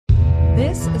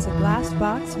This is a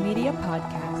Glassbox Media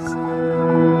podcast.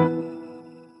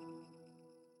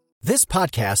 This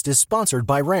podcast is sponsored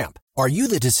by Ramp. Are you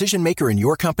the decision maker in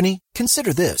your company?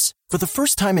 Consider this. For the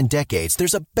first time in decades,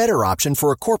 there's a better option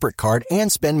for a corporate card and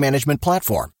spend management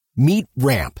platform. Meet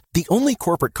Ramp, the only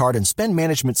corporate card and spend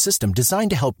management system designed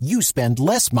to help you spend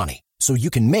less money so you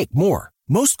can make more.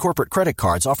 Most corporate credit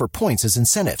cards offer points as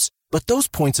incentives, but those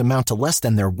points amount to less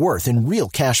than their worth in real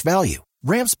cash value.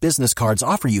 Ramp's business cards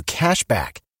offer you cash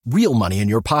back, real money in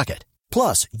your pocket.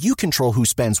 Plus, you control who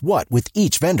spends what with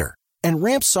each vendor. And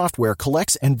Ramp's software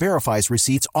collects and verifies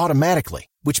receipts automatically,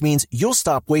 which means you'll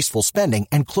stop wasteful spending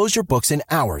and close your books in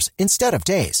hours instead of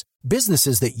days.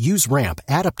 Businesses that use Ramp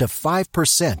add up to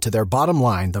 5% to their bottom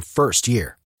line the first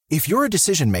year. If you're a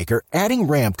decision maker, adding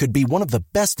Ramp could be one of the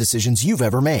best decisions you've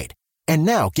ever made. And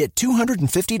now get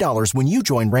 $250 when you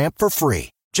join Ramp for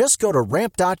free. Just go to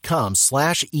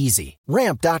ramp.com/easy.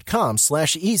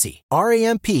 Ramp.com/easy.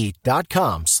 RAMP.com/easy.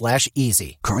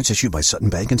 Cards issued by Sutton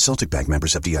Bank and Celtic Bank,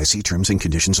 members of FDIC. Terms and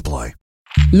conditions apply.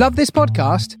 Love this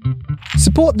podcast?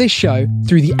 Support this show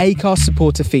through the Acast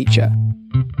supporter feature.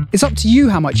 It's up to you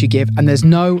how much you give, and there's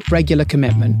no regular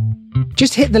commitment.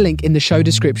 Just hit the link in the show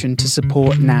description to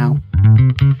support now.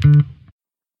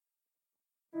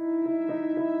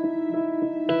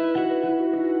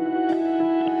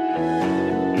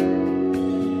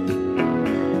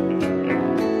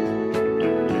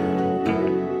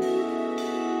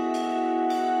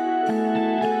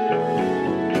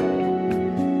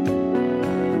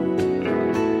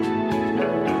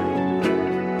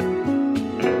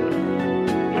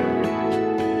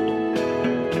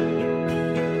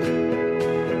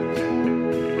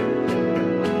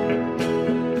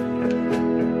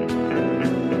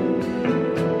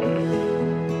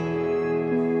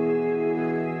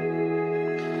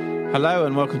 Hello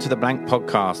and welcome to the Blank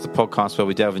Podcast, the podcast where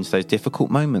we delve into those difficult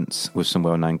moments with some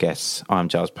well-known guests. I'm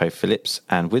Giles Poe Phillips,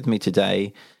 and with me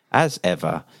today, as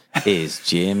ever, is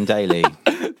Jim Daly.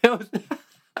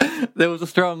 There was a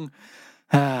strong...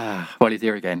 well, he's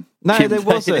here again. No, Jim there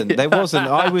wasn't. Daly. There wasn't.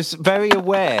 I was very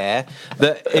aware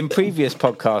that in previous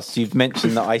podcasts you've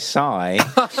mentioned that I sigh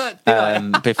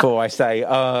before I say,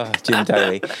 Jim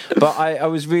Daly. But I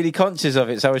was really conscious of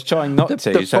it, so I was trying not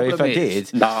to. So if I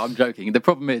did... No, I'm joking. The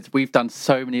problem is we've done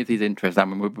so many of these intros now,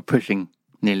 and we're pushing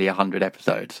nearly 100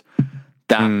 episodes,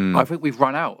 that I think we've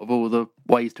run out of all the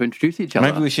ways to introduce each other.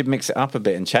 Maybe we should mix it up a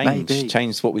bit and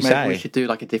change what we maybe say. We should do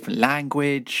like a different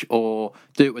language or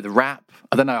do it with a rap.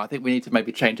 I don't know. I think we need to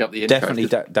maybe change up the intro. Definitely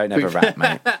don't have a rap,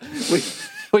 mate.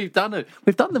 We've done it.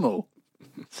 We've done them all.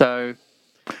 So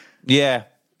yeah,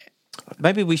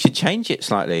 maybe we should change it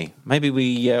slightly. Maybe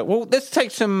we'll take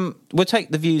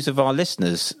the views of our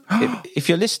listeners. if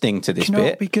you're listening to this you know bit,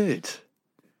 it'd be good.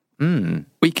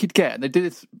 We could get, and they do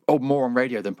this more on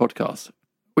radio than podcasts.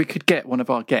 We could get one of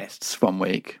our guests one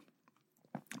week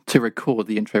to record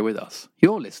the intro with us.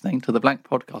 You're listening to the Blank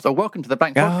Podcast, or welcome to the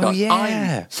Blank Podcast. Oh,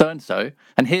 yeah. I'm so-and-so,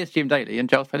 and here's Jim Daly and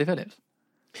Giles Poe Phillips.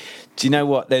 Do you know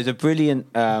what? There's a brilliant...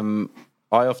 I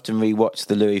often rewatch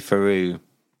the Louis Theroux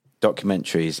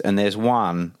documentaries, and there's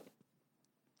one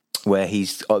where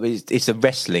it's a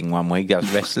wrestling one where he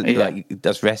does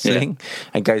wrestling,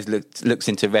 and looks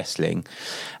into wrestling,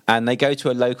 and they go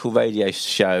to a local radio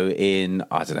show in,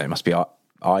 I don't know, it must be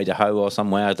Idaho or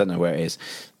somewhere, I don't know where it is,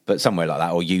 but somewhere like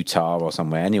that, or Utah or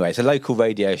somewhere. Anyway, it's a local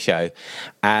radio show,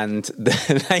 and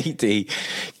the lady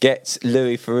gets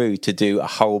Louis Theroux to do a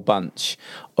whole bunch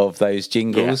of those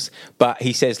jingles, but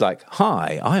he says like,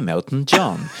 "Hi, I'm Elton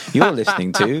John. You're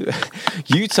listening to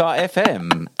Utah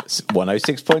FM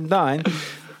 106.9,"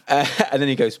 and then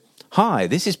he goes, "Hi,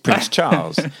 this is Prince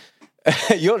Charles.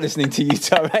 You're listening to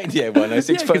Utah Radio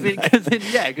 106.9."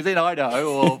 Because in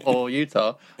Idaho or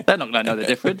Utah, they're not going to know the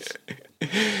difference.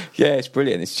 Yeah, it's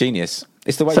brilliant. It's genius.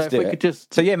 It's the way to do it.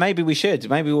 So yeah, maybe we should.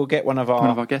 Maybe we'll get one of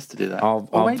our guests to do that.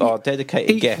 Our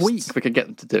dedicated each guests. Week we could get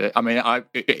them to do it. I mean,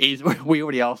 we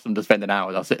already asked them to spend an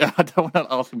hour. That's it. I don't want to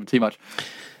ask them for too much.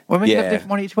 Well, we can have a different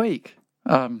one each week.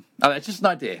 It's just an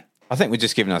idea. I think we're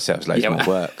just giving ourselves loads more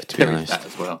work, to be honest. That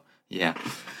as well. Yeah.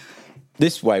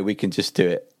 This way we can just do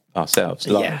it ourselves.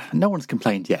 Live. Yeah. No one's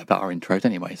complained yet about our intros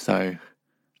anyway, so...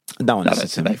 No one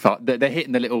listens to me. They're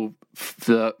hitting the little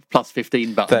plus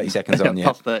 15 button. 30 seconds on, yeah.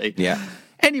 Plus 30. Yeah.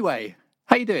 Anyway,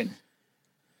 how you doing?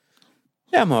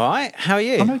 Yeah, I'm all right. How are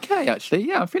you? I'm okay, actually.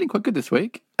 Yeah, I'm feeling quite good this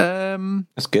week.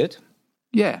 That's good.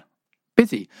 Yeah.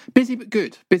 Busy but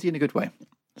good. Busy in a good way.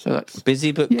 So that's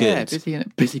busy but good.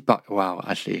 Busy but wow.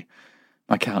 Actually,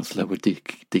 my counsellor would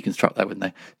deconstruct that, wouldn't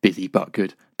they? Busy but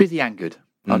good. Busy and good.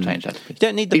 I'll change that. You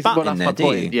don't need the button in there,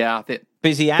 do you? Yeah, I think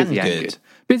Busy and good.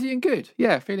 Busy and good.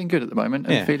 Yeah, feeling good at the moment.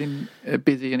 And feeling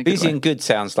busy and good. Busy and good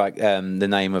sounds like the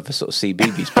name of a sort of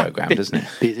CBeebies program, doesn't it?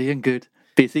 Busy and good.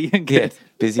 Busy and good. Yeah,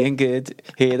 busy and good.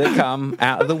 Here they come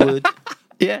out of the wood.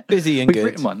 Yeah. Busy and We've good.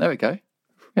 written one. There we go.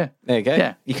 Yeah. There you go.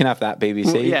 Yeah. You can have that,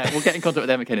 BBC. Well, we'll get in contact with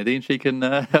Emma Kennedy and she can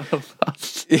help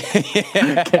us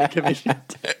get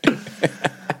commissioned.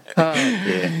 Oh,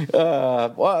 dear.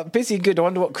 Well, busy and good. I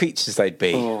wonder what creatures they'd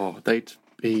be. Oh, they'd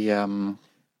be...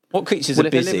 What creatures are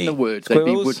if busy? they live in the woods, Squirrels?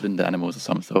 they'd be woodland animals of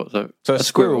some sort. So a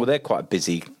squirrel, they're quite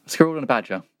busy. A squirrel and a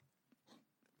badger.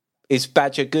 Is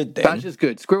badger good then? Badger's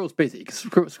good. Squirrel's busy, because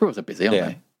squirrels are busy, aren't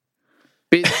they?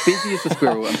 Busy is the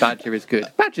squirrel and badger is good.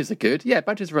 Badgers are good. Yeah,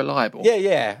 badgers are reliable.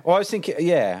 Yeah. Well, I was thinking,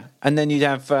 and then you'd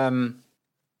have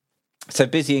so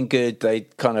busy and good. They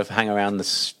kind of hang around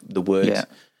the woods. Yeah.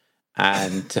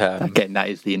 And again, that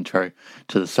is the intro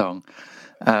to the song.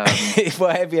 Well,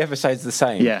 every episode's the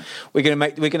same. Yeah, we're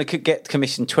gonna get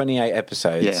commissioned 28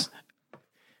 episodes. Yeah.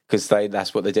 Because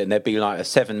that's what they did, and they'd be like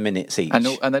 7 minutes each. And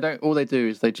they don't. All they do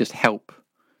is they just help.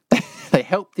 They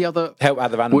help other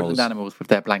animals. Woodland animals with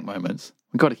their blank moments.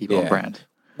 We've got to keep it on brand.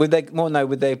 With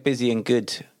their busy and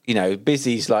good. You know,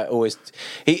 busy's like always.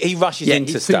 He rushes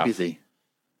into stuff. He's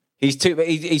too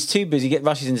busy. He's too busy.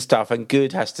 Rushes into stuff, and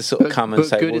good has to sort of come and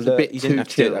say, "Good is a bit you too didn't have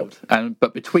to do chilled."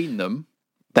 But between them,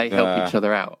 they help each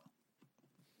other out.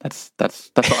 That's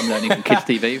what I'm learning from kids'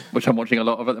 TV, which I'm watching a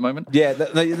lot of at the moment. Yeah,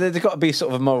 there's got to be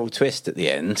sort of a moral twist at the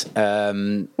end.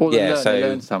 They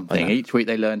learn something. Each week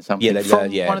they learn something. Yeah, they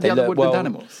learn. Yeah, one of the other woodland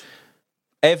animals.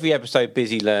 Every episode,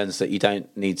 Busy learns that you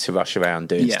don't need to rush around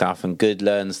doing stuff, and Good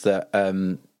learns that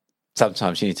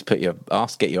sometimes you need to get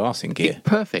your ass in gear.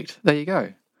 Perfect. There you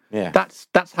go. Yeah,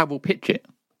 that's how we'll pitch it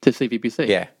to CVBC.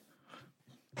 Yeah.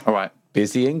 All right.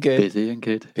 Busy and good. Busy and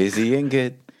good. Busy and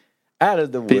good. Out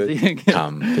of the wood,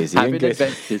 come busy and good. Having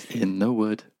adventures in the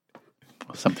wood,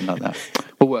 or something like that.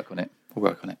 We'll work on it.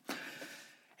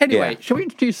 Anyway, shall we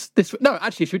introduce this? No,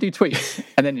 actually, should we do tweets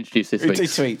and then introduce this week's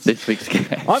tweets? This week's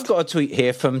guest. I've got a tweet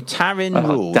here from Taryn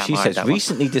Rule. She says,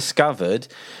 recently discovered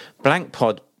Blank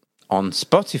Pod on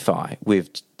Spotify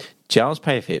with Giles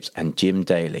Payphipps and Jim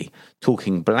Daly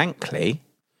talking blankly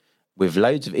with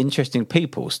loads of interesting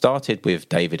people. Started with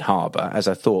David Harbour, as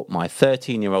I thought my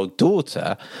 13-year-old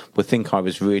daughter would think I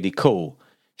was really cool.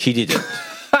 She didn't.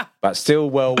 But still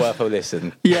well worth a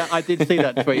listen. Yeah, I did see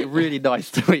that tweet. Really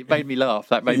nice tweet. Made me laugh.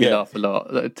 That made me laugh a lot.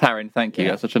 Taryn, thank you.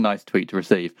 That's such a nice tweet to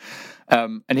receive.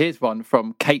 And here's one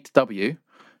from Kate W.,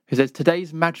 who says,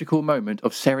 today's magical moment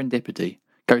of serendipity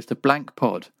goes to Blank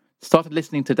Pod. Started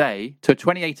listening today to a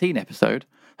 2018 episode,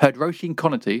 heard Roisin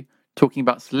Conaty talking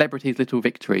about celebrities' little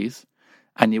victories,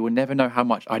 and you will never know how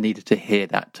much I needed to hear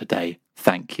that today.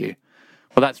 Thank you.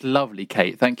 Well, that's lovely,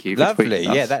 Kate. Thank you. Lovely.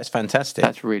 Yeah, that's fantastic.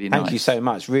 That's really nice. Thank you so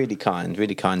much. Really kind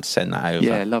to send that over.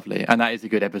 Yeah, lovely. And that is a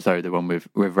good episode, the one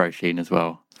with Roisin as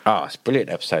well. Oh, it's a brilliant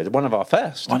episode. One of our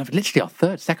first. Literally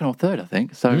our second or third, I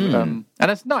think. So, and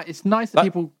it's nice. It's nice that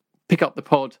people pick up the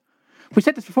pod. We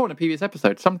said this before in a previous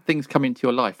episode. Some things come into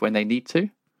your life when they need to.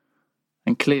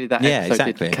 And clearly that episode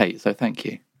did with Kate, so thank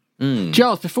you.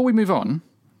 Giles, before we move on,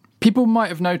 people might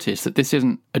have noticed that this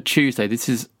isn't a Tuesday, this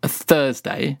is a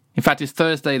Thursday. In fact, it's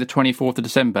Thursday the 24th of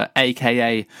December,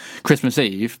 a.k.a. Christmas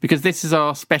Eve, because this is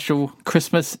our special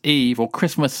Christmas Eve or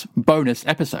Christmas bonus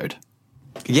episode.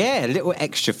 Yeah, a little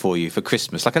extra for you for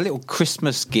Christmas, like a little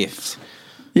Christmas gift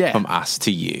from us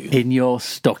to you. In your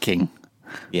stocking.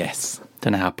 Yes.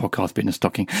 Don't know how podcasts be in a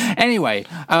stocking. Anyway,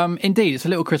 indeed, it's a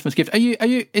little Christmas gift. Are you?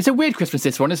 It's a weird Christmas,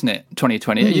 this one, isn't it?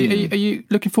 2020. Are you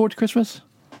looking forward to Christmas?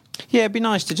 Yeah, it'd be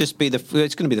nice to just be it's going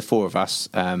to be the four of us,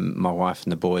 my wife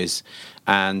and the boys,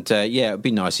 and it'd be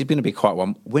nice. It's going to be quite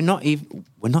one. We're not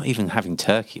even having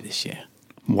turkey this year.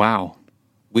 Wow.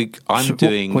 I'm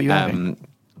doing. What are you having?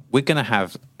 We're going to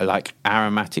have like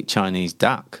aromatic Chinese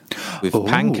duck with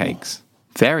pancakes.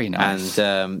 Very nice.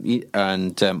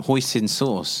 And hoisin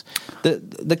sauce.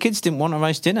 The kids didn't want a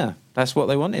roast dinner. That's what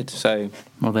they wanted. So,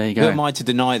 well, there you go. Who am I to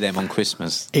deny them on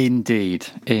Christmas? Indeed.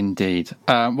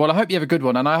 Well, I hope you have a good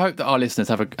one, and I hope that our listeners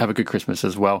have a good Christmas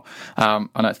as well. I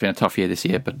know it's been a tough year this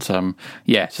year, but so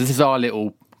this is our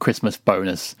little Christmas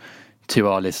bonus to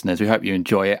our listeners. We hope you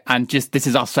enjoy it, and this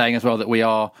is us saying as well that we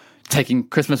are taking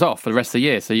Christmas off for the rest of the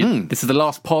year. So this is the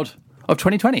last pod of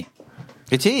 2020.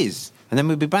 It is. And then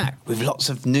we'll be back with lots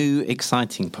of new,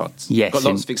 exciting pods. Yes. Got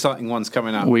lots of exciting ones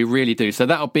coming up. We really do. So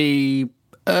that'll be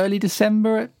early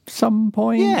December at some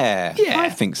point? Yeah. I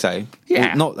think so.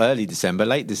 Yeah. Well, not early December,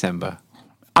 late December.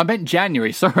 I meant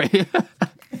January, sorry.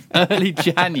 Early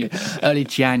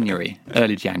January.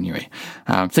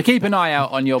 So keep an eye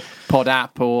out on your pod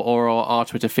app or our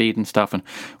Twitter feed and stuff, and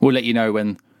we'll let you know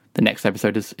when the next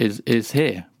episode is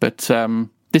here. But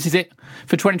this is it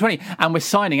for 2020, and we're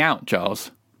signing out,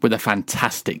 Giles, with a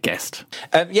fantastic guest.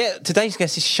 Today's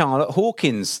guest is Charlotte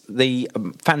Hawkins, the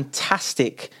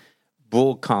fantastic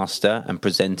broadcaster and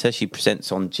presenter. She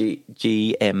presents on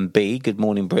GMB, Good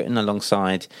Morning Britain,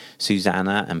 alongside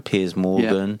Susanna and Piers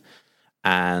Morgan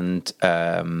and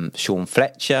Sean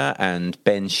Fletcher and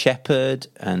Ben Shepherd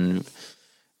and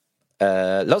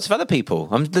lots of other people.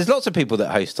 There's lots of people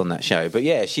that host on that show, but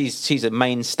yeah, she's a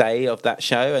mainstay of that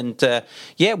show. And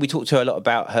we talked to her a lot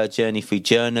about her journey through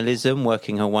journalism,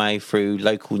 working her way through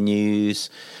local news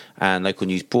and local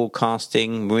news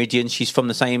broadcasting. Meridian, she's from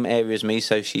the same area as me,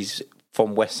 so she's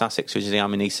from West Sussex originally.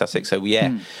 I'm in East Sussex, so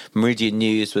Meridian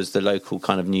News was the local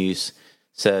kind of news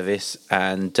service,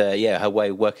 and her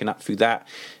way working up through that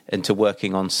into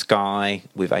working on Sky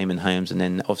with Eamon Holmes, and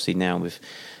then obviously now with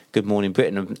Good Morning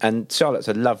Britain. And Charlotte's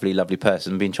a lovely, lovely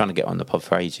person. I've been trying to get on the pod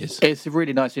for ages. It's a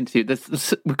really nice interview.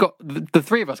 We've got the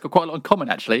three of us got quite a lot in common,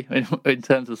 actually, in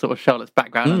terms of sort of Charlotte's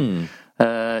background.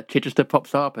 Chichester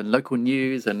pops up and local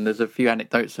news, and there's a few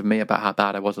anecdotes of me about how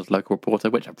bad I was as a local reporter,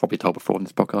 which I've probably told before on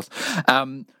this podcast.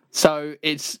 So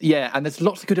it's, and there's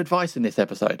lots of good advice in this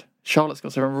episode. Charlotte's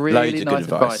got some really nice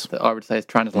advice that I would say is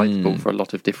translatable for a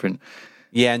lot of different...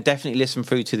 Yeah, and definitely listen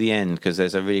through to the end, because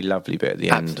there's a really lovely bit at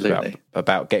the end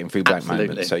about getting through blank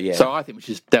moments. So I think we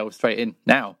should just delve straight in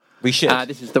now. We should.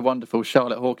 This is the wonderful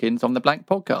Charlotte Hawkins on the Blank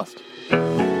Podcast.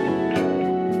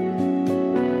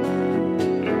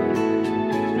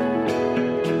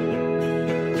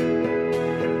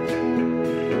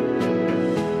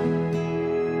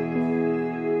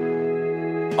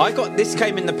 This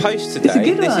came in the post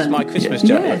today. This is my Christmas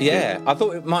jumper. Yeah, I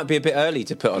thought it might be a bit early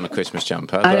to put on a Christmas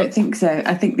jumper. I don't think so.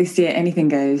 I think this year anything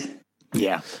goes.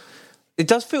 Yeah. It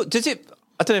does feel... Does it...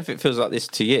 I don't know if it feels like this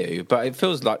to you, but it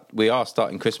feels like we are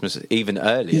starting Christmas even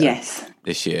earlier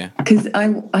this year. Because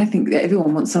I think that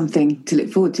everyone wants something to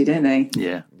look forward to, don't they?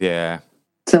 Yeah. Yeah.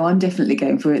 So I'm definitely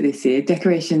going for it this year.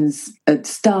 Decorations are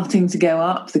starting to go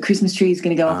up. The Christmas tree is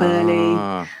going to go up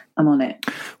early. I'm on it.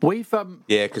 We've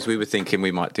because we were thinking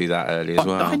we might do that early as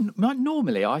well.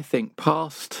 Normally, I think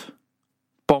past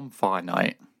bonfire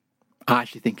night, I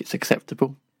actually think it's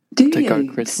acceptable. Do you? Go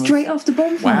Christmas. Straight after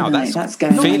bonfire night? That's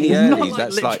going really early. Like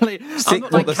that's literally,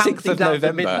 like the 6th of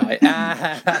November.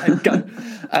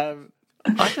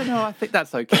 I don't know. I think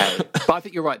that's okay. But I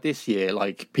think you're right. This year,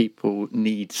 like, people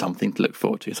need something to look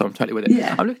forward to. So I'm totally with it.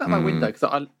 Yeah. I'm looking at my window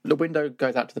because the window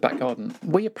goes out to the back garden.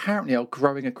 We apparently are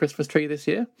growing a Christmas tree this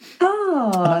year.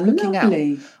 Oh, I'm looking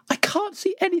lovely. out. I can't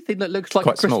see anything that looks like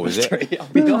quite a Christmas small, tree. I'll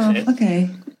be honest. Okay.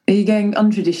 Are you going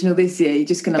untraditional this year? You're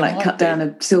just going to cut down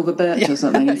a silver birch or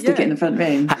something and stick it in the front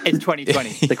room? It's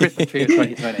 2020. The Christmas tree is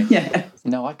 2020. Yeah.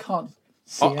 No, I can't.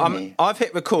 I've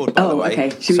hit record, by the way. Okay.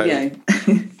 Should we go?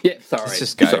 Yeah, sorry. Let's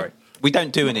just go. Sorry. We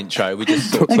don't do an intro. We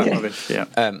just talk about rubbish. Yeah.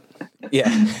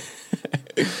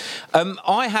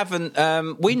 I haven't.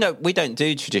 We don't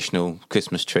do traditional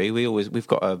Christmas tree. We've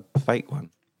got a fake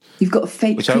one. You've got a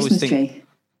fake Christmas tree.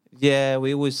 Yeah,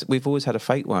 we've always had a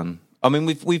fake one. I mean,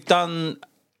 we've done.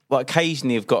 Well,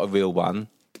 occasionally we've got a real one,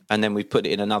 and then we've put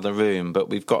it in another room. But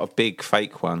we've got a big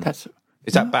fake one.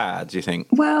 Is that bad, do you think?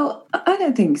 Well, I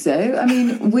don't think so. I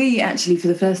mean, we actually, for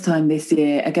the first time this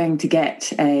year, are going to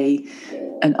get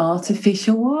an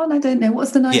artificial one. I don't know.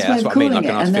 What's the nice way of calling it?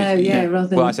 I know, rather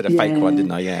than... Well, I said a fake one,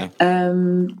 didn't I? Yeah.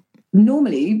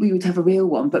 Normally, we would have a real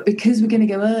one, but because we're going to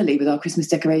go early with our Christmas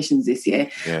decorations this year,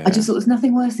 I just thought there's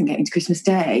nothing worse than getting to Christmas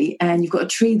Day and you've got a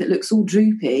tree that looks all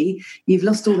droopy, you've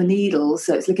lost all the needles,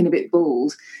 so it's looking a bit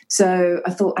bald. So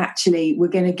I thought, actually, we're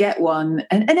going to get an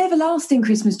everlasting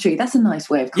Christmas tree. That's a nice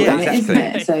way of calling it, isn't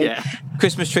it? So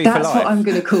Christmas tree for life. That's what I'm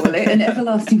going to call it, an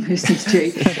everlasting Christmas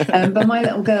tree. But my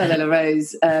little girl, Ella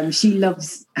Rose, she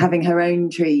loves having her own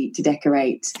tree to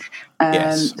decorate.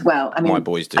 Well, I mean, my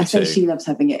boys do I say too. She loves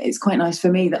having it. It's quite nice for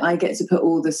me that I get to put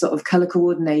all the sort of colour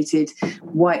coordinated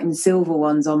white and silver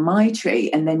ones on my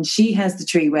tree, and then she has the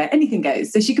tree where anything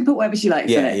goes, so she can put whatever she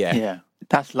likes on it. Yeah.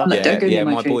 That's lovely. Don't go near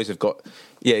my tree. Boys have got.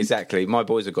 Yeah, exactly. My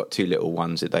boys have got two little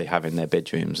ones that they have in their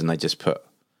bedrooms, and they just put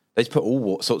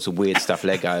all sorts of weird stuff,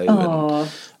 Lego,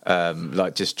 and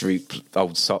like just droop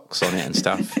old socks on it and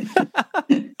stuff.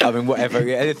 I mean, whatever,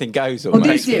 anything goes. Well,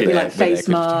 this year we like face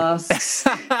masks,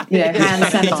 hand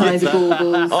sanitizer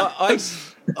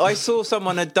baubles. I saw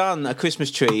someone had done a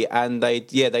Christmas tree, and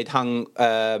they'd hung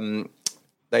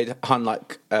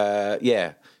like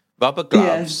rubber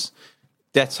gloves,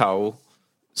 Dettol,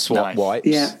 swap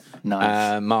wipes,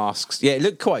 nice. Masks. Yeah, it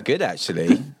looked quite good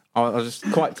actually. I was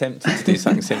quite tempted to do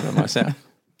something similar myself.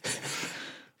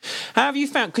 How have you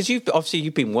found? Because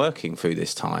you've been working through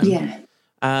this time. Yeah.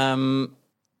 And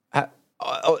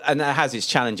that has its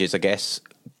challenges, I guess.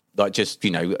 Like just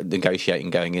negotiating,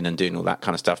 going in and doing all that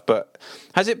kind of stuff. But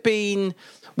has it been?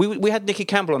 We had Nicky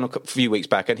Campbell on a few weeks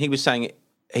back, and he was saying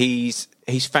he's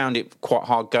found it quite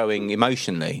hard going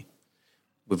emotionally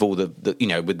with all the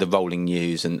with the rolling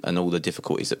news and all the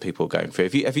difficulties that people are going through.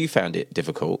 Have you found it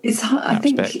difficult? It's hard. I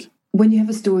think when you have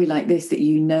a story like this that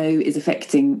is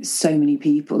affecting so many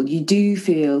people, you do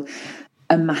feel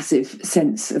a massive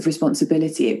sense of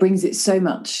responsibility. It brings it so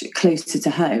much closer to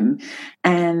home,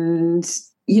 and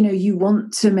you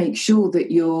want to make sure that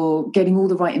you're getting all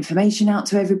the right information out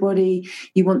to everybody.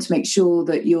 You want to make sure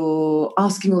that you're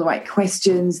asking all the right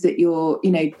questions, that you're,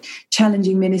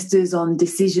 challenging ministers on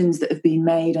decisions that have been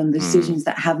made, on decisions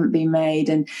that haven't been made.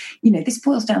 And, this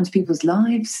boils down to people's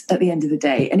lives at the end of the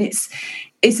day. And it's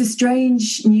a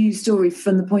strange news story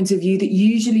from the point of view that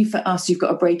usually for us, you've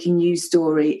got a breaking news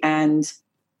story and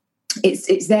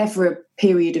it's there for a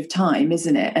period of time,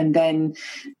 isn't it? And then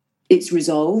it's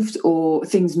resolved or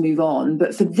things move on.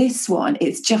 But for this one,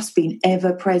 it's just been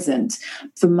ever present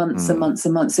for months and months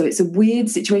and months. So it's a weird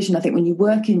situation, I think, when you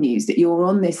work in news, that you're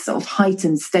on this sort of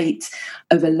heightened state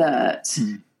of alert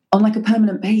on like a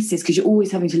permanent basis, because you're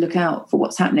always having to look out for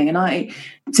what's happening. And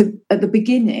at the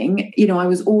beginning, I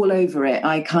was all over it.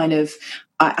 I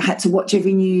had to watch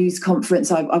every news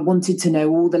conference. I wanted to know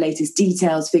all the latest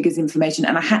details, figures, information,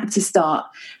 and I had to start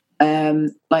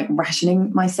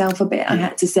rationing myself a bit. I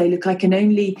had to say, look, I can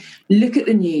only look at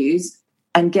the news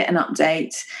and get an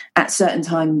update at certain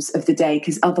times of the day,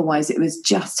 because otherwise it was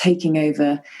just taking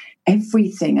over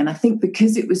everything. And I think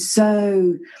because it was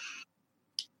so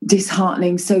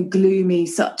disheartening, so gloomy,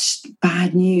 such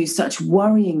bad news, such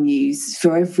worrying news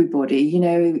for everybody,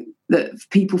 that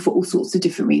people for all sorts of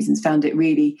different reasons found it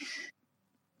really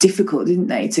difficult, didn't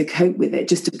they, to cope with it,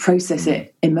 just to process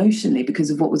it emotionally because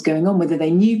of what was going on, whether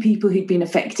they knew people who'd been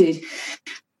affected,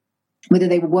 whether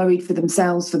they were worried for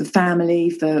themselves, for the family,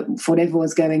 for whatever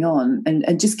was going on.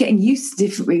 And just getting used to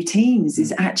different routines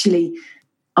is actually,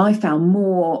 I found,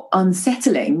 more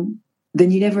unsettling than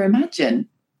you'd ever imagine.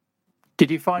 Did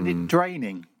you find it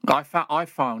draining? I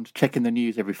found checking the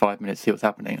news every 5 minutes, see what's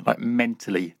happening,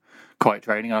 mentally quite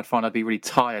draining. I'd find I'd be really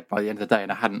tired by the end of the day,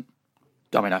 and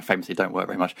I famously don't work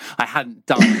very much. I hadn't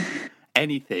done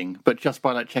anything, but just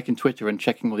by checking Twitter and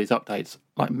checking all these updates,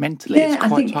 mentally, it's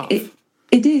quite tough.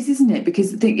 It is, isn't it?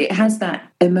 Because I think it has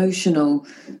that emotional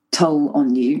toll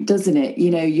on you, doesn't it?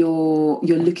 You're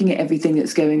looking at everything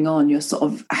that's going on. You're sort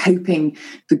of hoping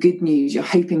for good news. You're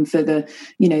hoping for the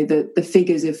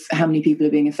figures of how many people are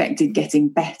being affected getting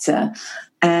better.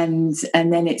 And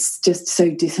then it's just so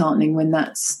disheartening when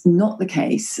that's not the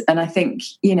case. And I think,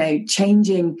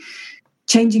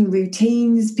 changing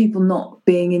routines, people not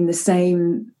being in the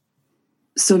same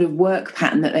sort of work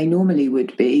pattern that they normally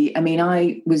would be. I mean,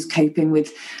 I was coping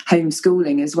with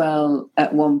homeschooling as well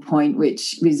at one point,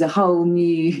 which was a whole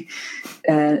new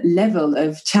level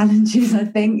of challenges, I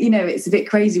think. It's a bit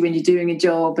crazy when you're doing a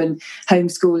job and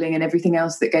homeschooling and everything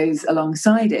else that goes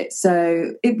alongside it.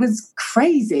 So it was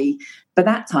crazy. But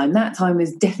that time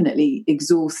was definitely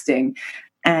exhausting.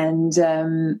 And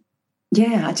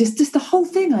just the whole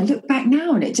thing. I look back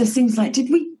now and it just seems like, did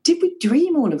we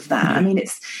dream all of that? I mean,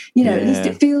 it's, at least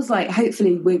it feels like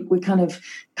hopefully we're kind of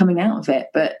coming out of it,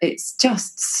 but it's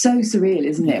just so surreal,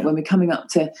 isn't it? When we're coming up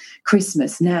to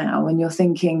Christmas now and you're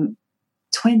thinking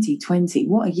 2020,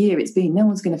 what a year it's been. No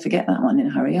one's going to forget that one in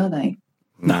a hurry, are they?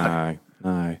 No.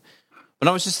 And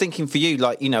I was just thinking for you,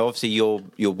 obviously you're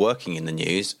working in the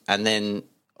news, and then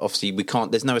obviously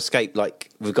there's no escape,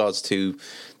 regards to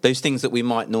those things that we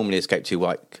might normally escape to,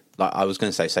 like I was going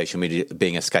to say social media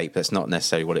being escape. That's not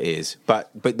necessarily what it is,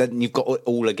 but then you've got it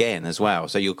all again as well.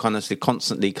 So you're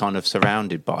constantly kind of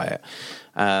surrounded by it.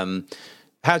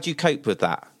 How do you cope with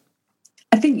that?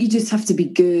 I think you just have to be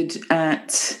good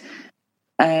at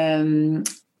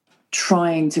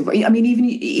trying to,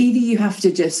 either you have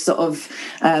to just sort of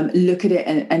look at it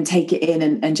and take it in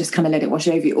and just kind of let it wash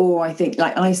over you, or I think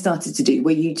I started to do,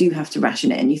 where you do have to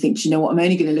ration it and you think, I'm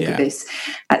only going to look at this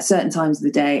at certain times of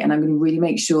the day, and I'm going to really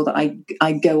make sure that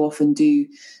I go off and do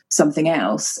something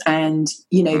else. And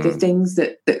the things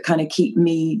that kind of keep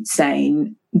me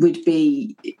sane would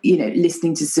be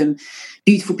listening to some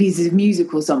beautiful pieces of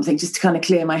music or something, just to kind of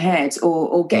clear my head,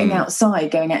 or getting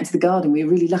outside, going out into the garden. We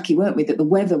were really lucky, weren't we, that the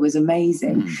weather was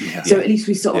amazing. So at least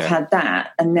we sort of had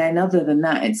that. And then other than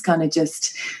that, it's kind of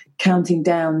just counting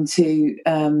down to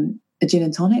a gin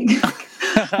and tonic.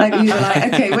 Like you were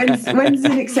like, okay, when's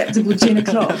an acceptable gin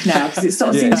o'clock now? Because it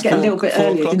sort of seems to get a little bit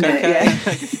earlier, didn't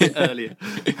it? Earlier.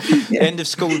 End of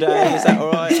school day, is that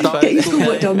all right? Get your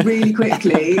schoolwork done really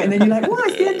quickly, and then you're like,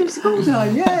 it's the end of school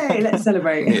time, yay, let's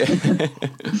celebrate.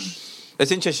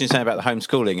 It's interesting saying about the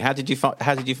homeschooling. How did you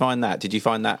find that? Did you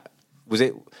find that, was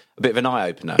it a bit of an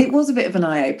eye-opener? It was a bit of an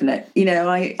eye-opener.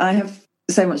 I have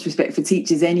so much respect for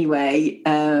teachers anyway.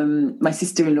 My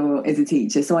sister-in-law is a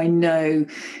teacher, so I know,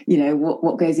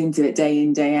 what goes into it day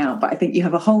in, day out. But I think you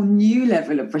have a whole new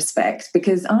level of respect,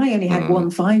 because I only had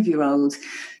one 5-year-old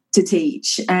to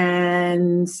teach,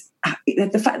 and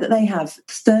the fact that they have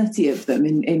 30 of them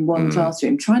in one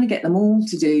classroom, trying to get them all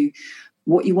to do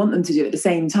what you want them to do at the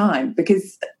same time,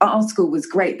 because our school was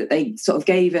great that they sort of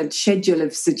gave a schedule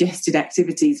of suggested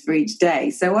activities for each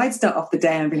day. So I'd start off the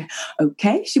day and be like,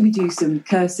 okay, should we do some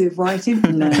cursive writing?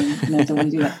 No, I don't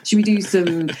want to do that. Should we do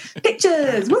some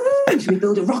pictures? Woohoo! Should we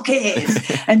build a rocket?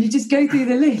 And you just go through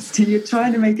the list and you're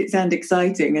trying to make it sound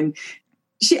exciting. And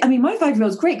my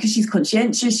 5-year-old's great because she's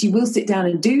conscientious. She will sit down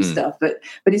and do stuff, but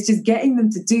it's just getting them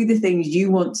to do the things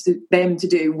you want them to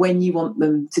do when you want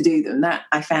them to do them. That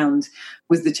I found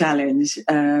was the challenge.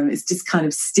 It's just kind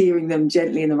of steering them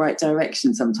gently in the right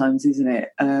direction sometimes, isn't it?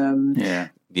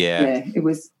 Yeah, it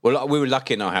was. Well, we were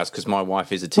lucky in our house because my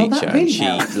wife is a teacher, really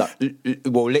and she,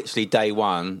 literally day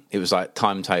one, it was like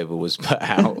timetable was put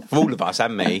out for all of us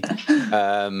and me.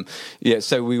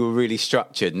 So we were really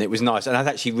structured, and it was nice, and that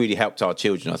actually really helped our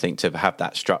children, I think, to have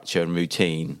that structure and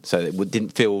routine, so it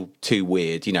didn't feel too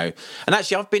weird, And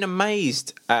actually, I've been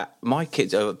amazed at my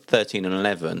kids are 13 and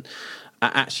 11.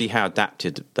 Actually, how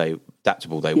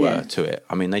adaptable they were to it.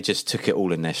 I mean, they just took it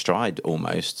all in their stride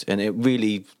almost, and it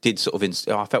really did sort of.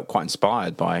 I felt quite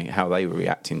inspired by how they were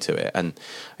reacting to it, and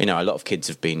a lot of kids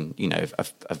have been,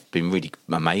 have been really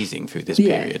amazing through this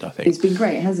period. I think it's been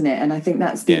great, hasn't it? And I think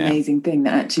that's the amazing thing,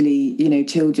 that actually,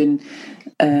 children.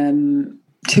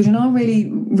 Children are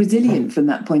really resilient from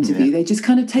that point of view. They just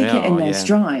kind of take it in their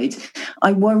stride.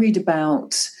 I worried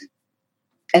about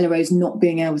LROs not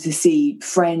being able to see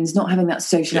friends, not having that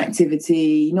social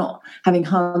activity, not having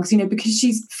hugs, because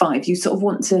she's 5, you sort of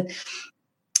want to,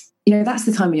 that's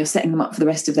the time when you're setting them up for the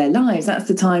rest of their lives. That's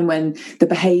the time when the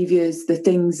behaviours, the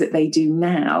things that they do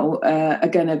now are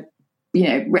going to,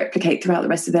 replicate throughout the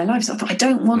rest of their lives. So I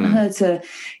don't want her to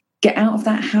get out of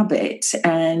that habit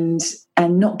and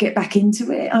not get back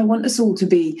into it. I want us all to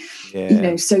be,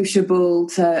 sociable,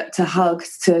 to hug,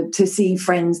 to see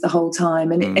friends the whole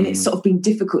time. And it's sort of been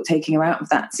difficult taking her out of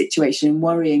that situation and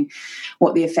worrying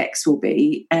what the effects will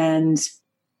be. And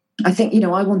I think,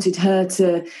 I wanted her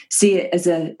to see it as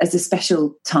a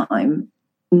special time,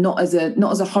 not as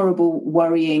a horrible,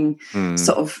 worrying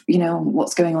sort of,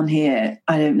 what's going on here?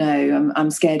 I don't know. I'm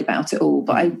scared about it all.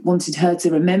 But I wanted her to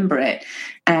remember it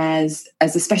as a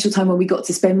special time when we got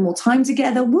to spend more time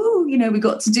together. Woo! We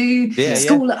got to do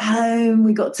school at home.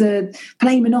 We got to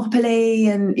play Monopoly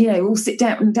and, all sit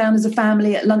down as a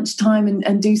family at lunchtime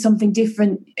and do something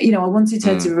different. I wanted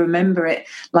her to remember it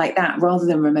like that rather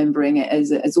than remembering it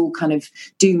as all kind of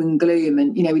doom and gloom.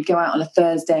 And, we'd go out on a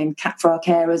Thursday and cat for our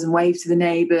carers and wave to the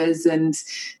neighbours, and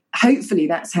hopefully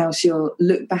that's how she'll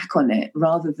look back on it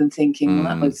rather than thinking,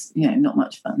 well, that was, not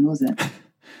much fun, was it?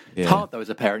 It's hard though as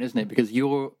a parent, isn't it? Because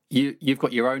you've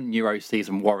got your own neuroses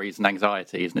and worries and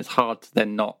anxieties, and it's hard to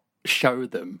then not show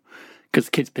them because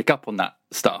kids pick up on that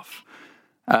stuff.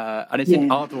 And it's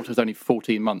our daughter's only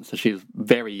 14 months, so she was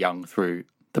very young through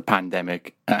the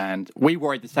pandemic, and we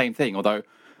worried the same thing. Although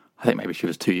I think maybe she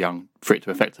was too young for it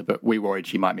to affect her, but we worried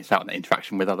she might miss out on the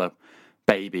interaction with other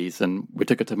babies. And we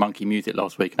took her to Monkey Music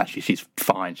last week, and actually she's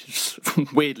fine. She's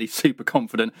weirdly super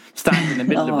confident, standing in the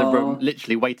middle of the room,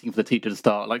 literally waiting for the teacher to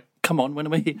start. Like, come on, when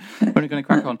are we going to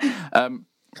crack on?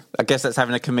 I guess that's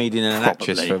having a comedian and an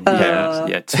actress for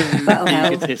parents. Two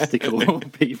egotistical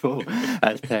people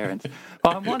as parents.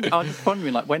 But I'm just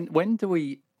wondering, like, when do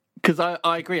we? Because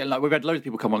I agree, like we've had loads of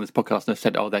people come on this podcast and have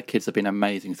said, their kids have been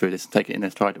amazing through this and take it in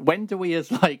their stride. When do we,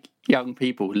 as like young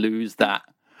people, lose that?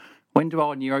 When do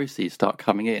our neuroses start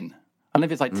coming in? I don't know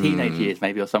if it's like teenage years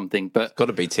maybe or something, but it's got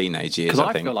to be teenage years.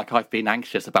 Because I feel like I've been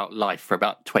anxious about life for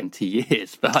about 20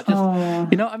 years, but I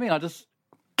just, you know what I mean?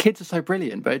 Kids are so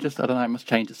brilliant, but I don't know, it must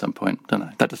change at some point. I don't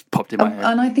know, that just popped in my head.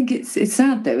 And I think it's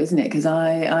sad though, isn't it? Because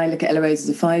I look at Ella Rose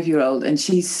as a 5-year-old and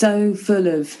she's so full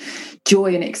of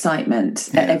joy and excitement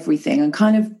at everything, and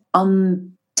kind of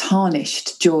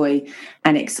untarnished joy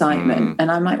and excitement.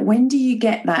 And I'm like, when do you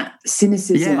get that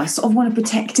cynicism? I sort of want to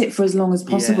protect it for as long as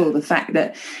possible. The fact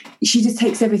that she just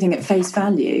takes everything at face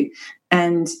value.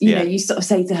 And, you know, you sort of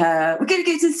say to her, we're going to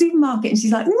go to the supermarket. And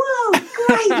she's like, whoa,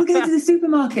 great, we're going to the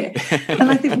supermarket. And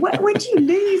I think, when do you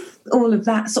lose all of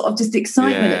that sort of just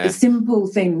excitement at the simple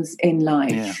things in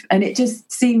life? Yeah. And it just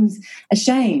seems a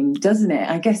shame, doesn't it?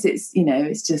 I guess it's, you know,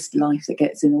 it's just life that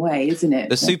gets in the way, isn't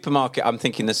it? Supermarket, I'm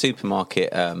thinking the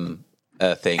supermarket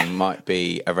thing might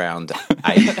be around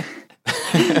 8.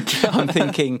 I'm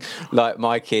thinking like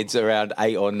my kids around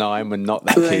 8 or 9 were not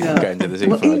that keen on going to the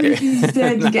supermarket. Well, even if you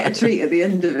said you get a treat at the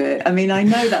end of it, I mean, I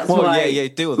know that's why. Yeah,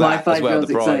 do all that as well,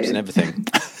 the bribes and everything.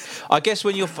 I guess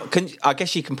I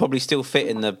guess you can probably still fit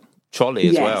in the trolley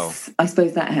as well. Yes, I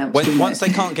suppose that helps. Once they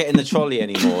can't get in the trolley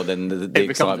anymore, then the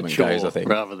excitement goes, I think.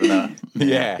 Rather than that.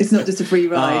 Yeah. It's not just a free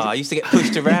ride. I used to get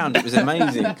pushed around. It was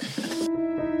amazing.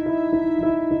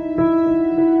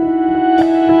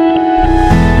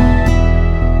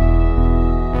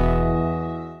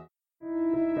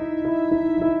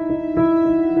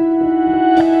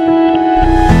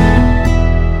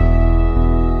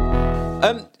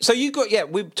 So you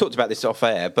we talked about this off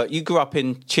air, but you grew up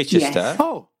in Chichester. Yes.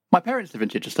 Oh, my parents live in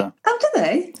Chichester. Oh, do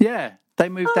they? Yeah, they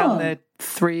moved down there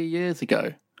 3 years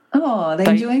ago. Oh, are they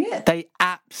enjoying it? They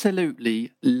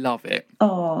absolutely love it.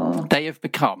 Oh. They have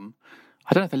become,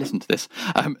 I don't know if they listen to this,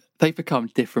 they've become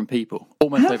different people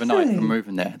almost overnight from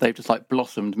moving there. They've just like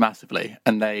blossomed massively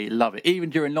and they love it. Even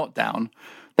during lockdown,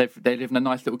 they live in a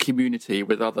nice little community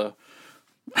with other...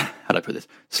 how do I put this?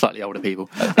 Slightly older people,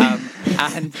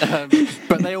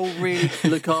 but they all really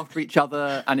look after each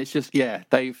other, and it's just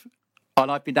and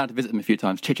I've been down to visit them a few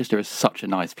times. Chichester is such a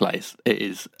nice place; it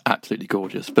is absolutely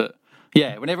gorgeous. But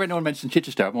yeah, whenever anyone mentions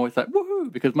Chichester, I'm always like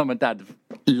woohoo, because Mum and Dad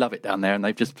love it down there, and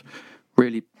they've just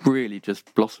really, really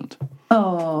just blossomed.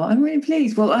 Oh, I'm really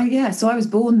pleased. Well, so I was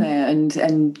born there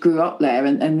and grew up there,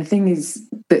 and the thing is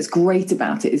that's great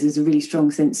about it is there's a really strong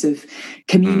sense of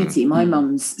community. My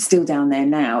mum's still down there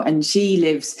now, and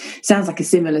she sounds like a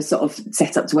similar sort of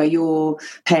setup to where your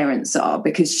parents are,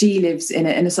 because she lives in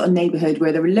a sort of neighbourhood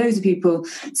where there are loads of people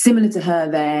similar to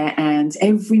her there, and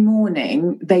every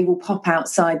morning they will pop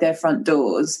outside their front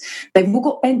doors. They've all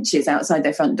got benches outside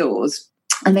their front doors,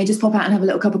 and they just pop out and have a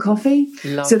little cup of coffee.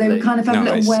 Lovely. So they would kind of have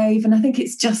a little wave. And I think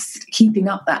it's just keeping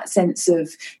up that sense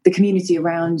of the community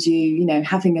around you, you know,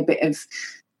 having a bit of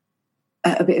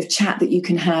chat that you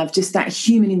can have, just that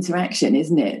human interaction,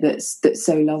 isn't it? That's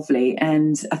so lovely.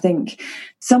 And I think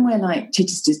somewhere like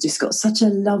Chichester's just got such a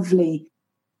lovely,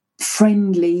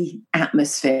 friendly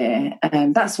atmosphere.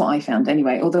 That's what I found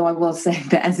anyway. Although I was saying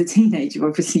that as a teenager,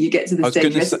 obviously you get to the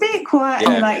stage where it's a bit quiet.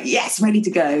 I'm like, yes, ready to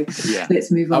go. Yeah.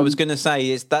 Let's move on. I was going to say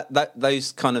is that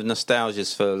those kind of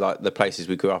nostalgias for like the places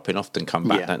we grew up in often come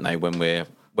back, don't they? When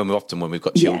we've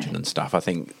got children and stuff, I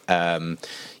think.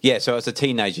 So as a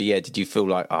teenager, did you feel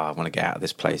like, I want to get out of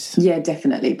this place? Yeah,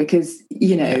 definitely, because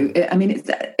you know, I mean,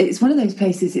 it's one of those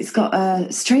places. It's got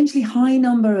a strangely high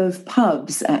number of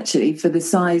pubs actually for the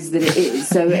size that it is.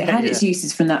 So it had its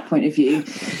uses from that point of view.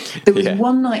 There was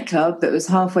one nightclub that was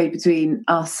halfway between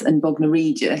us and Bognor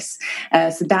Regis,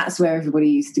 so that's where everybody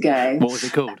used to go. What was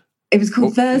it called? It was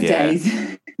called Thursdays.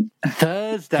 Yeah.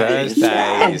 Thursdays.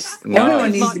 Yes.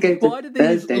 Everyone needs to go to why do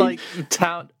these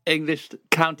English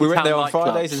county we went there on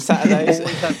Fridays and Saturdays?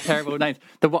 Always have terrible names.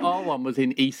 Our one was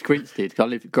in East Grinstead,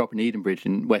 because I grew up in Edenbridge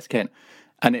in West Kent,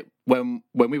 and when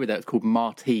we were there, it was called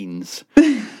Martins.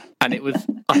 And it was,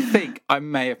 I think, I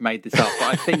may have made this up, but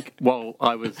I think while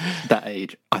I was that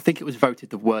age, I think it was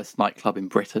voted the worst nightclub in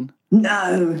Britain.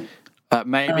 No.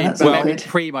 Maybe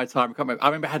pre my time. I can't remember. I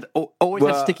remember it had always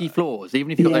had sticky floors, even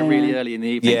if you got there really early in the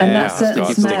evening. Yeah, and that certain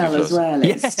smell as well.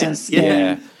 It's just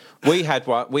We had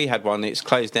one. It's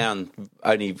closed down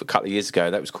only a couple of years ago.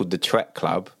 That was called the Trek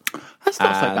Club. That's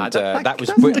not so bad. That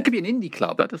could be an indie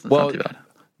club. That doesn't sound too bad.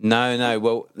 No.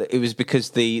 Well, it was because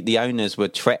the owners were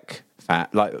Trek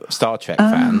like Star Trek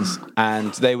fans,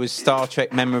 and there was Star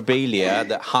Trek memorabilia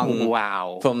that hung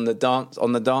from the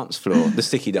dance floor, the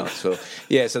sticky dance floor.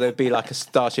 Yeah, so there'd be like a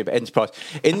Starship Enterprise.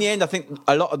 In the end, I think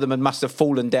a lot of them must have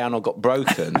fallen down or got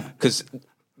broken, because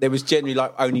there was generally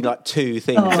only two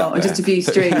things up there. Just a few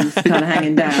strings kind of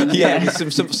hanging down. Yeah,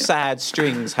 some sort of sad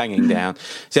strings hanging down.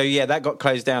 So that got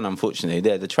closed down, unfortunately.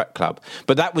 They're the Trek Club,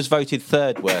 but that was voted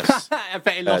third worst. I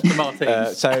bet he lost the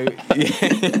Martins.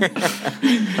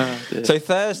 So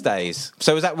Thursdays.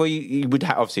 So was that where you would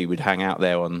obviously would hang out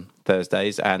there on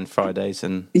Thursdays and Fridays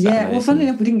and Saturdays? Yeah. Well, funnily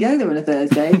enough, we didn't go there on a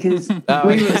Thursday because we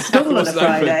were at school on a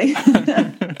Friday.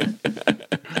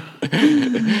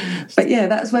 But yeah,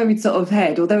 that's where we'd sort of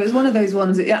head. Although it was one of those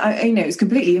ones that, it was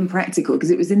completely impractical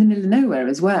because it was in the middle of nowhere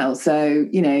as well. So,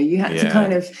 you had to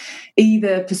kind of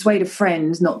either persuade a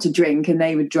friend not to drink and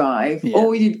they would drive,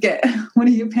 or you'd get one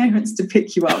of your parents to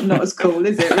pick you up. Not as cool,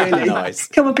 is it, really? Nice.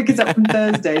 Come and pick us up from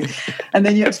Thursday. And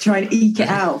then you had to try and eke it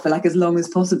out for like as long as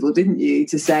possible, didn't you?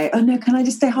 To say, oh no, can I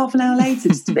just stay half an hour later,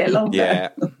 just a bit longer? Yeah.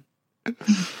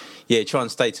 Yeah, try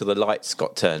and stay till the lights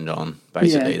got turned on,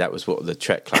 basically. That was what the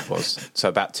Trek Club was. So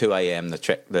about 2 a.m,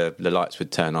 the lights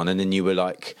would turn on, and then you were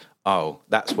like, oh,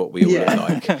 that's what we all look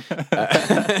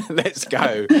like. Let's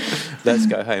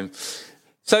go home.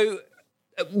 So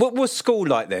what was school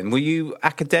like then? Were you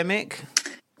academic?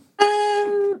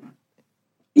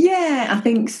 Yeah, I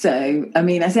think so. I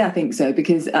mean, I say I think so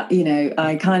because, I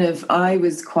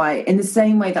was quite, in the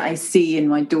same way that I see in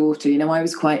my daughter, I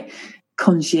was quite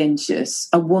conscientious.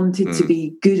 I wanted to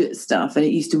be good at stuff, and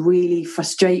it used to really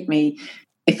frustrate me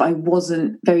if I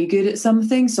wasn't very good at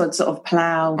something. So I'd sort of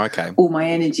plough all my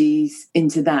energies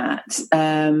into that.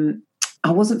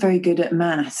 I wasn't very good at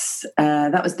maths.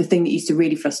 That was the thing that used to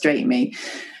really frustrate me.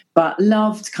 But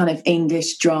loved kind of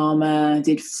English, drama,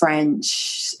 did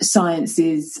French,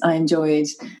 sciences I enjoyed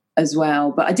as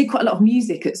well. But I did quite a lot of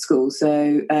music at school.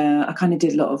 So I kind of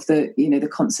did a lot of the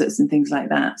concerts and things like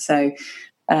that. So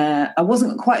I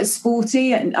wasn't quite as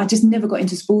sporty, and I just never got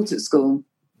into sport at school,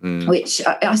 which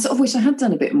I sort of wish I had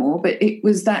done a bit more. But it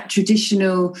was that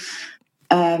traditional,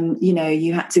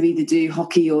 you had to either do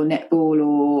hockey or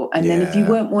netball, and then if you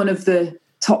weren't one of the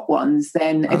top ones,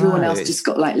 then everyone else just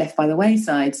got like left by the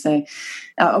wayside. So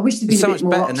I wish there'd been so a bit much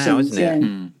more better options. now,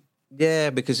 isn't it? Yeah,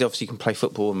 because obviously you can play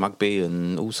football and rugby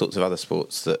and all sorts of other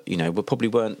sports that, probably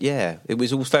weren't, it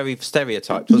was all very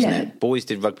stereotyped, wasn't it? Boys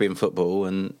did rugby and football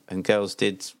and girls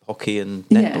did hockey and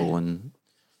netball and,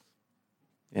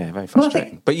 very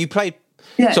frustrating. But you played...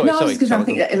 Yeah, sorry, I was because I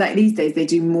think that, like these days they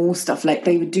do more stuff, like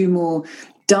they would do more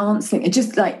dancing and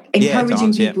just like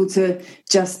encouraging people to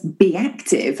just be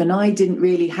active. And I didn't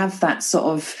really have that sort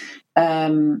of... I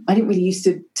didn't really used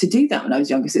to do that when I was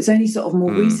younger. So it's only sort of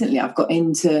more recently I've got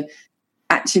into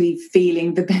actually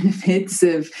feeling the benefits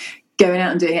of going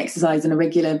out and doing exercise on a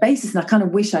regular basis. And I kind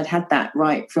of wish I'd had that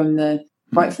right from the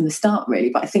start, really.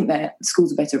 But I think that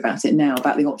schools are better about it now,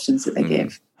 about the options that they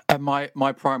give. At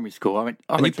my primary school, I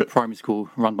went to a primary school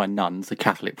run by nuns, a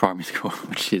Catholic primary school,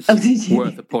 which is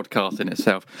worth a podcast in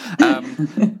itself.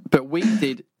 But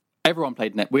everyone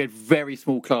played net. We had very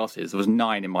small classes. There was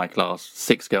 9 in my class,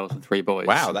 6 girls and 3 boys.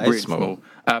 Wow, that is small.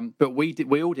 But we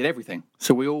all did everything.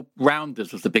 So we all,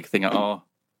 rounders was the big thing at our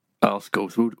school.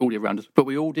 So we all did rounders. But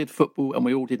we all did football and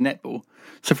we all did netball.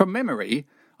 So from memory,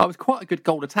 I was quite a good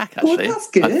goal attack, actually. Well, that's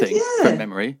good, I think, from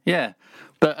memory. Yeah.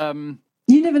 But...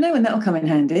 you never know when that'll come in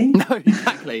handy. No,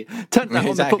 exactly. Turns out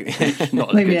on the football,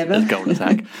 not as good as goal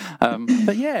attack.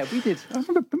 But yeah, we did. I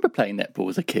remember playing netball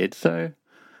as a kid, so...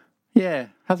 Yeah,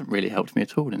 hasn't really helped me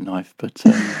at all in life. But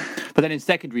then in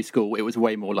secondary school, it was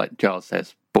way more like Giles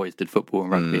says. Boys did football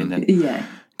and rugby, and then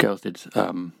girls did,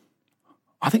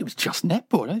 I think it was just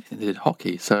netball. I don't think they did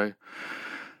hockey. So,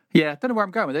 yeah, don't know where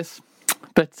I'm going with this.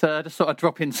 But just thought I'd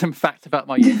drop in some facts about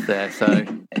my youth there. So,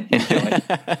 enjoy.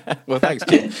 Well, thanks,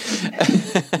 Jim.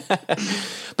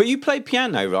 But you played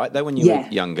piano, right, though, when you were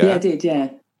younger? Yeah, I did, yeah.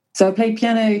 So I played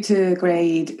piano to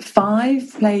grade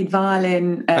 5, played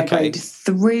violin grade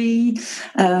 3.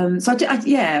 So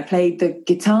I played the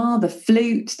guitar, the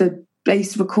flute, the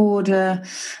bass recorder,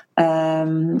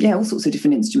 all sorts of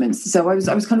different instruments. So I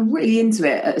was kind of really into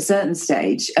it at a certain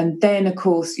stage. And then, of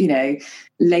course,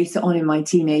 later on in my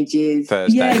teenage years.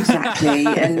 Thursday. Yeah, exactly.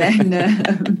 And then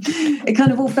it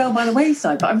kind of all fell by the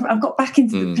wayside. But I've got back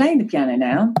into playing the piano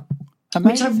now,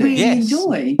 which I really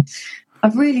enjoy.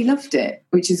 I've really loved it,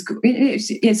 which is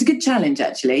it's a good challenge,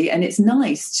 actually. And it's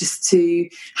nice just to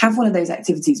have one of those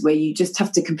activities where you just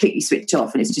have to completely switch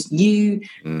off and it's just you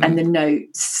and the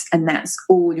notes and that's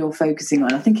all you're focusing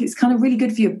on. I think it's kind of really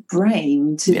good for your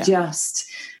brain to just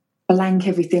blank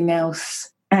everything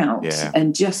else out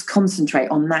and just concentrate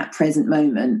on that present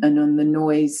moment and on the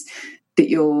noise that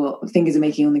your fingers are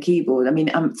making on the keyboard. I mean,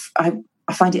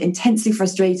 I find it intensely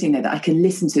frustrating that I can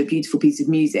listen to a beautiful piece of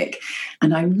music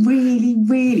and I really,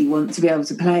 really want to be able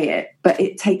to play it, but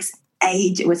it takes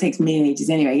ages. Well, it takes me ages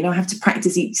anyway. I have to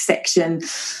practice each section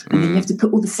and then you have to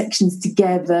put all the sections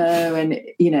together and,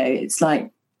 it's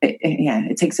like,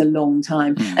 it takes a long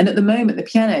time. And at the moment, the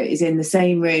piano is in the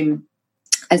same room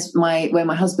where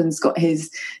my husband's got his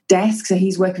desk, so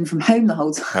he's working from home the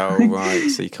whole time. Oh, right,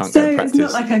 so you can't go and practice. So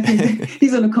it's not like I can,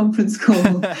 he's on a conference call.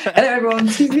 Hello everyone,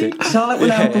 excuse me, Charlotte will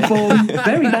now perform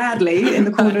very badly in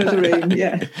the corner of the room.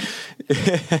 Yeah.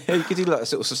 You could do like a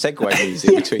sort of segue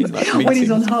music between like meetings. When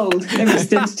he's on hold,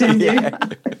 everyone's to you.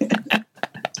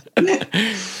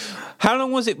 How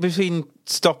long was it between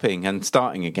stopping and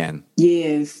starting again?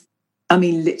 Years. I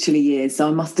mean, literally years. So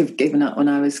I must have given up when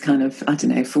I was kind of,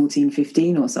 14,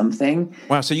 15 or something.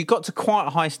 Wow, so you got to quite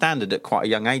a high standard at quite a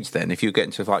young age then, if you were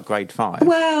getting to like grade 5?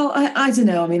 Well, I don't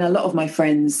know. I mean, a lot of my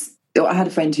friends, I had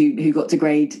a friend who got to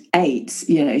grade 8.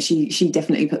 You know, she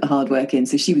definitely put the hard work in,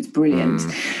 so she was brilliant.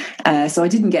 So I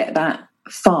didn't get that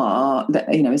far,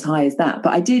 as high as that,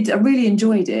 but I really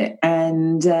enjoyed it,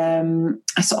 and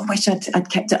I sort of wish I'd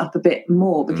kept it up a bit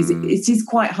more, because it is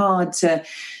quite hard to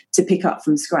pick up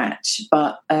from scratch,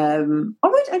 but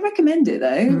I'd recommend it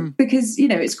though, because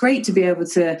it's great to be able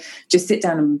to just sit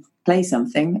down and play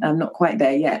something. I'm not quite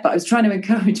there yet, but I was trying to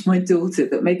encourage my daughter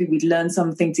that maybe we'd learn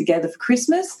something together for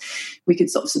Christmas. We could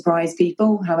sort of surprise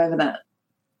people,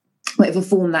 whatever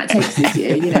form that takes this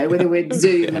year, whether we're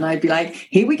Zoom and I'd be like,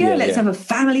 here we go, let's have a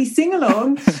family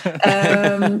sing-along.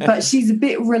 But she's a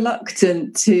bit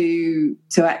reluctant to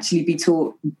actually be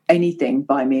taught anything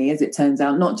by me, as it turns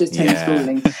out, not just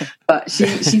homeschooling, but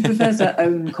she prefers her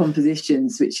own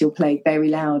compositions, which she'll play very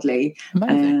loudly.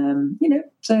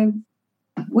 So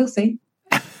we'll see.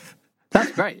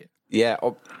 That's great. Yeah,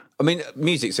 I mean,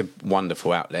 music's a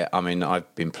wonderful outlet. I mean,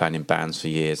 I've been playing in bands for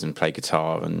years and play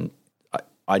guitar, and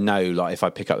I know, like, if I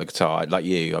pick up the guitar, like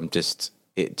you,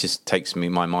 it just takes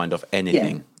my mind off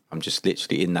anything. Yeah. I'm just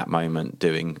literally in that moment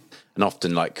doing, and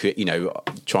often like,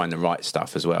 trying to write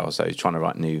stuff as well. So trying to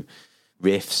write new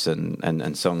riffs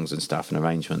and songs and stuff and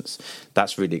arrangements.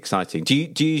 That's really exciting. Do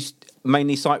you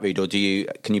mainly sight read, or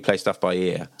can you play stuff by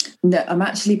ear? No, I'm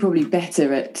actually probably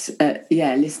better at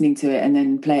listening to it and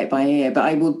then play it by ear. But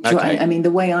I will try. Okay. I mean,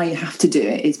 the way I have to do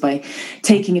it is by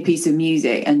taking a piece of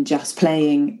music and just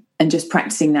playing and just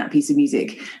practicing that piece of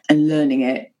music and learning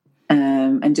it,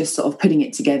 and just sort of putting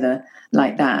it together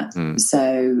like that.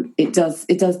 So it does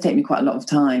take me quite a lot of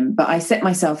time. But I set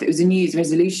myself, it was a New Year's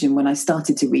resolution when I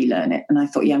started to relearn it, and I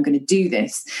thought, I'm going to do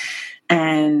this.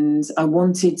 And I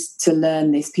wanted to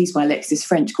learn this piece by Alexis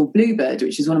French called Bluebird,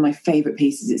 which is one of my favourite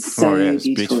pieces. It's so it's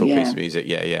beautiful. Beautiful piece of music,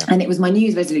 yeah. And it was my New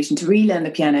Year's resolution to relearn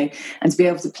the piano and to be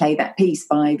able to play that piece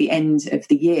by the end of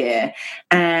the year.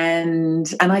 And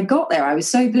I got there. I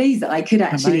was so pleased that I could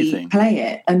actually play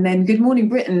it. And then Good Morning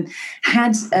Britain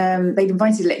had, they'd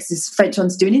invited Alexis French on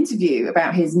to do an interview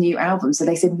about his new album. So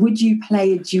they said, would you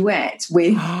play a duet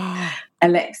with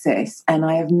Alexis? And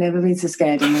I have never been so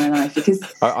scared in my life, because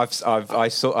I've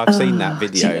seen that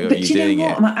video of you doing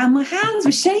it, and my hands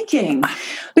were shaking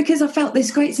because I felt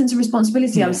this great sense of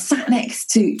responsibility. I was sat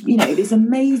next to this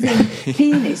amazing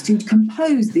pianist who'd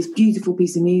composed this beautiful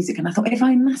piece of music, and I thought, if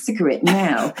I massacre it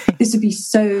now, this would be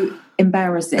so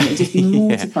embarrassing. It'd just be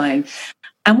mortifying.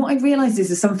 And what I realised is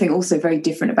there's something also very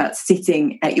different about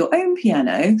sitting at your own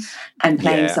piano and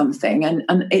playing something. And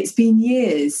it's been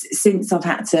years since I've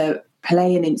had to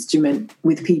play an instrument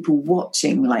with people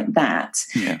watching like that,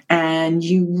 and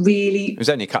you really, it was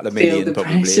only a couple of million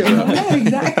probably. No,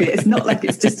 exactly. It's not like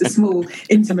it's just a small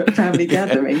intimate family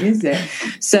gathering, is it?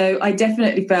 So I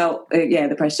definitely felt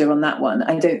the pressure on that one.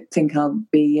 I don't think I'll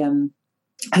be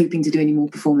hoping to do any more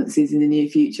performances in the near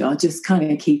future. I'll just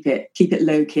kind of keep it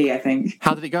low key, I think.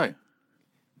 How did it go?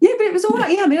 Yeah, but it was all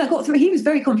right. I mean, I got through. He was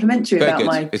very complimentary about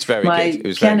my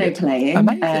piano playing.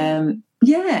 Amazing.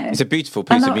 Yeah, it's a beautiful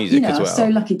piece of music as well. I was so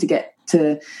lucky to get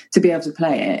to be able to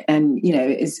play it, and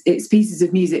it's pieces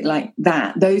of music like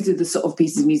that. Those are the sort of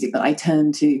pieces of music that I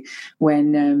turn to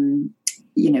when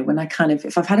when I kind of,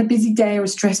 if I've had a busy day or a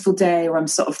stressful day, or I'm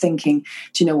sort of thinking,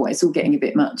 do you know what, it's all getting a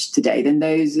bit much today, then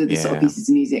those are the sort of pieces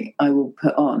of music I will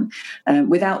put on,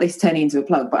 without this turning into a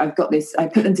plug. But I've got this, I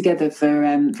put them together for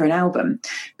an album,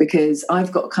 because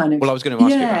I've got kind of, well, I was going to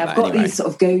ask you about that. I've got these sort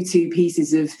of go-to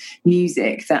pieces of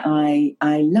music that I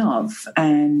love,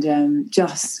 and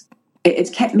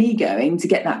it's kept me going to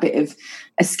get that bit of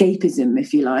escapism,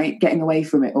 if you like, getting away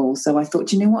from it all. So I thought,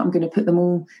 do you know what, I'm going to put them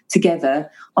all together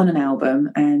on an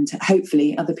album, and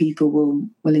hopefully other people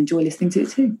will enjoy listening to it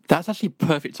too. That's actually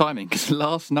perfect timing, because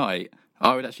last night,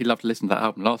 I would actually love to listen to that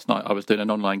album. Last night I was doing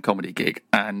an online comedy gig,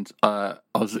 and I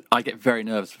get very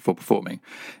nervous before performing,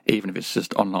 even if it's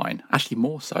just online, actually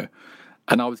more so.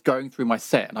 And I was going through my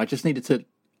set, and I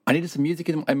needed some music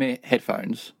in my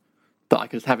headphones that I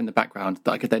could just have in the background,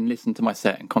 that I could then listen to my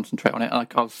set and concentrate on it. And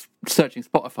I was searching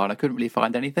Spotify and I couldn't really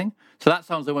find anything. So that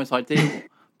sounds almost ideal.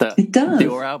 It does.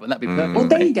 your album. That'd be perfect. Well,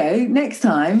 there you go. Next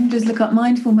time, just look up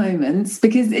Mindful Moments,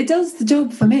 because it does the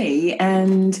job for me.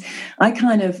 And I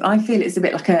feel it's a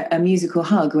bit like a musical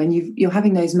hug when you're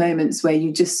having those moments where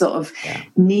you just sort of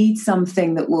need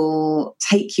something that will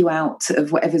take you out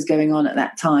of whatever's going on at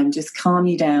that time, just calm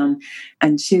you down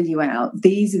and chill you out.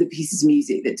 These are the pieces of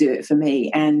music that do it for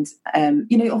me. And,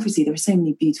 obviously there are so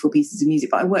many beautiful pieces of music,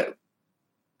 but I work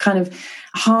kind of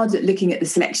hard at looking at the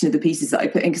selection of the pieces that I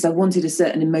put in, because I wanted a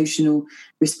certain emotional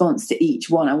response to each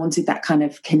one. I wanted that kind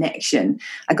of connection.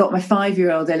 I got my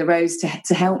 5-year-old Ella Rose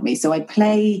to help me. So I'd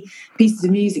play pieces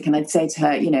of music and I'd say to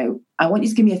her, I want you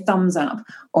to give me a thumbs up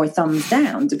or a thumbs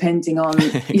down, depending on,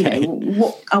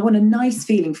 what I want a nice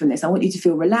feeling from this. I want you to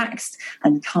feel relaxed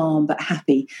and calm, but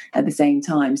happy at the same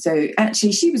time. So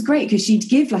actually she was great because she'd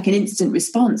give like an instant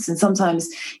response. And sometimes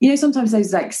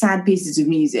those like sad pieces of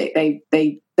music,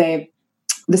 they're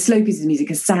the slow pieces of music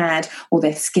are sad or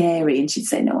they're scary, and she'd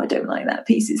say, no, I don't like that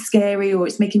piece, it's scary or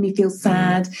it's making me feel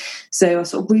sad. So I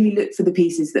sort of really looked for the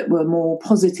pieces that were more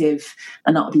positive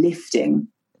and uplifting,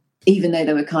 even though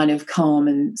they were kind of calm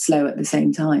and slow at the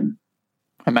same time.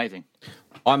 Amazing.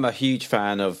 I'm a huge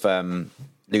fan of Ludovico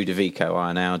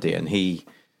Einaudi, and he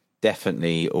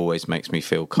definitely always makes me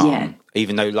feel calm,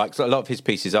 even though like a lot of his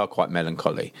pieces are quite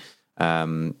melancholy.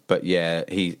 But yeah,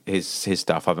 his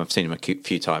stuff, I've seen him a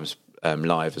few times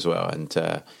live as well, and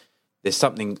there's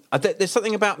something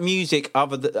about music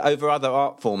over other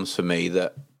art forms for me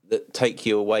that take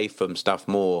you away from stuff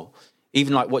more.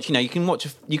 Even like you can watch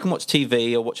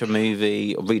TV or watch a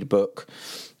movie or read a book,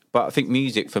 but I think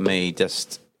music for me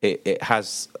just it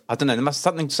has, I don't know, there must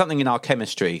something in our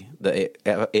chemistry that it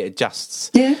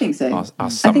adjusts. Yeah, I think so. Us I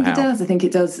somehow. think it does. I think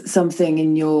it does something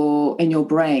in your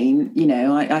brain.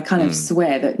 I kind of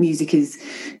swear that music is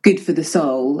good for the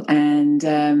soul, and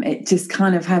it just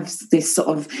kind of has this sort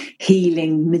of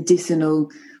healing, medicinal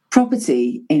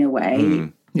property in a way.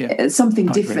 Yeah, something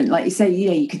different. Like you say,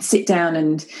 you could sit down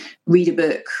and read a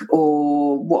book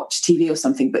or watch TV or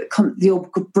something, but your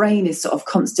brain is sort of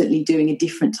constantly doing a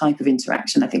different type of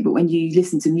interaction, I think. But when you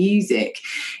listen to music,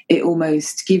 it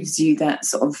almost gives you that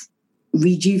sort of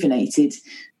rejuvenated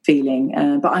feeling.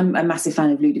 But I'm a massive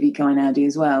fan of Ludovico Einaudi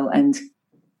as well. And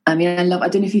I mean, I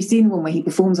don't know if you've seen the one where he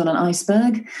performs on an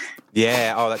iceberg.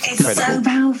 Yeah, that's it's incredible. So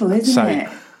powerful, isn't it?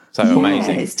 So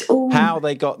amazing. How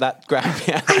they got that grand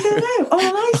piano. I don't know, on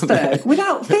an iceberg,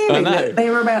 without fearing that they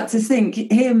were about to sink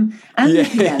him and the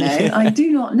piano. I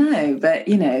do not know, but,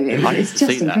 it's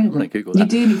just incredible. You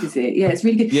do need to see it. Yeah, it's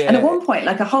really good. Yeah. And at one point,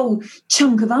 like a whole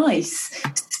chunk of ice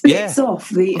splits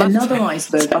off another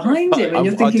iceberg behind him. And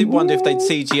you're thinking, I did wonder if they'd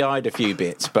CGI'd a few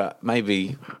bits, but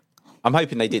maybe... I'm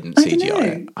hoping they didn't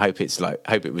CGI it. I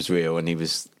hope it was real, and he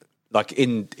was... Like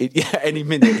any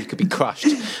minute he could be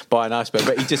crushed by an iceberg,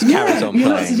 but he just carries on playing. You're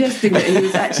not suggesting that he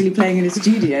was actually playing in a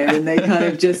studio and they kind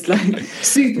of just like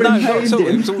superimposed him.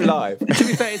 It was all live. To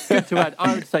be fair, it's good to add,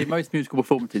 I would say most musical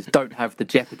performances don't have the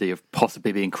jeopardy of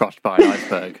possibly being crushed by an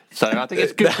iceberg. So I think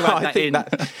it's good to add that in. I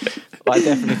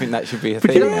definitely think that should be a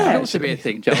thing. But it should also be a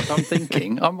thing, Giles.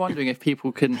 I'm wondering if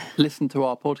people can listen to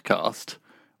our podcast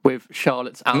with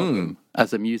Charlotte's album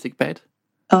as a music bed.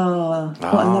 Oh,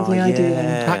 what a lovely idea.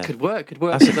 That could work.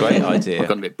 That's a great idea. I've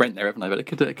gone a bit Brent there, haven't I? But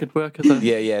it could work as a...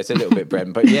 Yeah, it's a little bit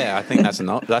Brent. But yeah, I think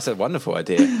that's a wonderful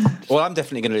idea. Well, I'm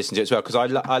definitely going to listen to it as well, because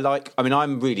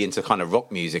I'm really into kind of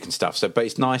rock music and stuff. But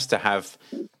it's nice to have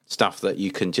stuff that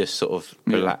you can just sort of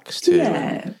relax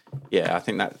to. Yeah, I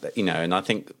think that, and I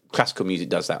think classical music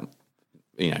does that.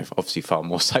 Obviously far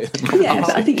more so than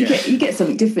but I think you get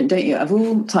something different, don't you, of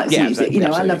all types of music. Absolutely.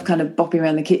 I love kind of bopping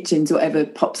around the kitchen to whatever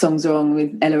pop songs are on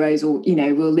with Ella Rose, or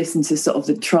we'll listen to sort of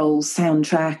the Trolls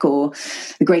soundtrack or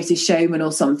The Greatest Showman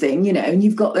or something, and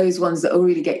you've got those ones that will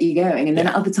really get you going, and then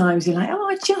at other times you're like,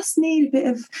 I just need a bit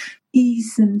of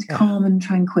ease and calm and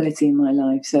tranquility in my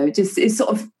life. So it's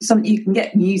sort of something you can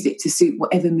get music to suit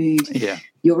whatever mood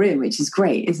you're in, which is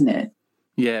great, isn't it?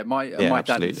 Yeah, my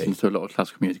dad listens to a lot of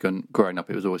classical music, and growing up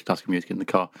it was always classical music in the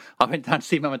car. I went down to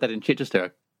see Mum and Dad in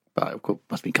Chichester, of course,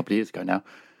 must be a couple of years ago now,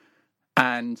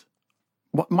 and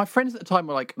my friends at the time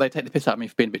were like, they take the piss out of me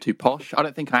for being a bit too posh. I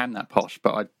don't think I am that posh,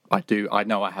 but I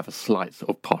know I have a slight sort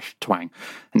of posh twang.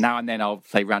 And now and then I'll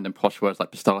say random posh words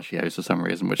like pistachios for some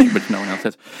reason, which no one else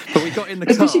says. But we got in the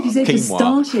car. Especially if you say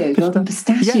pistachios rather than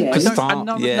pistachios. Yeah,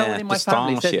 no one in my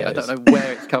family says it. I don't know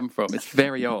where it's come from. It's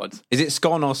very odd. Is it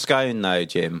scone or scone though,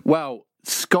 Jim? Well,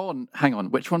 scone, hang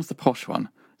on, which one's the posh one?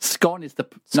 Scone is the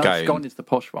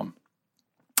posh one.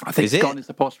 I think scone is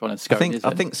the posh one, and scone isn't.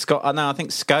 I think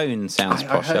scone sounds posher.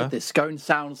 I heard this. Scone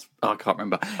sounds... I can't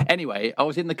remember. Anyway, I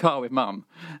was in the car with Mum,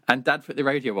 and Dad put the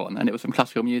radio on, and it was some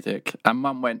classical music, and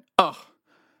Mum went,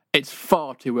 it's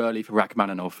far too early for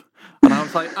Rachmaninoff. And I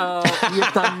was like, oh,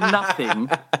 you've done nothing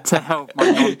to help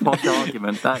my non-posh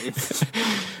argument.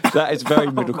 That is very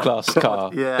middle class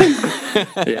car. Yeah.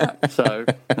 Yeah. So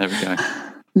there we go.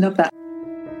 Love that.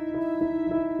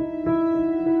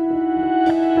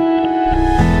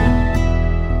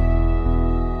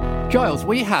 Giles,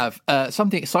 we have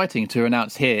something exciting to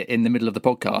announce here in the middle of the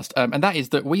podcast, and that is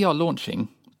that we are launching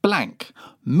blank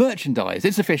merchandise.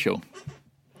 It's official.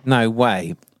 No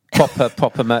way.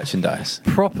 Proper merchandise.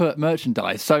 Proper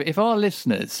merchandise. So if our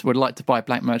listeners would like to buy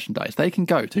blank merchandise, they can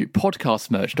go to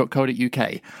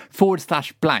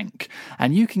podcastmerch.co.uk/blank,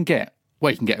 and you can get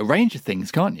a range of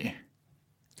things, can't you?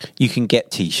 You can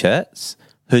get T-shirts,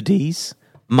 hoodies,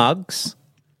 mugs.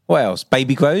 What else?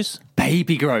 Baby grows?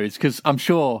 Baby grows, because I'm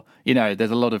sure, there's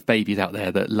a lot of babies out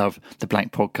there that love the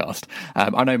Blank podcast.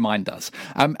 I know mine does.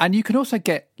 And you can also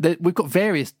we've got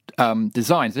various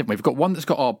designs, haven't we? We've got one that's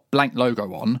got our Blank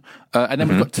logo on, and then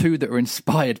we've got two that are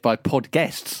inspired by pod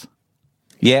guests.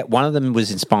 Yeah, one of them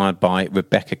was inspired by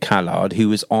Rebecca Callard, who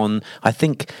was on, I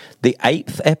think, the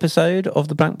 8th episode of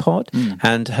the Blank Pod,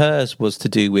 and hers was to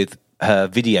do with her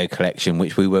video collection,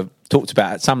 which we talked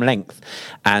about at some length,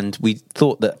 and we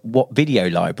thought that What Video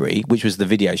Library, which was the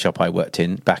video shop I worked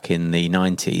in back in the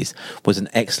 90s, was an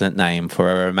excellent name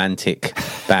for a romantic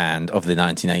band of the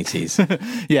 1980s.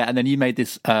 Yeah, and then you made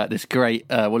this great,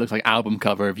 what looks like album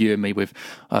cover of you and me with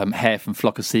hair from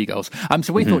Flock of Seagulls.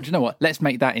 So we thought, you know what, let's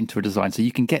make that into a design, so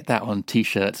you can get that on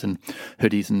T-shirts and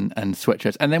hoodies and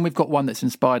sweatshirts. And then we've got one that's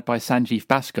inspired by Sanjeev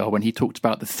Bhaskar when he talked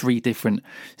about the 3 different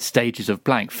stages of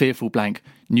blank: fearful blank,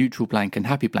 neutral blank and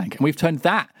happy blank, and we've turned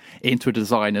that into a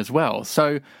design as well.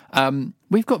 So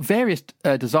we've got various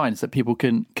designs that people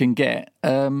can get,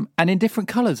 and in different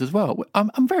colours as well.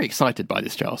 I'm very excited by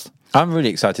this, Charles. I'm really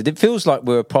excited. It feels like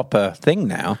we're a proper thing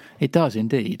now. It does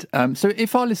indeed. So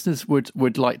if our listeners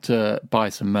would like to buy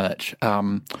some merch,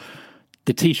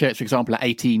 the T-shirts, for example, are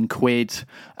 18 quid.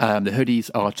 The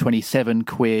hoodies are 27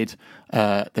 quid.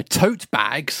 The tote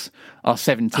bags are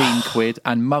 17 quid,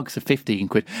 and mugs are 15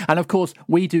 quid. And of course,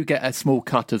 we do get a small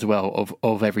cut as well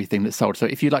of everything that's sold. So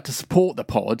if you'd like to support the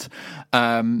pod,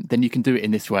 then you can do it in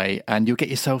this way, and you'll get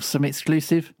yourself some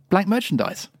exclusive blank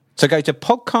merchandise. So go to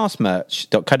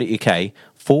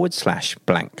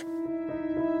podcastmerch.co.uk/blank.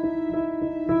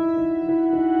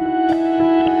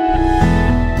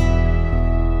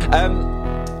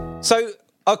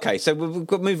 So we've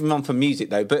got moving on from music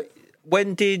though, but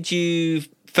when did you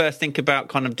first think about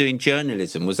kind of doing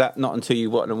journalism? Was that not until you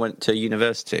went to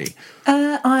university?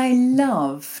 I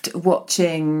loved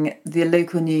watching the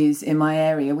local news in my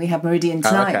area. We had Meridian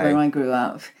Tonight where I grew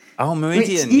up. Oh,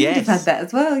 Meridian, which you would have had that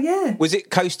as well, yeah. Was it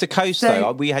Coast to Coast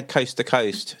though? We had Coast to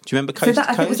Coast. Do you remember Coast to Coast?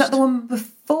 I think, was that the one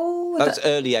before? That was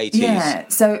early 80s. Yeah,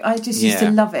 so I just used to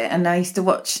love it, and I used to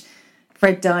watch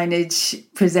Fred Dinage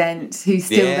present, who's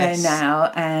still there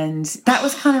now, and that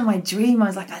was kind of my dream. I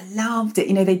was like, I loved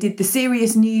it. They did the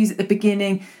serious news at the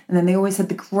beginning, and then they always had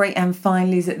the great and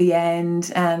finalies at the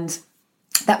end, and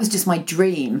that was just my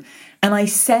dream. And I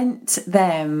sent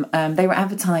them, they were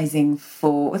advertising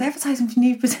for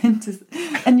new presenters?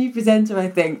 A new presenter, I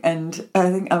think, and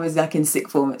I think I was like in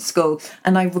sixth form at school,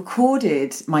 and I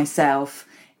recorded myself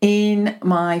in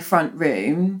my front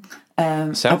room.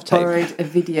 I borrowed a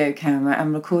video camera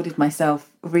and recorded myself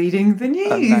reading the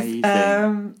news.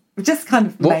 Just kind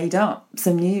of made up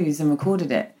some news and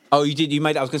recorded it. Oh, you did? You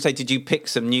made it? I was going to say, did you pick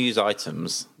some news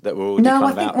items that were already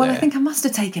out there? I think I must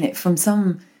have taken it from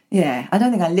some... Yeah, I don't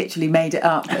think I literally made it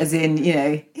up as in,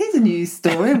 here's a news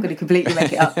story, I'm going to completely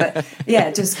make it up. But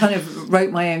yeah, just kind of wrote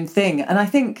my own thing. And I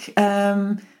think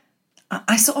I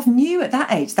sort of knew at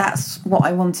that age that's what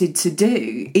I wanted to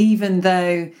do, even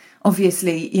though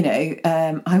obviously,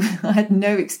 I had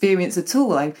no experience at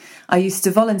all. I used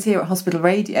to volunteer at hospital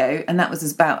radio, and that was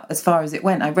about as far as it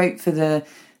went. I wrote for the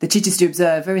Chichester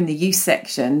Observer in the youth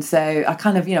section. So I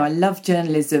kind of, I loved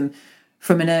journalism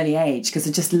from an early age because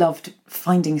I just loved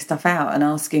finding stuff out and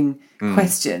asking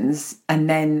questions and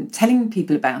then telling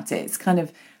people about it. It's kind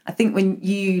of, I think when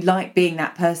you like being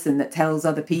that person that tells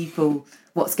other people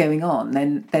what's going on,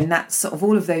 then that's sort of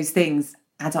all of those things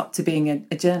add up to being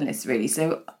a journalist, really.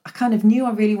 So I kind of knew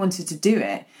I really wanted to do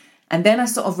it. And then I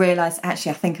sort of realised,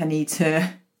 actually, I think I need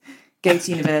to go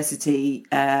to university,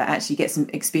 actually get some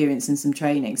experience and some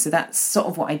training. So that's sort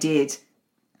of what I did.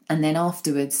 And then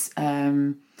afterwards...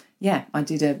 I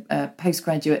did a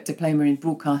postgraduate diploma in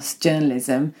broadcast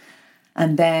journalism,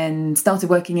 and then started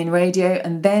working in radio,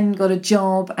 and then got a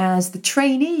job as the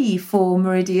trainee for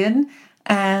Meridian,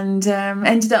 and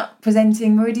ended up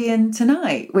presenting Meridian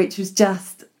Tonight, which was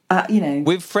just,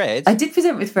 with Fred. I did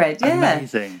present with Fred, yeah.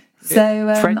 Amazing. So I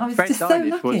was Fred just so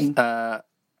Dinage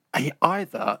lucky. He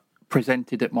either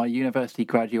presented at my university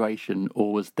graduation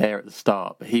or was there at the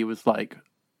start, but he was like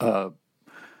a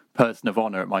person of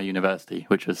honour at my university,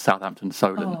 which was Southampton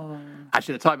Solent. Oh.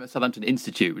 Actually, at the time it was Southampton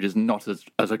Institute, which is not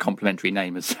as a complimentary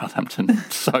name as Southampton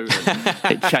Solent.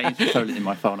 It changed to Solent in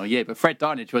my final year. But Fred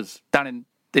Dinage was down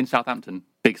in Southampton,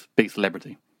 big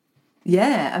celebrity.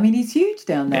 Yeah, I mean, he's huge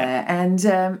down there, and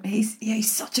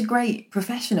he's such a great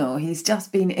professional. He's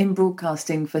just been in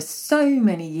broadcasting for so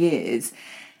many years,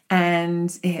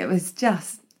 and it was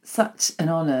just such an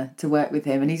honour to work with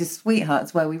him. And he's a sweetheart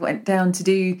as well. We went down to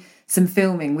do some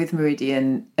filming with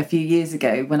Meridian a few years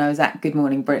ago when I was at Good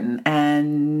Morning Britain,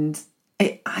 and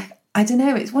I don't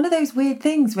know, it's one of those weird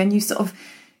things when you sort of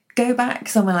go back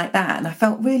somewhere like that, and I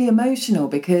felt really emotional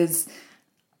because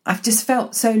I've just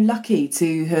felt so lucky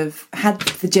to have had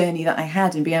the journey that I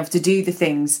had and be able to do the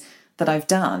things that I've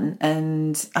done.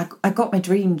 And I got my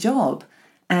dream job.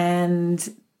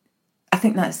 And I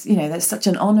think that's such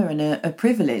an honour and a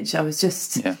privilege. I was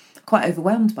just quite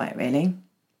overwhelmed by it, really.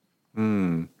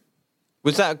 Mm.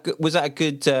 Was that a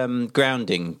good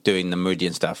grounding doing the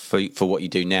Meridian stuff for what you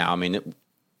do now? I mean,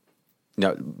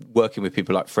 working with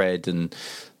people like Fred and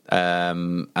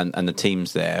the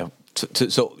teams there.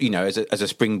 So as a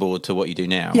springboard to what you do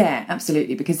now. Yeah,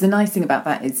 absolutely. Because the nice thing about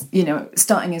that is,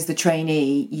 starting as the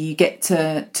trainee, you get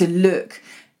to look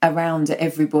around at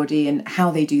everybody and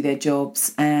how they do their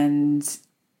jobs and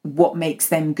what makes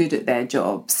them good at their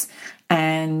jobs.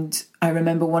 And I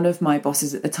remember one of my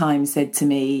bosses at the time said to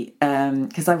me,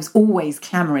 because I was always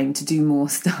clamouring to do more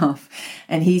stuff,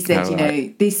 and he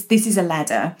said, this is a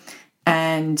ladder.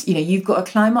 And, you've got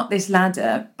to climb up this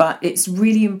ladder, but it's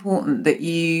really important that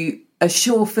you are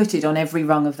sure-footed on every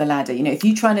rung of the ladder. If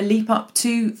you're trying to leap up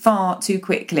too far too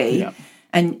quickly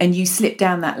and you slip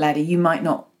down that ladder, you might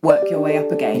not work your way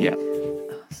up again. Yeah.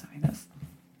 Oh, sorry, that's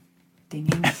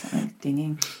dinging. Something's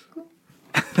dinging.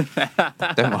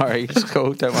 Don't worry, it's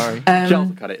cool, don't worry. Charles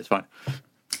will cut it, it's fine.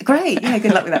 Great, yeah,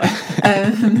 good luck with that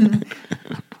one.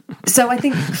 So I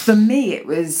think for me, it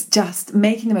was just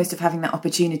making the most of having that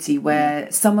opportunity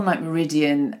where someone like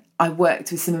Meridian, I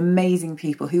worked with some amazing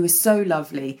people who were so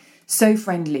lovely, so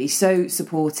friendly, so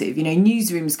supportive.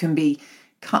 Newsrooms can be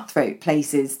cutthroat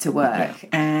places to work.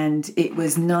 And it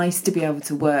was nice to be able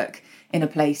to work in a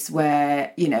place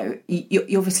where, you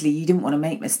obviously you didn't want to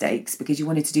make mistakes because you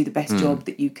wanted to do the best job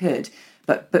that you could,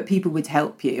 but people would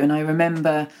help you. And I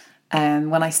remember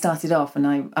when I started off,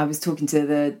 and I was talking to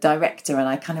the director, and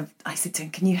I said to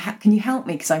him, can you help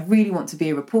me? Because I really want to be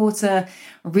a reporter.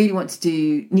 I really want to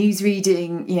do news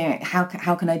reading. How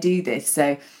can I do this?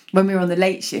 So when we were on the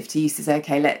late shift, he used to say,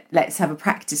 okay, let's have a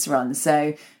practice run.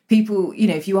 So people,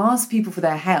 if you ask people for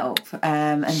their help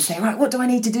and say, right, what do I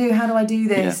need to do? How do I do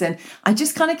this? Yeah. And I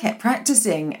just kind of kept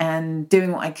practicing and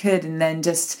doing what I could, and then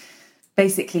just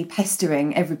basically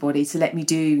pestering everybody to let me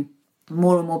do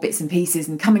more and more bits and pieces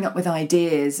and coming up with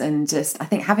ideas, and just I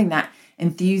think having that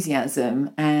enthusiasm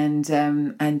and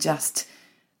just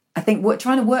I think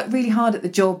trying to work really hard at the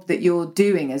job that you're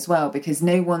doing as well, because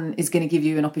no one is going to give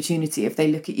you an opportunity if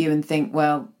they look at you and think,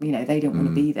 well, they don't want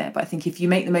to be there. But I think if you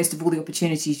make the most of all the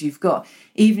opportunities you've got,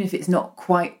 even if it's not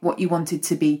quite what you wanted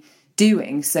to be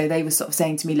doing. So they were sort of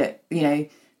saying to me, look, the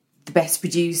best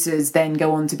producers then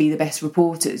go on to be the best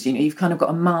reporters. You've kind of got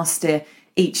to master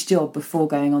each job before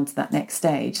going on to that next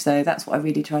stage. So that's what I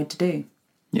really tried to do.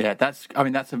 Yeah, that's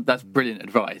brilliant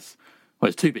advice. Well,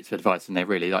 it's two bits of advice in there,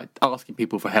 really. Like asking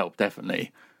people for help,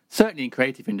 definitely. Certainly in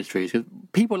creative industries, because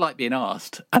people like being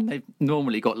asked, and they've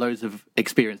normally got loads of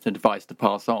experience and advice to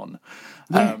pass on.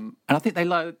 Yeah. And I think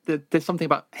there's something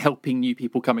about helping new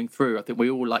people coming through. I think we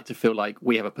all like to feel like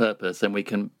we have a purpose and we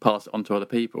can pass it on to other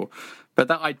people. But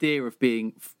that idea of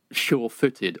being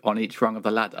sure-footed on each rung of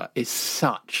the ladder is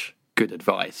such good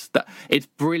advice. That it's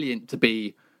brilliant to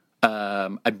be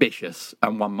ambitious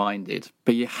and one-minded,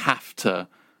 but you have to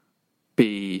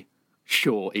be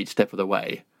sure each step of the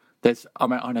way.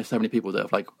 I know so many people that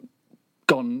have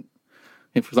gone,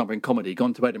 for example, in comedy,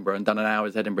 gone to Edinburgh and done an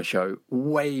hour's Edinburgh show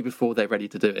way before they're ready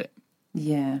to do it.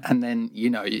 Yeah. And then, you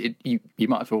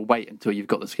might as well wait until you've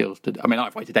got the skills to... I mean,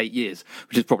 I've waited 8 years,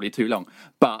 which is probably too long.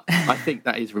 But I think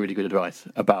that is really good advice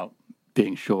about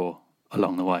being sure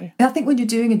along the way. I think when you're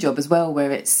doing a job as well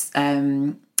where it's,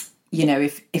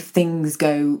 if things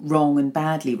go wrong and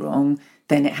badly wrong,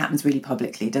 then it happens really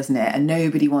publicly, doesn't it? And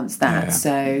nobody wants that. Yeah.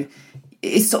 So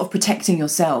it's sort of protecting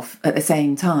yourself at the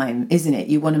same time, isn't it?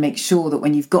 You want to make sure that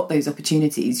when you've got those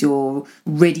opportunities, you're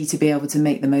ready to be able to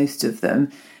make the most of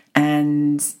them.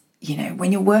 And you know,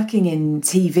 when you're working in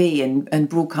TV and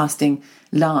broadcasting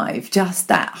live, just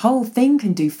that whole thing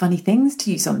can do funny things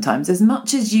to you sometimes, as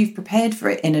much as you've prepared for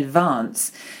it in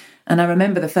advance. And I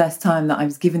remember the first time that I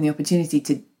was given the opportunity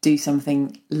to do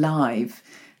something live,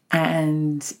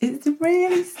 and it's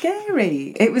really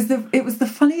scary. It was the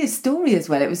funniest story as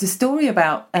well. It was a story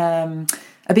about a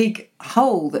big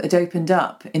hole that had opened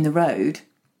up in the road,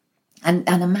 and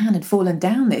a man had fallen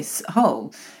down this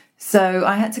hole. So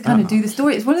I had to kind of do the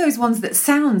story. It's one of those ones that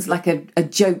sounds like a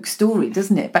joke story,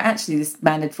 doesn't it? But actually this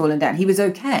man had fallen down. He was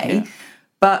okay. Yeah.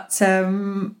 But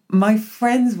my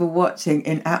friends were watching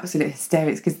in absolute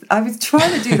hysterics because I was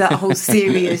trying to do that whole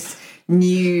serious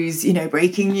news, you know,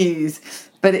 breaking news.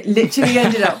 But it literally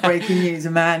ended up breaking news.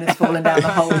 A man has fallen down the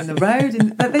hole in the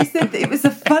road. But they said that it was a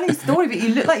funny story, but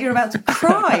you looked like you're about to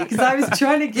cry because I was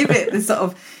trying to give it the sort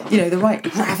of, you know, the right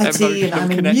gravity. And I'm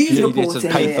a news reporter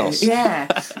here.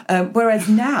 Yeah. Whereas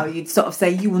now you'd sort of say,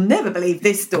 you will never believe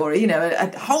this story. You know,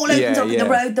 a hole opened up in the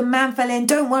road. The man fell in.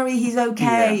 Don't worry, he's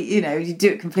okay. Yeah. You know, you do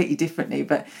it completely differently.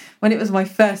 But when it was my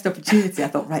first opportunity, I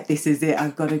thought, right, this is it.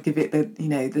 I've got to give it the, you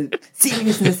know, the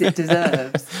seriousness it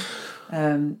deserves.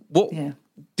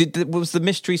 Was the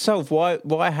mystery solved?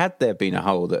 Why had there been a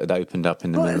hole that had opened up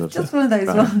in the middle of just one of those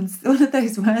ones, one of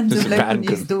those random local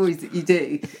news stories that you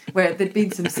do, where there'd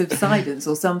been some subsidence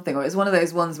or something, or it's one of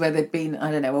those ones where there'd been,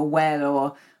 I don't know, a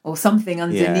well or something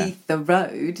underneath the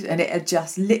road, and it had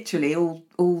just literally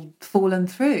all fallen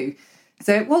through.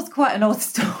 So it was quite an odd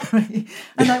story,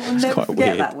 and I will never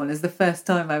forget that one as the first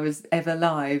time I was ever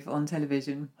live on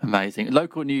television. Amazing.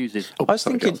 Local news is. I was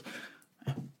thinking.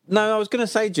 No, I was going to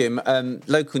say, Jim,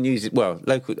 local news,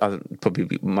 local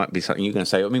probably might be something you're going to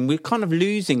say. I mean, we're kind of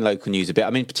losing local news a bit. I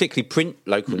mean, particularly print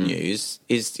local news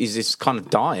is kind of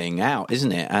dying out,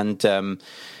 isn't it? And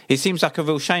it seems like a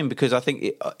real shame because I think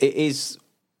it is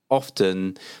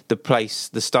often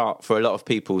the start for a lot of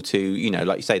people to, you know,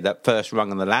 like you say, that first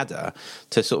rung on the ladder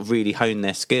to sort of really hone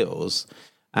their skills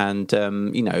and,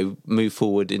 you know, move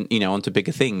forward in, you know, onto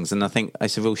bigger things. And I think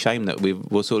it's a real shame that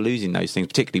we're sort of losing those things,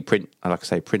 particularly print, like I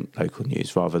say, print local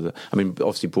news rather than, I mean,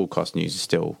 obviously broadcast news is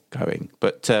still going.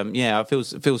 But, I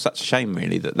feel such a shame,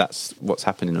 really, that that's what's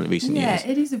happened in recent years.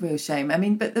 Yeah, it is a real shame. I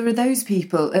mean, but there are those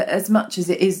people, as much as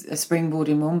it is a springboard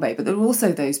in one way, but there are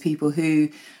also those people who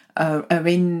are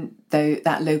in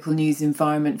that local news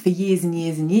environment for years and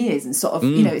years and years. And sort of,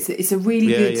 you know, it's a really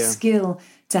good skill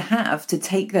to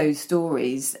take those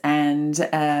stories and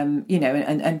you know,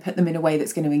 and put them in a way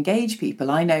that's going to engage people.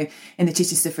 I know in the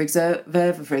Chichester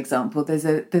Observer, for example, there's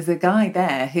a guy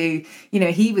there who, you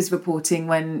know, he was reporting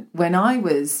when I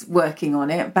was working on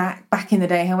it back in the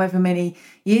day, however many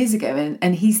years ago,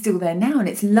 and he's still there now. And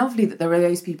it's lovely that there are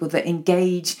those people that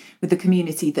engage with the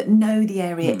community, that know the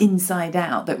area inside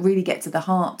out, that really get to the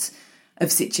heart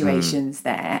of situations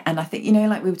there. And I think, you know,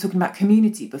 like we were talking about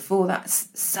community before, that's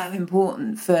so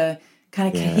important for kind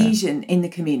of cohesion in the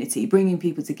community, bringing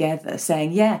people together,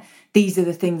 saying, these are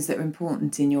the things that are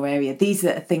important in your area, these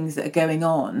are the things that are going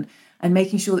on, and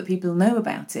making sure that people know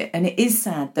about it. And it is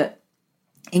sad that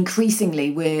increasingly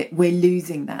we're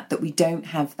losing that we don't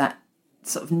have that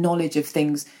sort of knowledge of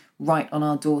things right on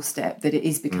our doorstep, that it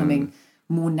is becoming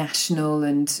more national,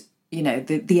 and, you know,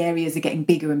 the areas are getting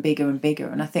bigger and bigger and bigger.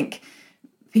 And I think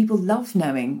people love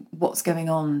knowing what's going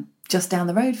on just down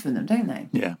the road from them, don't they?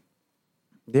 Yeah.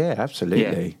 Yeah,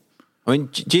 absolutely. Yeah. I mean,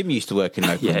 Jim used to work in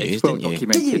local news, didn't you?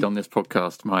 Documented on this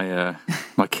podcast my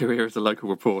career as a local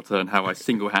reporter and how I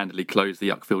single-handedly closed the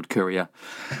Uckfield Courier.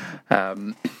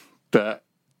 But,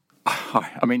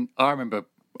 I mean, I remember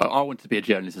I wanted to be a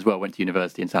journalist as well, went to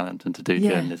university in Southampton to do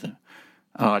journalism.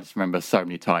 I just remember so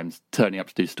many times turning up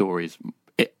to do stories,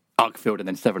 Uckfield and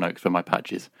then Sevenoaks were my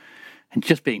patches. And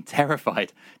just being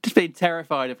terrified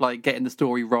of like getting the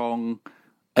story wrong,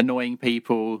 annoying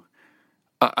people.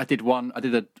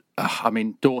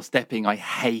 Doorstepping I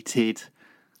hated.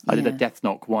 I did a death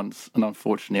knock once, and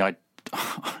unfortunately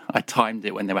I timed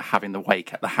it when they were having the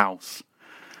wake at the house.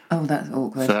 Oh, that's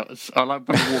awkward. So I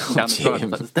remember walking down the road.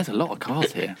 Like, there's a lot of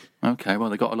cars here. Okay, well,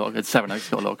 they got a lot of... Sevenoaks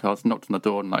got a lot of cars. Knocked on the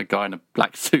door, and like, a guy in a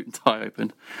black suit and tie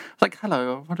opened. I was like,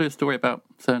 hello, I want to do a story about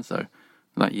so-and-so.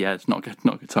 Like, yeah, it's not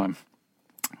a good time.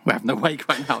 We're having the wake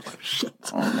right now. I was like, shit.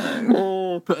 Oh,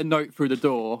 no. Put a note through the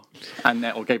door,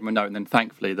 or gave him a note, and then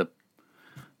thankfully the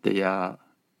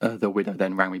widow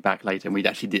then rang me back later, and we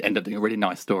actually did end up doing a really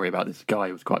nice story about this guy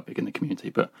who was quite big in the community.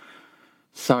 But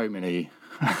I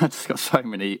just got so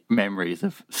many memories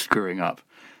of screwing up.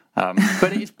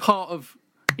 But it's part of,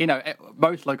 you know,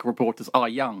 most local reporters are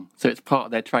young, so it's part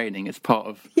of their training. It's part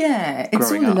of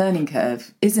it's all a learning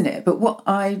curve, isn't it? But what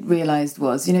I realised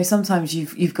was, you know, sometimes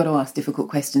you've got to ask difficult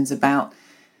questions about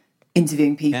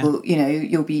interviewing people. You know,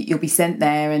 you'll be sent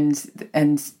there,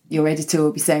 and your editor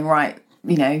will be saying, right,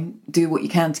 you know, do what you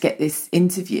can to get this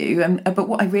interview. But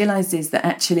what I realised is that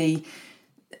actually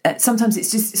sometimes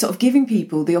it's just sort of giving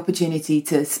people the opportunity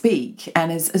to speak.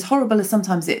 And as horrible as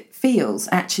sometimes it feels,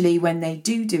 actually, when they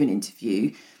do an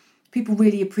interview, people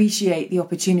really appreciate the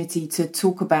opportunity to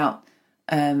talk about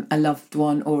a loved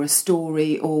one or a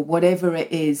story or whatever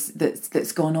it is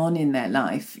that's gone on in their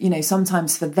life. You know,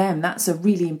 sometimes for them, that's a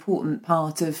really important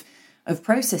part of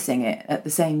processing it at the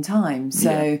same time.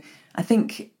 So I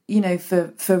think, you know,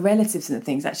 for relatives and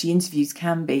things, actually interviews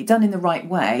can be done in the right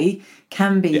way,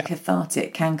 can be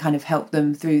cathartic, can kind of help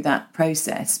them through that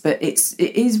process. But it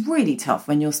is really tough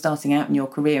when you're starting out in your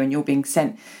career and you're being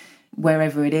sent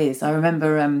wherever it is. I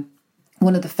remember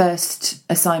one of the first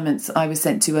assignments I was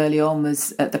sent to early on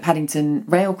was at the Paddington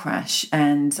rail crash,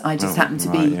 and I just happened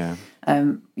to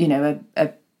be, you know,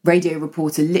 a radio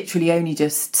reporter, literally only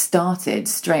just started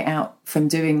straight out from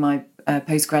doing my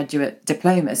postgraduate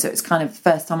diploma. So it's kind of the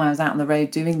first time I was out on the road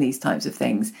doing these types of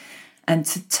things. And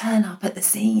to turn up at the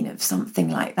scene of something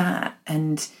like that,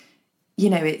 and, you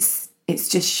know, it's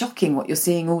just shocking what you're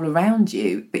seeing all around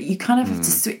you. But you kind of have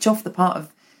to switch off the part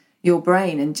of your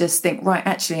brain and just think, right,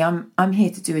 actually, I'm here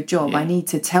to do a job. I need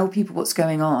to tell people what's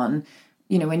going on.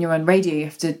 You know, when you're on radio,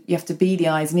 you have to be the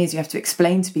eyes and ears. You have to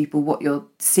explain to people what you're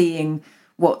seeing,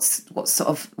 what's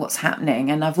happening.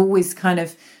 And I've always kind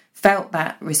of felt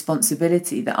that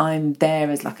responsibility that I'm there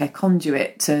as like a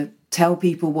conduit to tell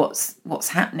people what's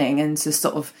happening and to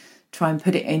sort of try and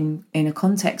put it in a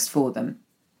context for them.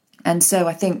 And so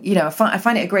I think, you know, I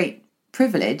find it a great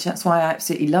privilege. That's why I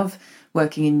absolutely love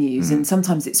working in news. And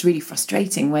sometimes it's really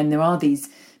frustrating when there are these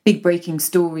big breaking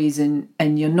stories and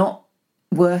you're not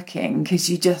working because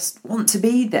you just want to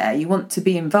be there. You want to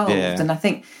be involved. And I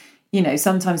think, you know,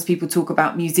 sometimes people talk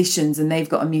about musicians and they've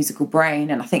got a musical brain.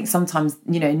 And I think sometimes,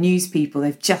 you know, news people,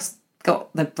 they've just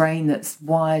got the brain that's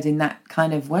wired in that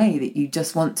kind of way, that you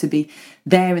just want to be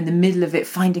there in the middle of it,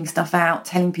 finding stuff out,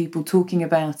 telling people, talking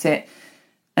about it.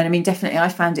 And I mean, definitely I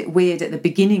found it weird at the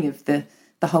beginning of the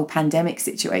whole pandemic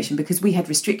situation because we had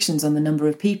restrictions on the number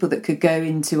of people that could go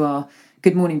into our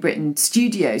Good Morning Britain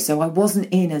studio. So I wasn't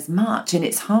in as much. And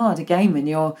it's hard again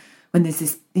when there's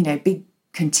this, you know, big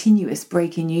continuous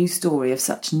breaking news story of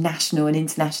such national and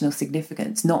international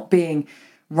significance, not being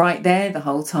right there the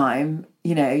whole time.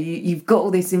 You know, you've got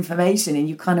all this information and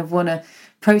you kind of want to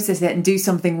process it and do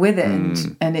something with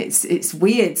it. And it's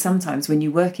weird sometimes when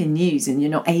you work in news and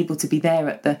you're not able to be there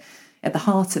at the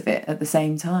heart of it at the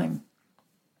same time.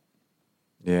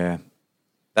 Yeah.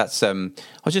 That's I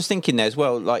was just thinking there as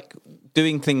well, like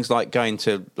doing things like going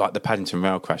to like the Paddington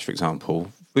rail crash, for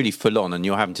example, really full on, and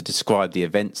you're having to describe the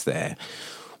events there.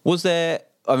 Was there,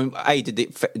 I mean, did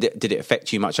it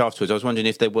affect you much afterwards? I was wondering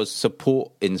if there was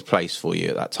support in place for you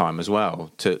at that time as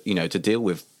well to, you know, to deal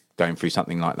with going through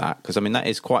something like that, because I mean that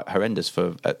is quite horrendous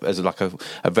as like a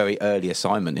very early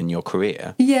assignment in your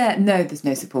career. Yeah, no, there's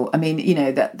no support. I mean, you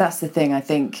know, that's the thing. I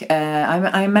think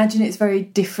I imagine it's very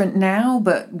different now,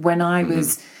 but when I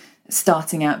was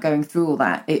starting out going through all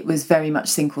that, it was very much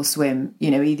sink or swim. You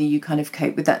know, either you kind of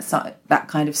cope with that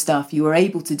kind of stuff, you were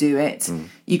able to do it,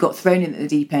 you got thrown in at the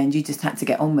deep end, you just had to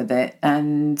get on with it.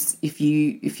 And if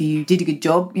you did a good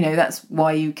job, you know, that's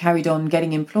why you carried on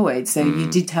getting employed. So you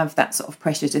did have that sort of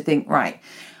pressure to think, right,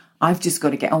 I've just got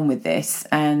to get on with this.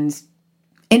 And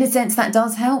in a sense that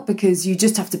does help because you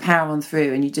just have to power on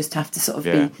through and you just have to sort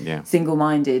of be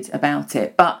single-minded about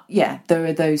it. But yeah, there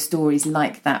are those stories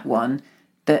like that one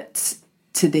that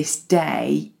to this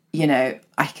day, you know,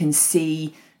 I can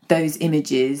see those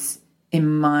images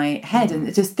in my head.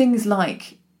 And just things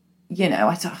like, you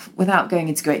know, without going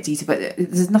into great detail, but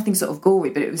there's nothing sort of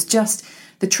gory, but it was just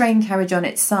the train carriage on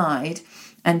its side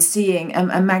and seeing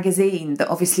a magazine that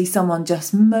obviously someone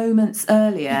just moments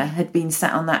earlier had been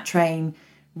sat on that train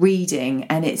reading.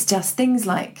 And it's just things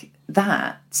like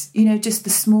that, you know, just the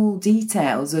small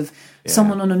details of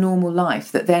someone on a normal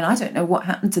life that then I don't know what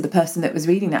happened to the person that was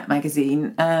reading that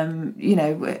magazine. You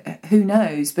know, who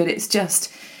knows? But it's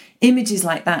just images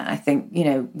like that, I think, you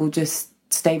know, will just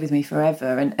stay with me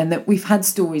forever. And that we've had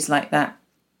stories like that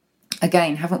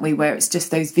again, haven't we, where it's just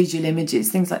those visual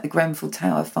images, things like the Grenfell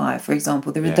Tower fire, for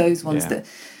example. There are those ones that,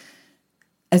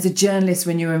 as a journalist,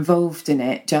 when you're involved in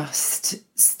it, just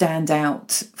stand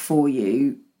out for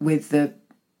you with the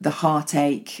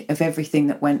heartache of everything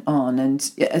that went on.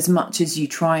 And as much as you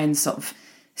try and sort of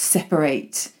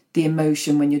separate the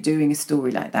emotion when you're doing a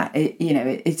story like that,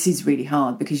 it is really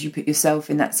hard because you put yourself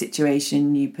in that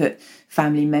situation, you put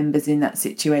family members in that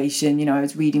situation. You know, I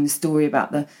was reading the story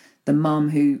about the the mum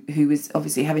who was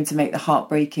obviously having to make the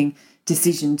heartbreaking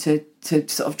decision to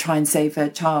sort of try and save her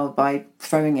child by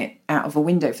throwing it out of a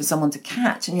window for someone to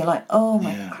catch, and you're like, oh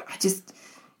my God, I just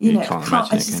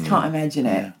can't imagine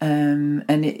it. And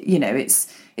it's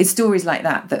stories like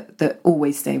that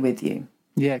always stay with you.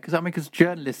 Yeah, because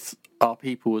journalists are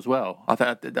people as well. I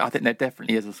think there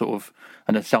definitely is a sort of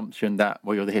an assumption that,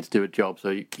 well, you're here to do a job,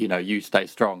 so you stay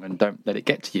strong and don't let it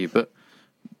get to you. But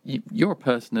you're a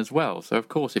person as well, so of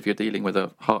course, if you're dealing with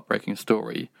a heartbreaking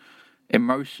story,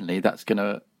 emotionally, that's going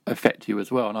to affect you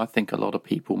as well. And I think a lot of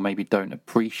people maybe don't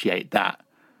appreciate that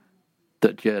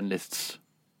journalists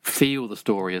feel the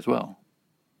story as well.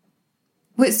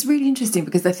 Well, it's really interesting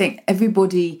because I think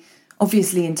everybody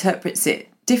obviously interprets it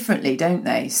differently, don't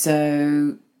they?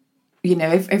 So,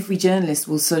 every journalist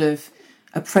will sort of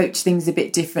approach things a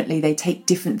bit differently. They take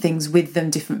different things with them,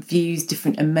 different views,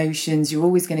 different emotions. You're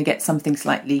always going to get something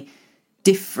slightly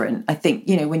different. I think,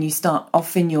 when you start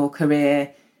off in your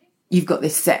career, you've got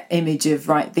this set image of,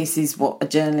 right, this is what a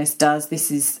journalist does, this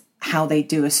is how they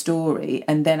do a story.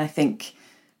 And then I think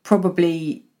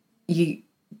probably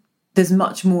there's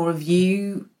much more of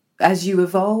you as you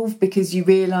evolve, because you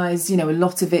realise, a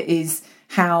lot of it is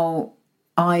how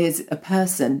I as a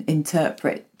person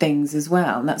interpret things as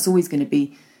well. And that's always going to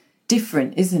be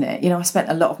different, isn't it? I spent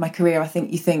a lot of my career, I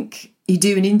think you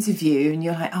do an interview and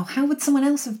you're like, oh, how would someone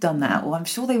else have done that? Or I'm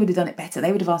sure they would have done it better.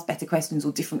 They would have asked better questions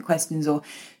or different questions. Or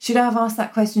should I have asked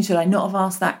that question? Should I not have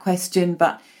asked that question?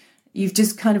 But you've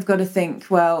just kind of got to think,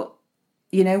 well,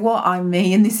 you know what? I'm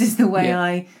me and this is the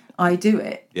way I do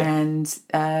it. Yeah. And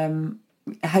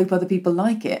I hope other people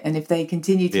like it. And if they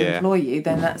continue to employ you,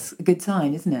 then that's a good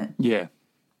sign, isn't it? Yeah.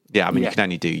 Yeah, I mean, you can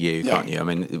only do you, can't you? I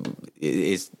mean,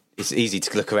 it's easy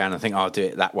to look around and think, I'll do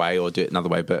it that way or do it another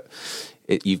way, but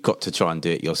you've got to try and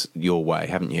do it your way,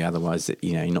 haven't you? Otherwise,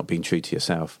 you're not being true to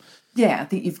yourself. Yeah, I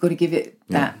think you've got to give it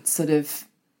that sort of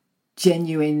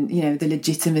genuine, the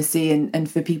legitimacy and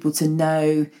for people to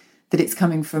know that it's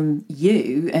coming from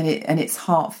you and it's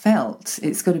heartfelt.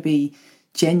 It's got to be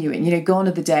genuine. Gone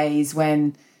are the days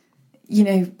when,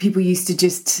 people used to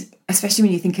just, especially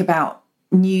when you think about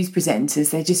news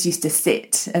presenters, they just used to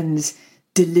sit and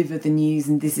deliver the news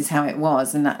and this is how it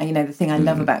was. And the thing I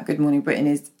love about Good Morning Britain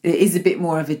is it is a bit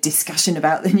more of a discussion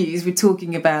about the news. We're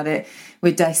talking about it,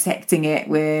 we're dissecting it,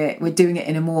 we're doing it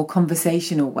in a more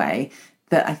conversational way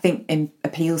that I think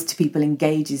appeals to people,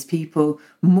 engages people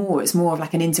more. It's more of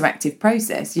like an interactive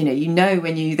process. When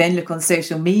you then look on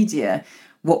social media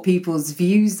what people's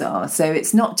views are. So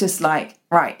it's not just like,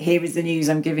 right, here is the news,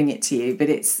 I'm giving it to you, but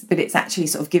it's actually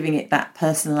sort of giving it that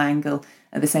personal angle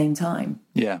at the same time.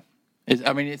 Yeah. It's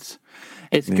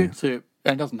good to,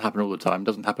 and it doesn't happen all the time, it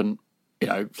doesn't happen,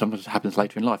 sometimes it happens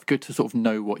later in life. Good to sort of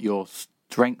know what your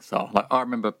strengths are. Like, I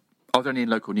remember, I was only in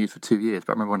local news for 2 years,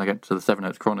 but I remember when I went to the Seven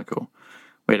Oaks Chronicle,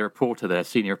 we had a reporter there,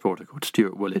 senior reporter called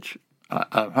Stuart Woolwich, who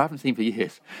I haven't seen for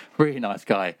years. Really nice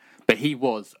guy. But he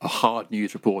was a hard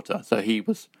news reporter. So he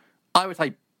was, I would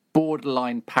say,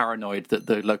 borderline paranoid that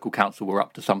the local council were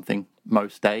up to something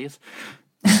most days.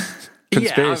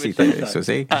 Conspiracy theorist, was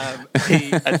he?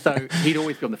 And so he'd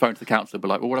always be on the phone to the council and be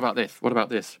like, well, what about this? What about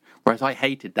this? Whereas I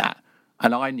hated that.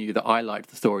 And I knew that I liked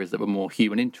the stories that were more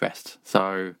human interest.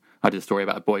 So I did a story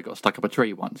about a boy got stuck up a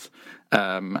tree once,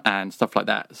 and stuff like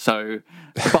that. So,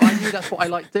 but I knew that's what I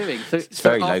liked doing. So it's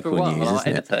very after local a while, news, our isn't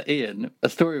editor, Ian, a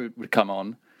story would come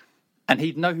on, and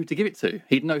he'd know who to give it to.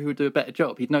 He'd know who would do a better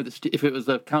job. He'd know that if it was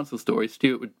a council story,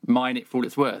 Stuart would mine it for all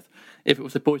it's worth. If it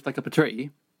was a boy stuck up a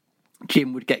tree,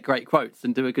 Jim would get great quotes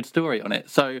and do a good story on it.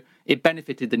 So it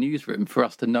benefited the newsroom for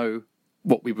us to know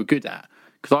what we were good at.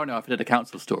 Because I know if I did a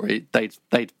council story,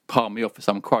 they'd palm me off for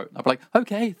some quote. I'd be like,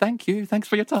 okay, thank you, thanks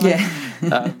for your time.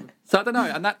 Yeah. So I don't know,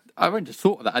 and that I went to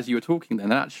thought of that as you were talking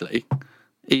then, and actually,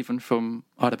 even from,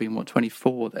 I'd have been,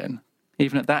 24 then,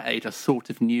 even at that age, I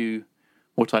sort of knew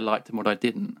what I liked and what I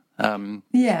didn't.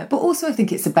 Yeah, but also I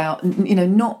think it's about,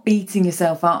 not beating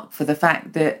yourself up for the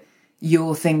fact that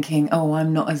you're thinking, oh,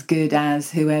 I'm not as good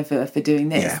as whoever for doing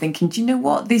this. Yeah. Thinking, do you know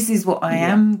what? This is what I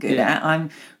am good at.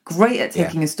 I'm great at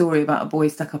taking a story about a boy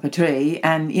stuck up a tree,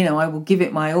 and I will give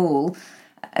it my all.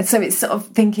 So it's sort of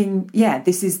thinking,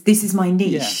 this is my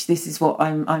niche. Yeah. This is what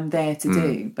I'm there to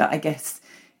do. But I guess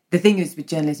the thing is with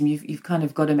journalism, you've kind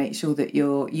of got to make sure that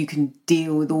you can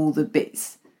deal with all the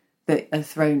bits that are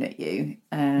thrown at you,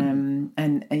 and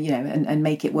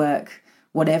make it work.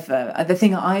 Whatever. The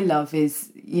thing I love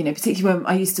is, particularly when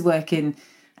I used to work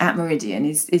at Meridian,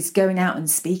 is going out and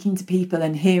speaking to people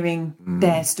and hearing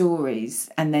their stories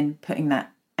and then putting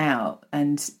that out.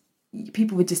 And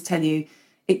people would just tell you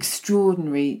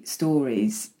extraordinary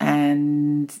stories,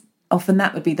 and often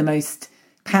that would be the most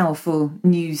powerful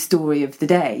news story of the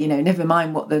day. You know, never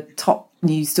mind what the top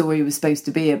news story was supposed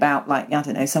to be about, like, I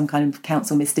don't know, some kind of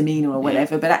council misdemeanor or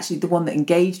whatever, but actually the one that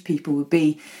engaged people would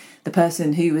be the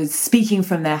person who was speaking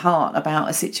from their heart about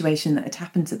a situation that had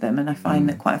happened to them. And I find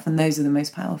that quite often those are the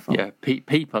most powerful. Yeah,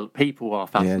 people are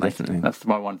fascinating. Yeah, that's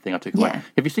my one thing I took away. Yeah.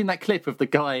 Have you seen that clip of the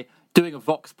guy doing a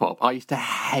vox pop? I used to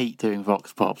hate doing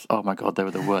vox pops. Oh my God, they were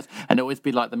the worst. And it always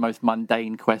be like the most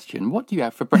mundane question. What do you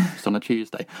have for breakfast on a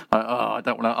Tuesday? Like, I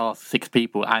don't want to ask 6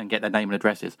 people and get their name and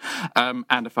addresses and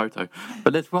a photo.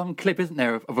 But there's one clip, isn't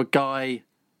there, of a guy,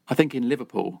 I think in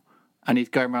Liverpool, and he's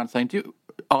going around saying,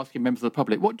 asking members of the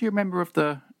public, what do you remember of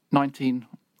the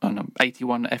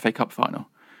 1981 FA Cup final?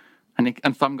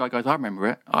 And some guy goes, I remember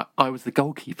it. I was the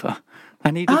goalkeeper.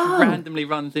 And he just randomly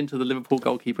runs into the Liverpool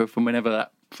goalkeeper from whenever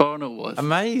that final was.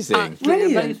 Amazing.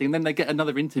 Brilliant. Amazing. And then they get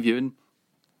another interview and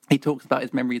he talks about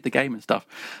his memory of the game and stuff.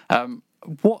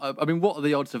 What are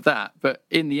the odds of that? But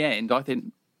in the end, I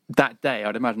think that day,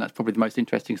 I'd imagine that's probably the most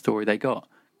interesting story they got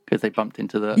because they bumped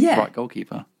into the right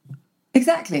goalkeeper.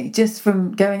 Exactly, just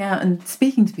from going out and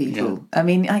speaking to people. Yeah. I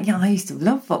mean, I used to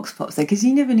love vox pops because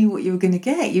you never knew what you were going to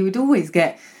get. You would always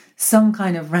get some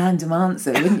kind of random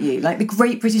answer, wouldn't you? Like the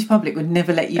great British public would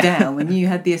never let you down when you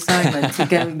had the assignment to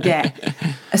go and get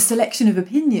a selection of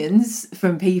opinions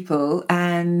from people,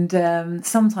 and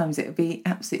sometimes it would be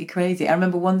absolutely crazy. I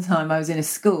remember one time I was in a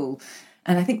school,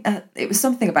 and I think it was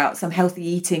something about some healthy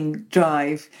eating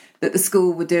drive that the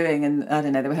school were doing, and I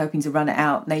don't know, they were hoping to run it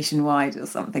out nationwide or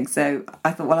something. So I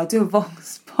thought, well, I'll do a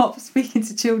vox pop speaking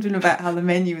to children about how the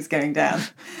menu was going down.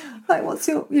 Like, what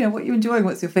are you enjoying?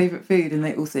 What's your favourite food? And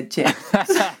they all said chips.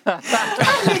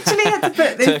 I literally had to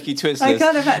put this. Turkey Twizzlers. I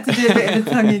kind of had to do a bit of a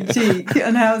tongue in cheek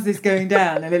on how's this going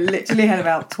down, and it literally had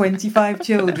about 25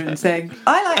 children saying,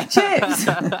 "I like chips."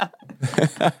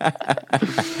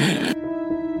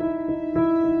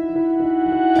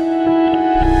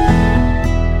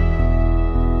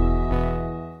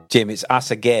 Jim, it's us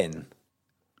again,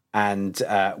 and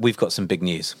we've got some big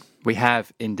news. We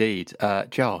have indeed.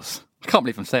 Giles, I can't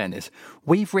believe I'm saying this.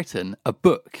 We've written a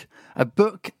book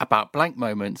about blank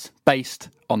moments based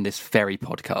on this very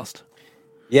podcast.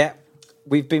 Yeah,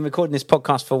 we've been recording this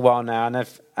podcast for a while now, and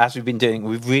as we've been doing,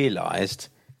 we've realised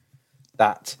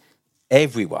that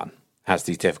everyone has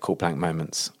these difficult blank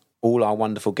moments. All our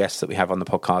wonderful guests that we have on the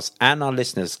podcast and our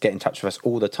listeners get in touch with us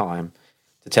all the time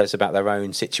to tell us about their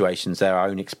own situations, their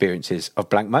own experiences of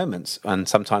blank moments. And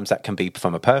sometimes that can be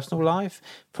from a personal life,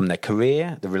 from their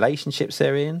career, the relationships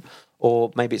they're in,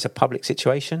 or maybe it's a public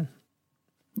situation.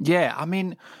 Yeah, I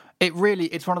mean,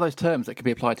 it's one of those terms that can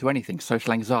be applied to anything.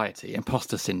 Social anxiety,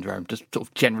 imposter syndrome, just sort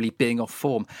of generally being off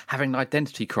form, having an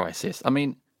identity crisis. I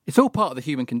mean, it's all part of the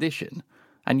human condition.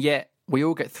 And yet we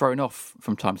all get thrown off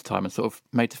from time to time and sort of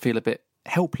made to feel a bit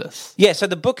helpless. Yeah, so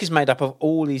the book is made up of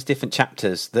all these different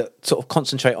chapters that sort of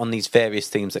concentrate on these various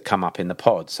themes that come up in the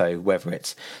pod. So whether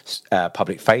it's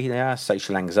public failure,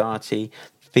 social anxiety,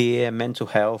 fear, mental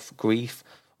health, grief,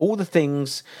 all the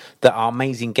things that our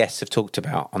amazing guests have talked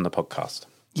about on the podcast.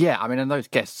 Yeah, I mean, and those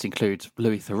guests include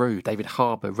Louis Theroux, David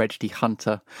Harbour, Reg D.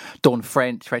 Hunter, Dawn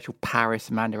French, Rachel Parris,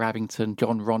 Amanda Abington,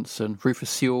 John Ronson, Rufus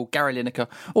Sewell, Gary Lineker,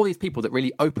 all these people that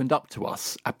really opened up to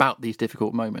us about these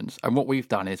difficult moments. And what we've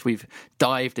done is we've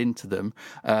dived into them,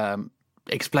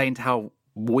 explained how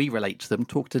we relate to them,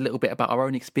 talked a little bit about our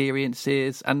own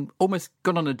experiences, and almost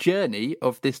gone on a journey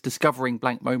of this discovering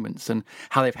blank moments and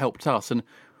how they've helped us. And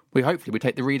hopefully we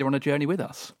take the reader on a journey with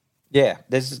us. Yeah,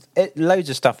 there's loads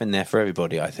of stuff in there for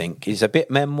everybody, I think. It's a bit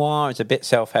memoir, it's a bit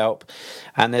self-help,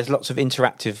 and there's lots of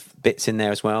interactive bits in there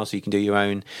as well, so you can do your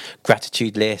own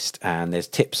gratitude list, and there's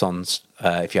tips on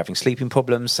if you're having sleeping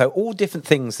problems, so all different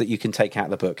things that you can take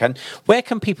out of the book. And where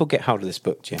can people get hold of this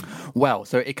book, Jim? Well,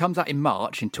 so it comes out in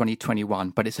March in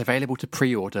 2021, but it's available to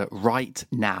pre-order right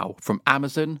now from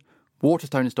Amazon,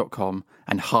 waterstoners.com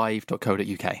and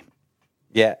hive.co.uk.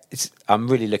 Yeah, I'm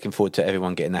really looking forward to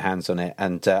everyone getting their hands on it,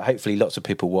 and hopefully lots of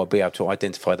people will be able to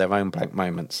identify their own blank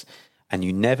moments, and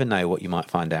you never know what you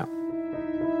might find out.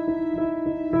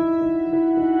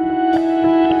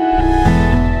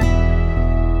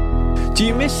 Do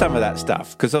you miss some of that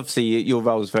stuff? Because obviously your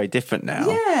role is very different now.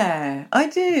 Yeah, I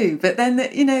do. But then,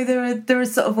 there are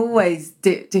sort of always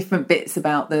different bits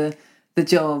about the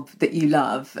job that you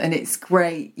love, and it's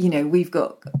great. We've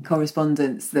got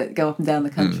correspondents that go up and down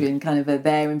the country and kind of are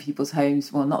there in people's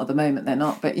homes. Well, not at the moment, they're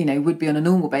not, but would be on a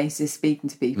normal basis speaking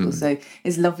to people. So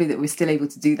it's lovely that we're still able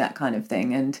to do that kind of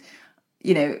thing. And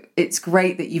it's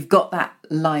great that you've got that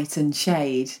light and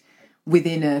shade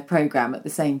within a programme at the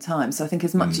same time. So I think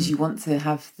as much as you want to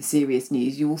have the serious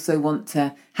news, you also want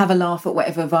to have a laugh at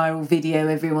whatever viral video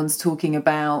everyone's talking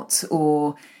about,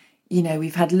 or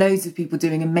we've had loads of people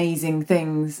doing amazing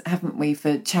things, haven't we,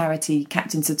 for charity,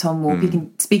 Captain Sir Tom Moore,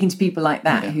 speaking to people like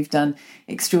that who've done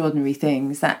extraordinary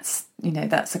things. That's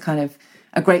a kind of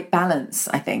a great balance,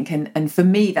 I think. And for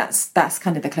me, that's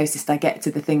kind of the closest I get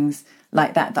to the things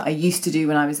like that I used to do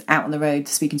when I was out on the road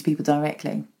speaking to people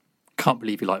directly. Can't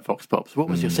believe you like Vox Pops. What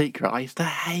was your secret? I used to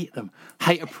hate them.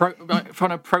 Trying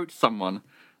to approach someone.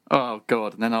 Oh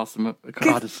God! And then ask them.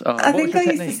 I think I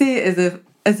used to see it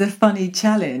as a funny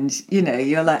challenge.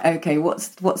 You're like, okay, what's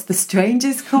the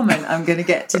strangest comment I'm going to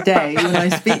get today when I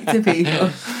speak to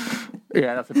people?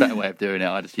 Yeah, that's a better way of doing it.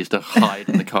 I just used to hide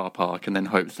in the car park and then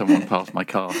hope someone passed my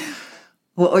car.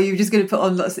 Well, or you're just going to put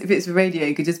on if it's radio,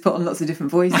 you could just put on lots of different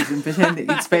voices and pretend that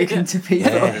you'd spoken to people.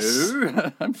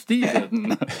 Hello, I'm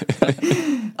Stephen.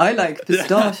 I like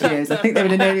pistachios. I think they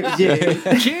would have known it was you.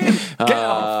 Jim, get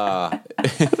off.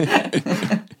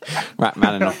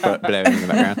 Rachmaninoff blaring in the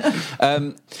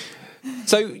background.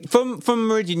 So from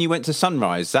Meridian, you went to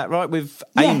Sunrise. Is that right, with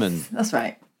Eamon? Yes, that's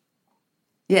right.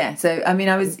 Yeah. So I mean,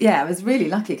 I was really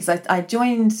lucky because I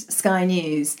joined Sky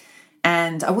News.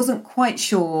 And I wasn't quite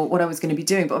sure what I was going to be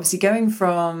doing. But obviously going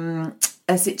from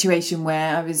a situation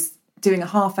where I was doing a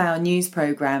half-hour news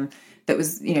programme that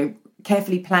was,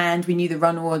 carefully planned. We knew the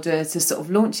run order, to sort of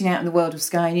launching out in the world of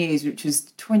Sky News, which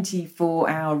was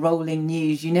 24-hour rolling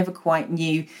news. You never quite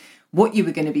knew what you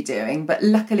were going to be doing. But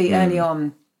luckily, early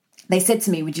on, they said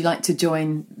to me, would you like to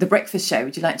join the breakfast show?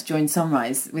 Would you like to join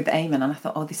Sunrise with Eamon? And I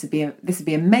thought, this would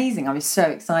be amazing. I was so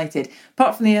excited.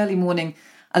 Apart from the early morning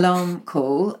alarm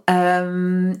call.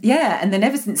 And then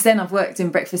ever since then I've worked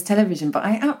in breakfast television, but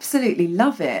I absolutely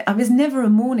love it. I was never a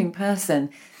morning person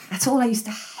at all. I used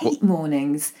to hate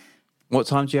mornings. What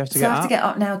time do you have to get up? I have to get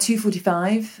up now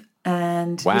 2:45,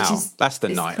 and wow, that's the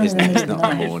night, isn't it? It's not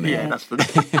the morning. Yeah, that's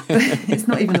the it's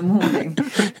not even the morning.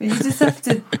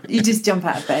 You just jump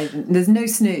out of bed. And there's no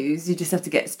snooze. You just have to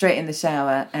get straight in the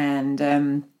shower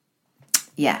and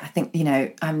I think,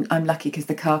 I'm lucky because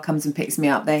the car comes and picks me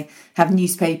up. They have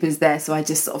newspapers there, so I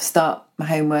just sort of start my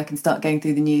homework and start going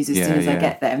through the news as soon as I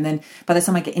get there. And then by the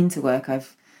time I get into work,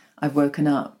 I've woken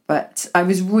up. But I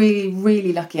was really,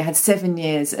 really lucky. I had 7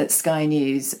 years at Sky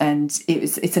News, and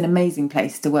it's an amazing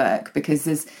place to work because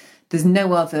there's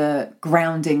no other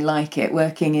grounding like it,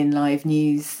 working in live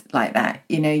news like that.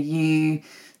 You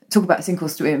talk about sink or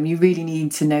swim, you really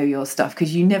need to know your stuff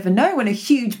because you never know when a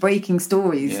huge breaking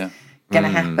story is going to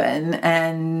happen.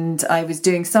 And I was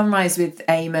doing Sunrise with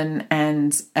Eamon,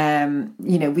 and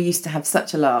we used to have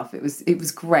such a laugh. It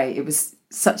was great. It was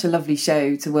such a lovely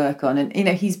show to work on, and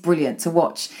he's brilliant to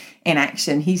watch in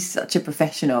action. He's such a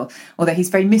professional, although he's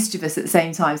very mischievous at the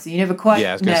same time, so you never quite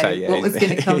know what was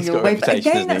going to come your way. But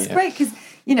again, that's great because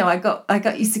I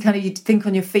got used to kind of, you'd think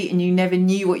on your feet and you never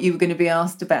knew what you were going to be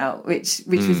asked about, which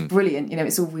was brilliant.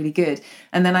 It's all really good.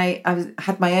 And then I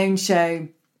had my own show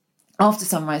after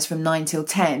Sunrise from 9 till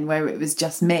 10, where it was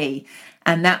just me.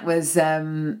 And that was,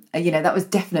 that was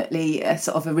definitely a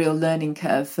sort of a real learning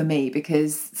curve for me,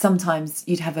 because sometimes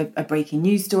you'd have a breaking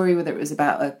news story, whether it was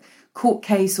about a court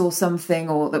case or something,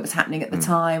 or that was happening at the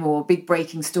time, or a big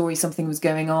breaking story, something was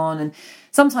going on. And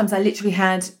sometimes I literally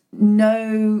had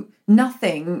nothing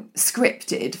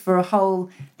scripted for a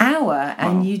whole hour,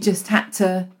 and you just had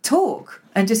to talk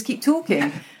and just keep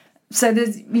talking. So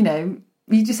there's,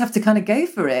 you just have to kind of go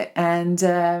for it. And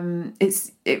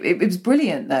it was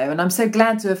brilliant, though. And I'm so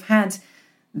glad to have had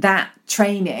that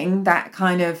training, that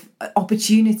kind of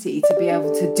opportunity to be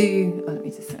able to do... Oh, let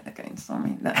me just say that again,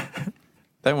 sorry.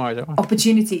 Don't worry.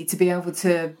 Opportunity to be able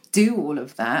to do all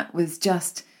of that was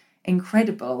just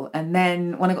incredible. And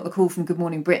then when I got the call from Good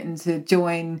Morning Britain to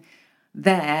join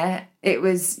there, it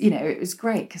was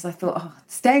great, because I thought,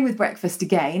 staying with breakfast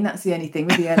again, that's the only thing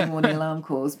with the early morning alarm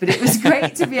calls. But it was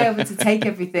great to be able to take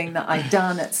everything that I'd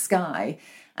done at Sky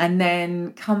and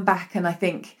then come back and I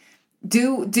think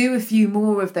do a few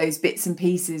more of those bits and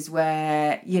pieces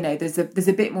where, there's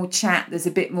a bit more chat, there's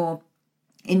a bit more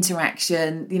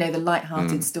interaction, the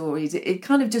light-hearted stories. It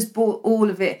kind of just brought all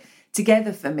of it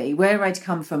together for me, where I'd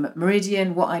come from at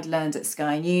Meridian, what I'd learned at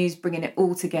Sky News, bringing it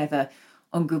all together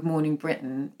on Good Morning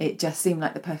Britain. It just seemed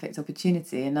like the perfect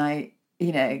opportunity. And I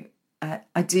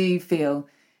do feel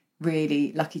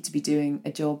really lucky to be doing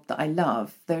a job that I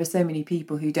love. There are so many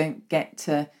people who don't get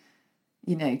to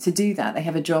do that. They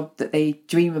have a job that they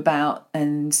dream about.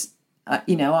 And,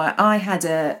 I had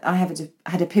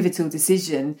a pivotal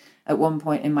decision at one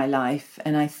point in my life.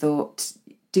 And I thought,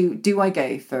 do I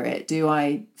go for it? Do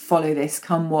I follow this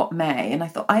come what may? And I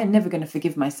thought, I am never going to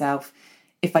forgive myself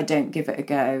if I don't give it a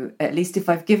go. At least if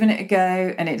I've given it a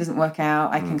go and it doesn't work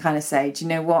out, I can kind of say, do you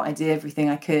know what? I did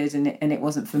everything I could and it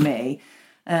wasn't for me.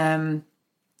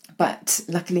 But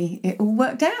luckily, it all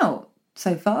worked out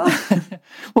so far.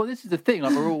 Well, this is the thing.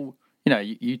 Like, we're all,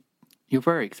 you're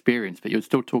very experienced, but you're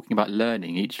still talking about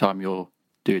learning each time you're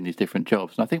doing these different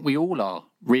jobs. And I think we all are,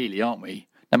 really, aren't we?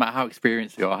 No matter how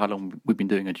experienced we are, how long we've been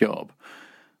doing a job.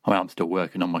 I mean, I'm still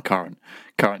working on my current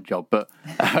job, but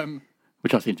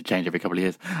which I seem to change every couple of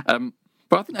years.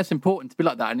 But I think that's important to be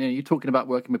like that. And you're talking about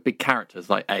working with big characters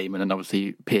like Eamon and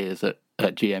obviously Piers at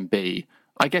GMB.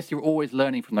 I guess you're always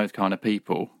learning from those kind of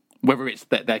people. Whether it's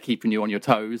that they're keeping you on your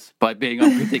toes by being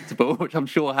unpredictable, which I'm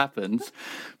sure happens.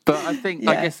 But I think,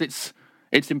 I guess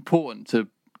it's important to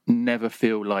never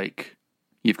feel like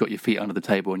you've got your feet under the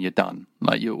table and you're done.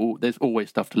 Like there's always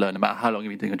stuff to learn, no matter how long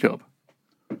you've been doing a job.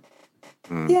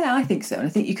 Yeah, I think so. And I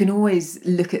think you can always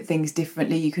look at things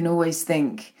differently. You can always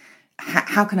think,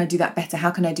 how can I do that better?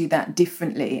 How can I do that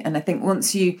differently? And I think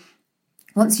once you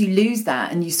lose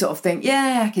that and you sort of think,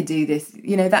 yeah, I could do this,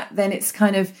 that then it's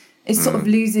kind of, it sort of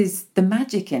loses the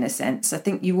magic in a sense. I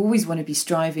think you always want to be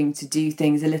striving to do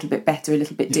things a little bit better, a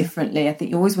little bit differently. I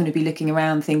think you always want to be looking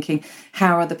around thinking,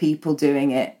 how are other people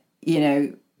doing it,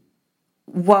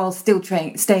 while still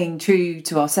staying true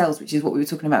to ourselves, which is what we were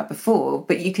talking about before.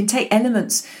 But you can take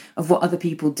elements of what other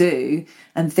people do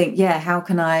and think, yeah, how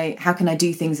can I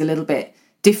do things a little bit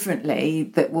differently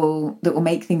that will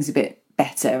make things a bit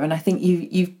better? And I think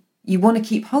you want to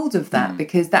keep hold of that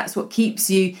because that's what keeps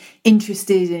you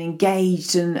interested and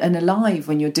engaged and alive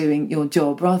when you're doing your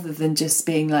job, rather than just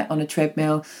being like on a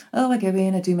treadmill. Oh, I go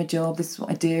in, I do my job, this is what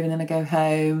I do, and then I go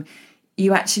home.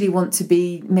 You actually want to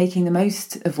be making the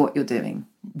most of what you're doing.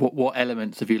 What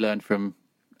elements have you learned from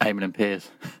Eamon and Piers?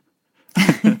 Well,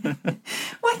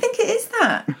 I think it is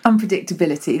that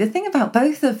unpredictability. The thing about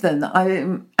both of them that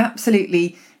I'm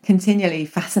absolutely continually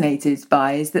fascinated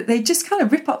by is that they just kind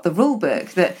of rip up the rule book.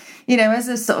 That, as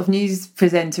a sort of news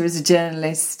presenter, as a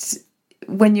journalist,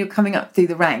 when you're coming up through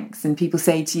the ranks and people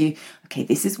say to you, okay,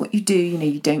 this is what you do,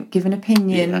 you don't give an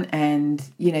opinion, and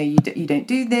you don't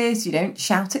do this, you don't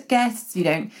shout at guests, you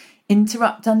don't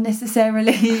interrupt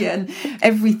unnecessarily and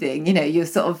everything, you're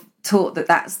sort of taught that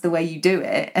that's the way you do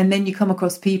it. And then you come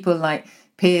across people like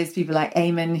Piers, people like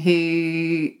Eamon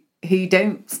who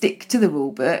don't stick to the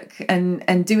rule book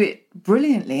and do it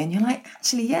brilliantly, and you're like,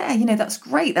 actually, that's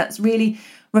great, that's really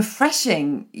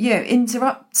refreshing.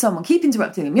 Interrupt someone, keep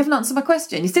interrupting them. You haven't answered my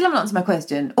question, you still haven't answered my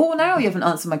question, or now you haven't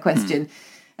answered my question.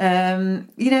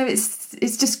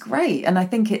 It's just great. And I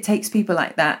think it takes people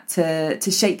like that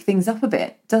to shake things up a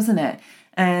bit, doesn't it?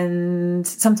 And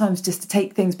sometimes just to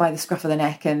take things by the scruff of the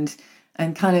neck and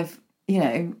kind of,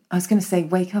 I was going to say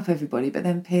wake up everybody, but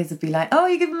then Piers would be like, oh,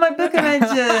 you're giving my book a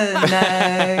mention.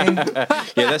 No.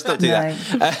 Yeah, let's not do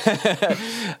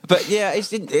that. But yeah,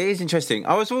 it is interesting.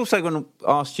 I was also going to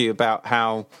ask you about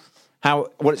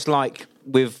what it's like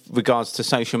with regards to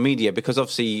social media, because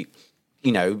obviously,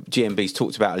 GMB's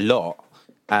talked about a lot.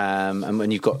 And when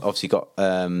you've got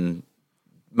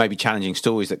maybe challenging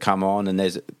stories that come on, and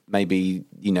there's maybe,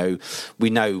 we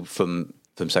know from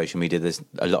social media there's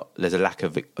a lack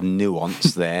of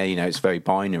nuance there. It's very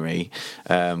binary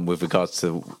with regards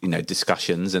to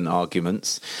discussions and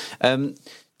arguments.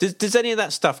 Does any of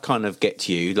that stuff kind of get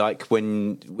to you, like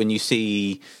when you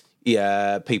see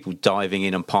people diving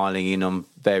in and piling in on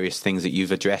various things that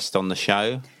you've addressed on the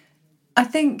show? I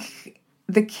think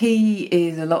the key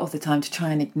is a lot of the time to try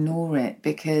and ignore it,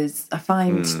 because I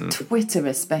find Twitter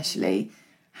especially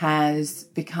has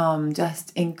become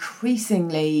just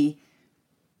increasingly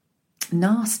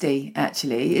nasty,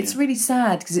 actually. It's really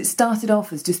sad, because it started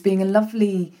off as just being a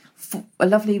lovely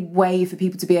way for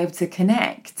people to be able to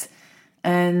connect.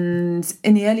 And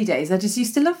in the early days, I just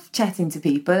used to love chatting to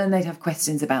people, and they'd have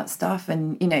questions about stuff,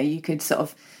 and you could sort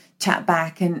of chat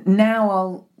back. And now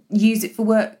I'll use it for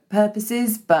work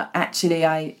purposes, but actually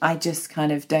I just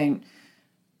kind of don't.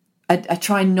 I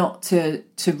try not to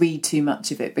read too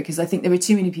much of it, because I think there are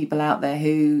too many people out there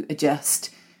who are just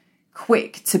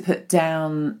quick to put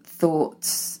down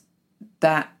thoughts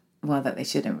that they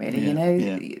shouldn't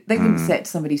really, they can say it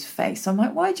to somebody's face. So I'm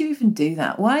like, why do you even do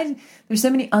that? Why? There's so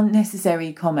many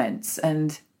unnecessary comments,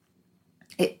 and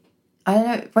I don't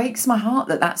know, it breaks my heart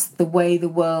that that's the way the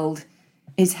world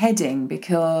is heading,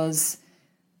 because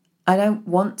I don't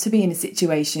want to be in a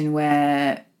situation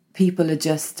where people are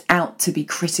just out to be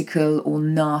critical or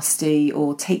nasty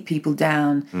or take people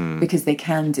down because they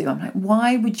can do. I'm like,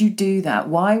 why would you do that?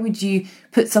 Why would you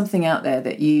put something out there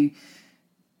that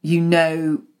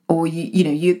or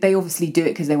they obviously do it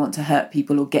because they want to hurt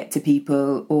people or get to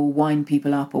people or wind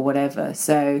people up or whatever.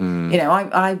 So,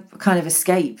 I kind of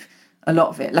escape a lot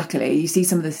of it. Luckily, you see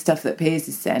some of the stuff that Piers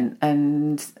has sent,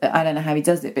 and I don't know how he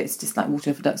does it, but it's just like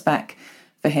water off a duck's back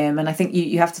for him. And I think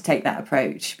you have to take that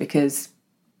approach, because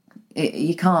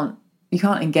you can't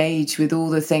engage with all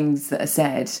the things that are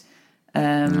said.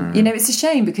 It's a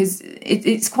shame, because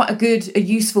it's quite a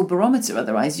useful barometer.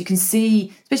 Otherwise, you can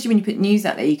see, especially when you put news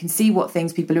out there, you can see what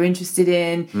things people are interested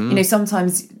in.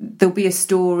 Sometimes there'll be a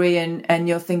story and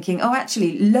you're thinking, oh,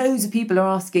 actually, loads of people are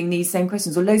asking these same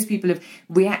questions, or loads of people have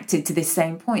reacted to this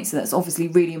same point. So that's obviously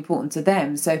really important to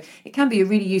them. So it can be a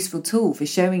really useful tool for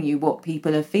showing you what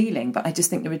people are feeling. But I just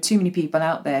think there are too many people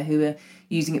out there who are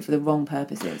using it for the wrong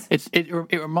purposes. It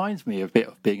reminds me a bit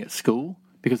of being at school,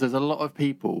 because there's a lot of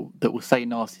people that will say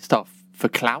nasty stuff for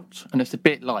clout, and it's a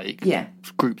bit like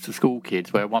groups of school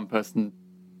kids where one person,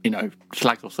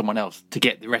 slags off someone else to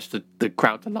get the rest of the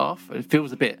crowd to laugh. It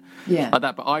feels a bit like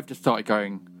that. But I've just started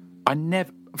going,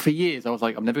 for years I was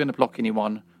like, I'm never going to block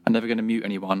anyone, I'm never going to mute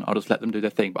anyone, I'll just let them do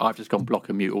their thing. But I've just gone block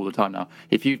and mute all the time now.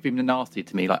 If you've been nasty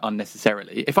to me, like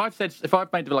unnecessarily, if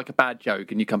I've made like a bad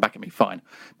joke and you come back at me, fine.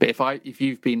 But if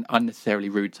you've been unnecessarily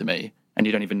rude to me and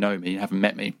you don't even know me, you haven't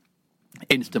met me,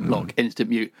 instant block, instant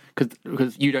mute,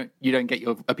 because you don't get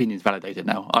your opinions validated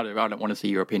now. I don't want to see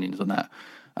your opinions on that.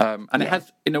 It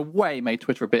has, in a way, made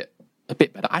Twitter a bit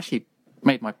better. I actually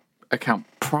made my account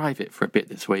private for a bit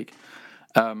this week,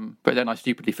 but then I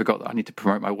stupidly forgot that I need to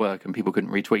promote my work and people couldn't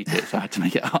retweet it, so I had to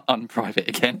make it unprivate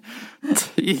again. I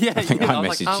think I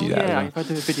messaged you that. Yeah, if I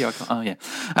do a video, I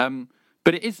can't.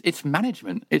 But it's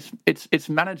management. It's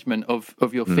management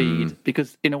of your feed,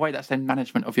 because in a way that's then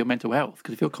management of your mental health.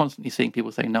 Because if you're constantly seeing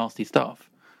people saying nasty stuff,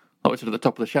 like sort of at the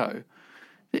top of the show,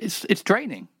 it's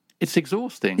draining. It's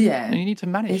exhausting. Yeah, and you need to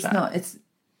manage that.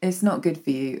 It's not good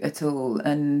for you at all,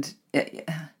 and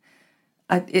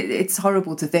it's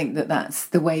horrible to think that that's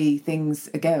the way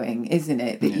things are going, isn't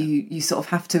it? That you sort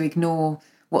of have to ignore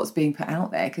what's being put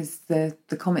out there, because the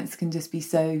comments can just be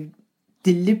so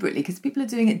deliberately, because people are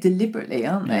doing it deliberately,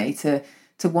 aren't they,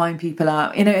 to wind people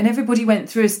up, and everybody went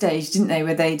through a stage, didn't they,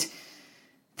 where they'd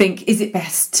think, is it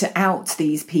best to out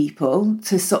these people,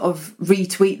 to sort of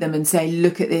retweet them and say,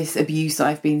 look at this abuse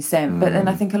I've been sent. But then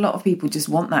I think a lot of people just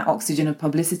want that oxygen of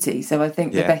publicity, so I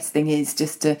think the best thing is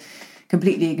just to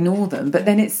completely ignore them. But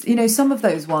then it's, some of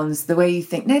those ones, the way you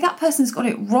think, no, that person's got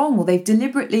it wrong, or they've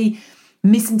deliberately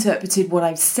misinterpreted what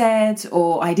I've said,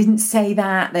 or I didn't say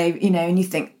that, and you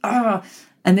think,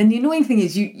 and then the annoying thing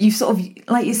is you've sort of,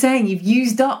 like you're saying, you've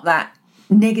used up that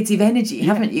negative energy,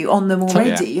 haven't you, on them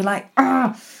already. You're like,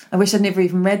 I wish I'd never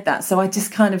even read that. So I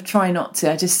just kind of try not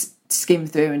to. I just skim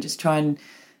through and just try and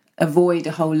avoid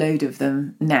a whole load of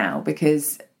them now,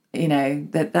 because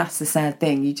that's the sad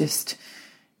thing.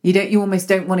 You almost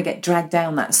don't want to get dragged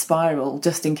down that spiral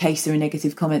just in case there are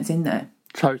negative comments in there.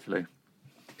 Totally.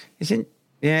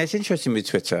 It's interesting with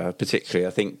Twitter, particularly,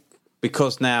 I think,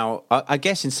 because now, I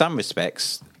guess in some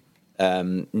respects,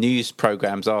 news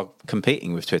programs are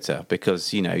competing with Twitter,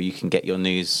 because, you can get your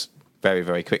news very,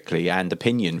 very quickly and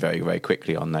opinion very, very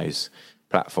quickly on those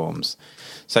platforms.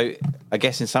 So I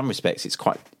guess in some respects, it's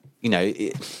quite, you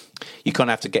kind of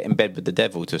have to get in bed with the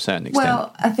devil to a certain extent.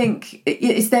 Well, I think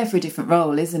it's there for a different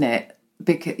role, isn't it?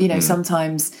 Because,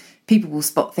 sometimes people will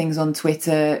spot things on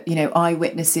Twitter,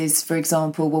 eyewitnesses, for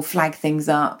example, will flag things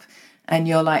up, and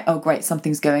you're like, oh, great,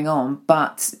 something's going on.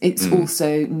 But it's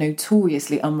also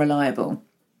notoriously unreliable.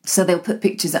 So they'll put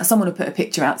pictures out, someone will put a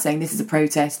picture out saying this is a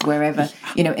protest wherever,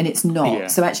 and it's not. Yeah.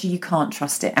 So actually you can't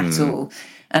trust it at all.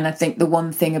 And I think the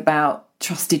one thing about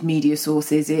trusted media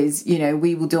sources is,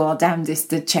 we will do our damnedest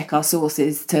to check our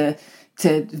sources, to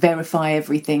verify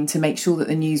everything, to make sure that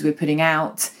the news we're putting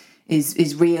out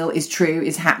is real, is true,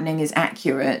 is happening, is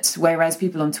accurate, whereas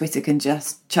people on Twitter can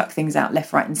just chuck things out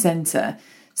left, right and centre.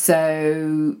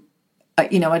 So,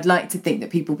 I'd like to think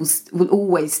that people will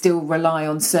always still rely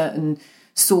on certain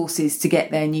sources to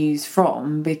get their news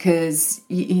from, because,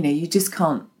 you just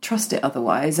can't trust it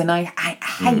otherwise. And I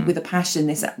hate with a passion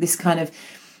this kind of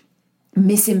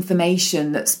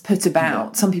misinformation that's put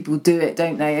about. Some people do it,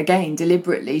 don't they, again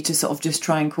deliberately, to sort of just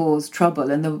try and cause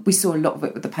trouble, and we saw a lot of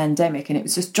it with the pandemic, and it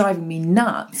was just driving me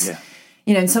nuts.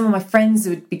 And some of my friends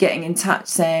would be getting in touch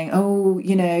saying, oh,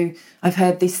 I've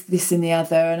heard this and the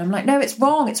other, and I'm like, no, it's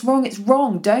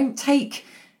wrong. Don't take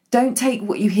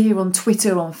what you hear on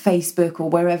Twitter, on Facebook or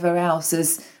wherever else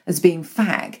as being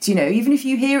fact. Even if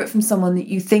you hear it from someone that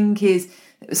you think is,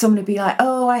 someone would be like,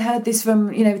 oh, I heard this from,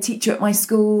 a teacher at my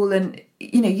school, and,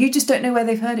 you just don't know where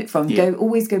they've heard it from.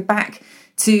 Always go back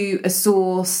to a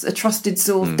source, a trusted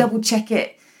source, double check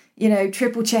it,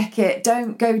 triple check it.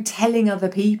 Don't go telling other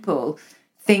people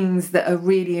things that are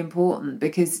really important,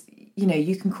 because,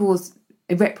 you can cause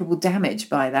irreparable damage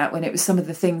by that, when it was some of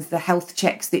the things, the health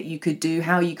checks that you could do,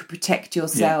 how you could protect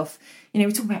yourself. We're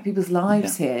talking about people's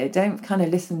lives here. Don't kind of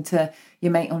listen to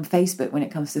your mate on Facebook when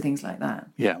it comes to things like that.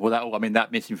 Yeah, well,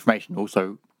 that misinformation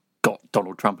also got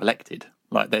Donald Trump elected.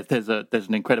 Like, there's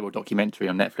an incredible documentary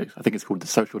on Netflix. I think it's called The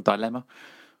Social Dilemma,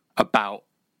 about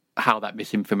how that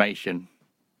misinformation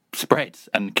spreads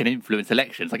and can influence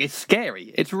elections. Like, it's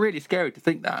scary. It's really scary to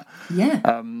think that. Yeah.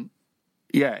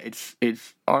 It's. And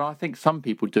I think some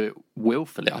people do it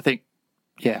willfully. I think,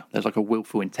 there's like a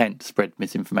willful intent to spread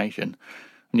misinformation.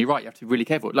 And you're right, you have to be really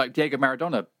careful. Like, Diego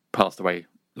Maradona passed away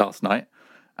last night,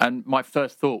 and my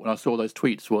first thought when I saw those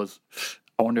tweets was,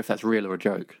 I wonder if that's real or a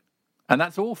joke. And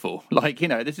that's awful. Like,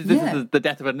 this is the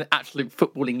death of an absolute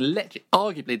footballing legend,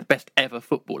 arguably the best ever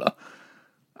footballer.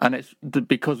 And it's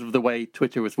because of the way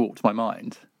Twitter has warped my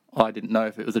mind. I didn't know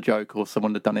if it was a joke or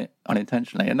someone had done it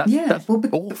unintentionally. And that's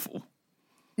awful.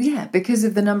 Yeah, because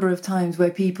of the number of times where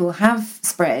people have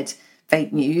spread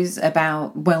fake news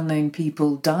about well-known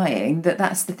people dying,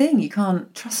 that's the thing. You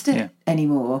can't trust it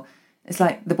anymore. It's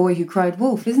like the boy who cried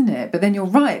wolf, isn't it? But then you're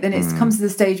right. Then it comes to the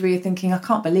stage where you're thinking, I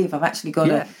can't believe I've actually got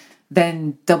to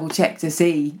then double check to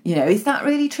see, is that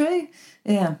really true?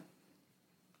 Yeah.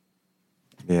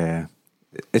 Yeah.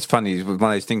 It's funny, it's one of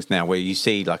those things now where you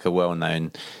see like a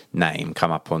well-known name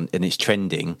come up on, and it's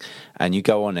trending, and you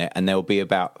go on it, and there'll be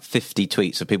about 50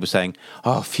 tweets of people saying,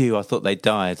 "Oh, phew, I thought they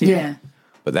died." Yeah.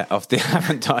 But they often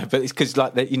haven't died. But it's because,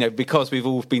 like, because we've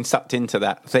all been sucked into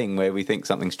that thing where we think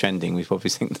something's trending, we probably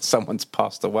think that someone's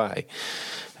passed away.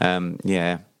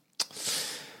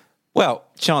 Well,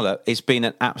 Charlotte, it's been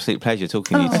an absolute pleasure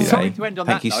talking to you today. Sorry to end on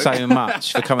Thank that you note. so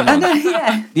much for coming on.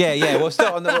 Yeah. We'll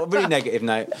start on a really negative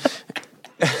note.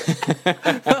 It's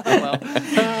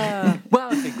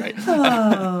been great.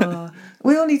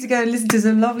 We all need to go and listen to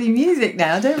some lovely music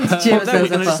now, don't we? To cheer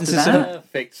ourselves up after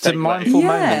that. Some mindful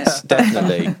moments,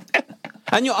 definitely.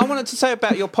 And I wanted to say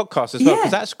about your podcast as well,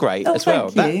 because that's great as well.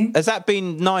 Thank you. Has that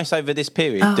been nice over this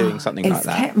period, doing something like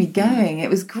that? It's kept me going. It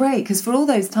was great, because for all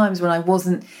those times when I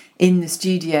wasn't in the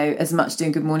studio as much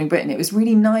doing Good Morning Britain, it was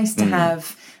really nice to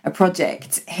have a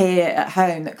project here at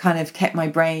home that kind of kept my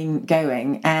brain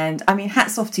going. And I mean,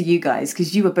 hats off to you guys,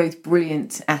 because you were both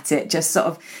brilliant at it. Just sort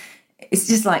of, it's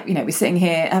just like, we're sitting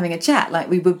here having a chat like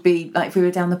we would be like if we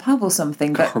were down the pub or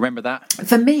something. But remember that?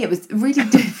 For me, it was a really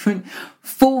different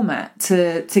format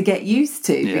to get used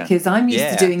to, because I'm used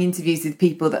to doing interviews with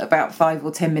people that are about 5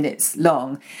 or 10 minutes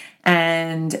long.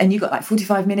 And you got like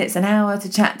 45 minutes, an hour to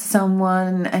chat to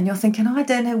someone, and you're thinking, I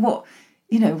don't know what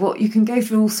you can go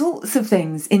through all sorts of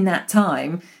things in that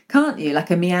time, can't you?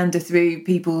 Like a meander through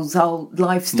people's whole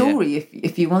life story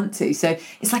if you want to. So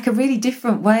it's like a really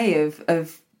different way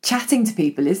of chatting to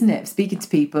people, isn't it? Speaking to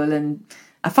people. And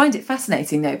I find it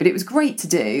fascinating though, but it was great to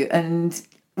do. And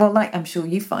well, like I'm sure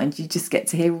you find, you just get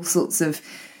to hear all sorts of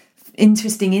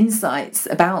interesting insights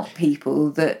about people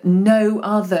that no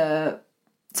other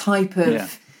type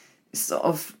of sort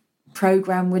of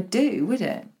program would do, would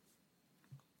it?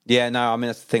 Yeah, no, I mean,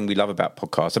 that's the thing we love about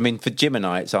podcasts. I mean, for Jim and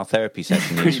I, it's our therapy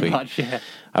session each week. Much, yeah.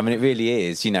 I mean, it really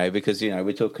is, because,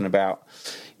 we're talking about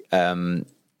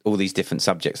all these different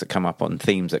subjects that come up on,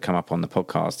 themes that come up on the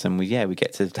podcast. And we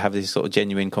get to have these sort of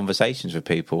genuine conversations with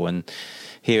people and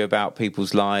hear about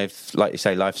people's life, like you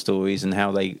say, life stories, and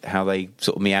how they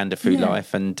sort of meander through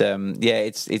life. And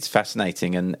it's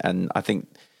fascinating. And I think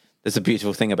there's a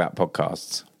beautiful thing about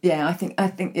podcasts. Yeah, I think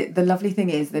the lovely thing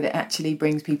is that it actually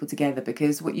brings people together,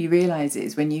 because what you realise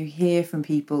is when you hear from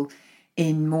people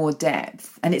in more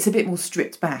depth, and it's a bit more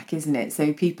stripped back, isn't it?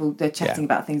 So they're chatting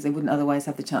about things they wouldn't otherwise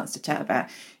have the chance to chat about.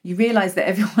 You realise that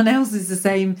everyone else is the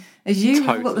same as you.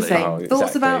 Totally. We've got the same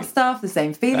thoughts about stuff, the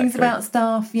same feelings about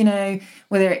stuff,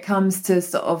 whether it comes to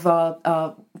sort of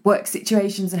our work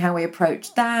situations and how we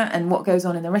approach that and what goes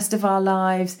on in the rest of our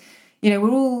lives.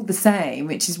 We're all the same,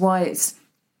 which is why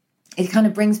it kind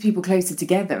of brings people closer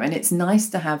together, and it's nice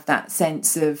to have that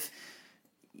sense of,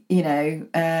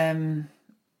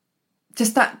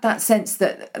 just that sense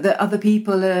that other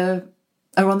people are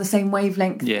on the same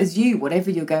wavelength as you,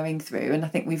 whatever you're going through. And I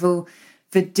think we've all,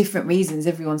 for different reasons,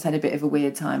 everyone's had a bit of a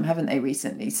weird time, haven't they,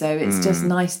 recently? So it's just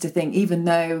nice to think, even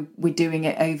though we're doing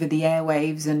it over the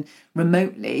airwaves and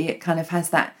remotely, it kind of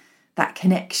has that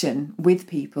connection with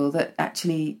people that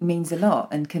actually means a lot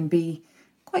and can be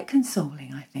quite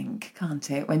consoling, I think, can't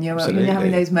it? When you're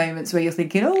having those moments where you're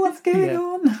thinking, oh, what's going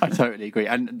on? I totally agree.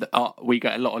 And we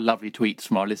get a lot of lovely tweets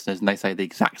from our listeners, and they say the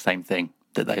exact same thing,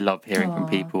 that they love hearing from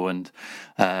people, and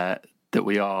that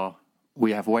we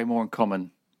have way more in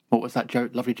common. What was that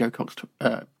lovely Joe Cox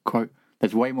quote?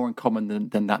 There's way more in common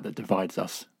than that divides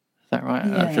us. Is that right?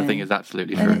 Yeah. Which I think is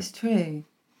absolutely true. And it's true.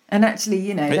 And actually,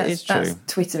 you know, that's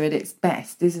Twitter at its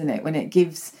best, isn't it? When it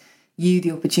gives you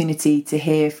the opportunity to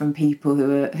hear from people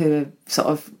who are sort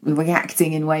of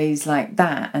reacting in ways like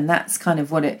that. And that's kind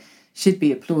of what it should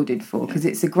be applauded for, because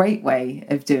it's a great way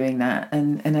of doing that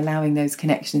and allowing those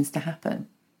connections to happen.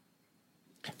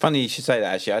 Funny you should say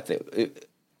that, actually. I think,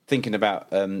 thinking about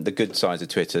the good sides of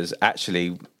Twitter's,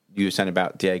 actually, you were saying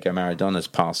about Diego Maradona's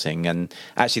passing, and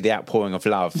actually the outpouring of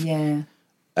love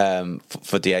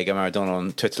for Diego Maradona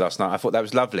on Twitter last night. I thought that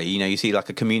was lovely. You know, you see like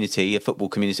a community, a football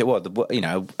community,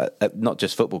 not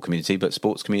just football community, but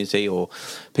sports community, or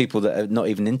people that are not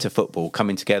even into football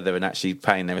coming together and actually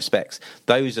paying their respects.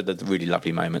 Those are the really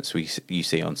lovely moments you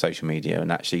see on social media,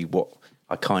 and actually what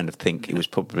I kind of think it was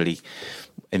probably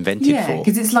invented for. Yeah,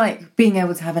 because it's like being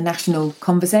able to have a national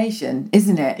conversation,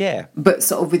 isn't it? Yeah. But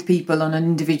sort of with people on an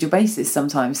individual basis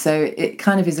sometimes. So it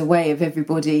kind of is a way of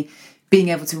everybody being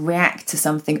able to react to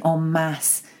something en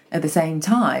masse at the same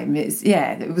time. It's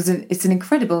an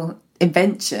incredible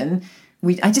invention.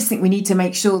 I just think we need to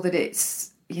make sure that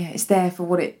it's there for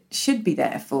what it should be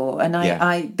there for. And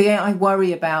I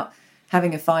worry about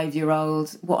having a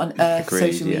 5-year-old, what on earth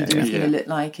social media is going to look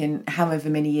like in however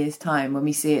many years' time when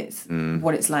we see it's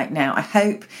what it's like now. I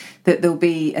hope that there'll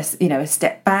be a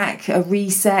step back, a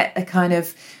reset, a kind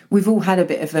of, we've all had a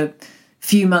bit of a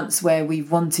few months where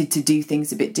we've wanted to do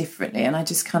things a bit differently, and I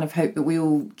just kind of hope that we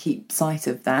all keep sight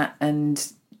of that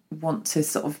and want to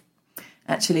sort of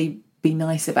actually be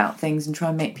nice about things and try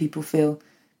and make people feel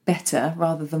better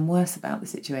rather than worse about the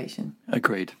situation.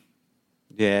 Agreed.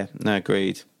 Yeah, no,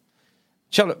 agreed.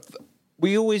 Charlotte,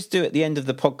 we always do at the end of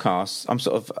the podcast. I'm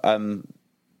sort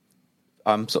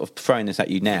of throwing this at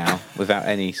you now without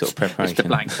any sort of preparation. Just a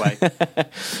blank way.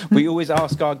 We always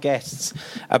ask our guests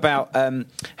about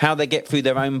how they get through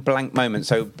their own blank moment.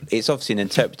 So it's obviously an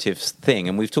interpretive thing,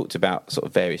 and we've talked about sort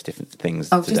of various different things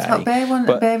today. Just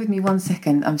bear with me 1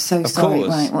 second. I'm so sorry.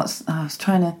 Course. Right, I was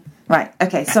trying to. Right,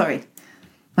 okay, sorry.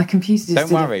 My computer just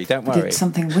don't worry. did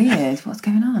something weird. What's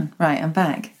going on? Right, I'm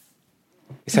back.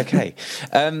 It's okay.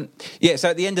 So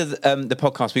at the end of the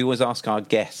podcast, we always ask our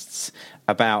guests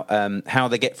about how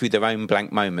they get through their own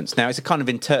blank moments. Now, it's a kind of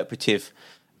interpretive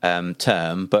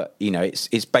term, but, you know,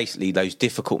 it's basically those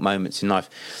difficult moments in life.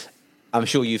 I'm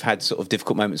sure you've had sort of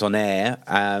difficult moments on air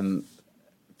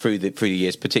through the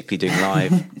years, particularly doing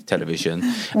live television.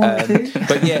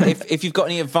 But yeah, if you've got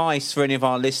any advice for any of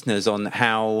our listeners on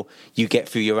how you get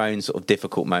through your own sort of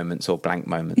difficult moments or blank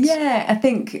moments. Yeah, I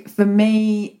think for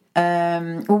me,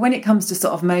 when it comes to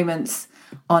sort of moments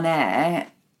on air,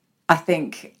 I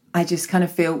think I just kind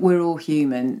of feel we're all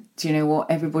human. Do you know what?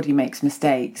 Everybody makes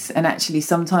mistakes. And actually,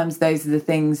 sometimes those are the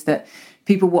things that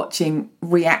people watching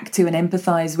react to and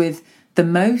empathise with the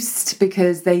most,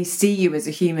 because they see you as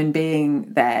a human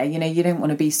being there. You know, you don't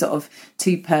want to be sort of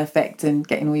too perfect and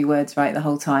getting all your words right the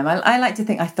whole time. I like to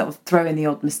think I sort of throw in the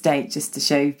odd mistake just to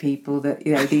show people that,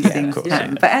 you know, these things happen.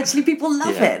 Yeah. But actually people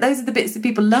love it. Those are the bits that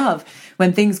people love,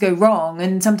 when things go wrong.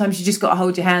 And sometimes you just got to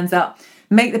hold your hands up,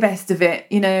 make the best of it.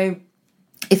 You know,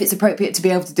 if it's appropriate to be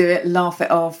able to do it, laugh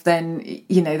it off, then,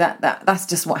 you know, that's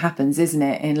just what happens, isn't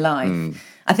it, in life?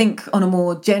 I think on a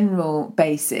more general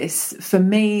basis, for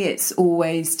me, it's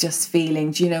always just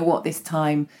feeling, do you know what, this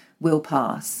time will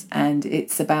pass. And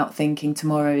it's about thinking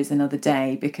tomorrow is another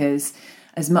day, because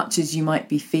as much as you might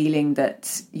be feeling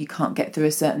that you can't get through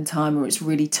a certain time, or it's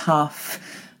really tough,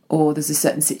 or there's a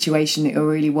certain situation that you're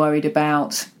really worried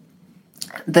about,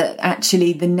 that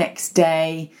actually the next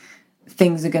day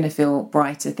things are going to feel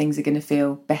brighter, things are going to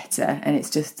feel better. And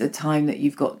it's just a time that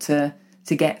you've got to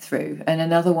get through. And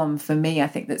another one for me, I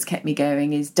think, that's kept me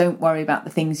going is don't worry about the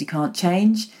things you can't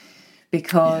change,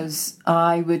 because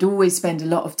I would always spend a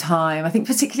lot of time, I think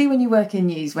particularly when you work in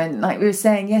news, when, like we were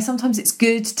saying, sometimes it's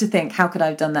good to think, how could I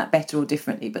have done that better or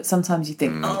differently? But sometimes you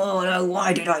think, oh no,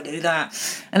 why did I do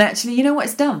that? And actually, you know what,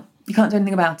 it's done. You can't do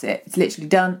anything about it. It's literally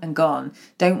done and gone.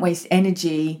 Don't waste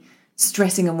energy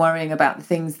stressing and worrying about the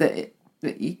things that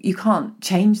you can't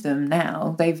change them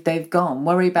now. They've gone.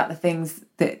 Worry about the things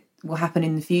that will happen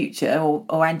in the future,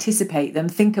 or anticipate them.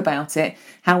 Think about it.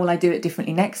 How will I do it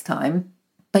differently next time?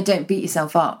 But don't beat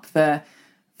yourself up for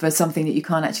something that you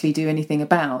can't actually do anything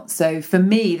about. So for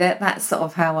me, that's sort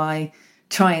of how I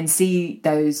try and see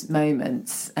those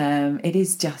moments. It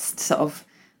is just sort of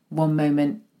one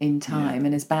moment in time,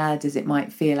 and as bad as it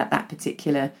might feel at that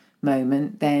particular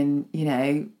moment, then, you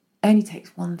know, only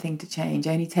takes one thing to change.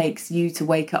 Only takes you to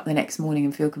wake up the next morning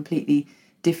and feel completely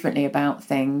differently about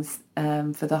things,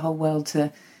 for the whole world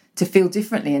to feel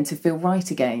differently and to feel right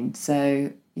again.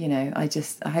 So, you know, I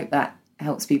hope that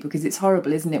helps people, because it's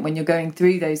horrible, isn't it, when you're going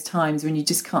through those times when you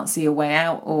just can't see a way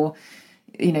out, or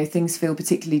things feel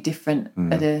particularly different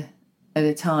at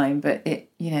a time. But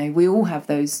we all have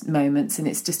those moments, and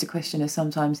it's just a question of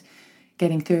sometimes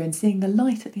getting through and seeing the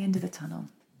light at the end of the tunnel.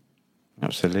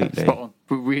 Absolutely. Spot on.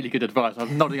 Really good advice.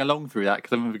 I'm nodding along through that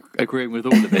because I'm agreeing with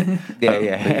all of it.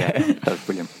 Yeah. That was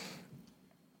brilliant.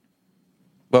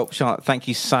 Well, Charlotte, thank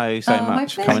you so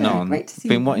much for coming on. Great to see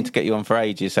Been you. wanting to get you on for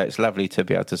ages, so it's lovely to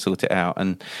be able to sort it out.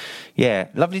 And yeah,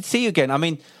 lovely to see you again. I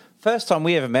mean, first time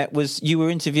we ever met was you were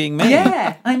interviewing me.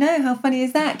 Yeah, I know. How funny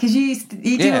is that? Because you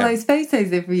do all those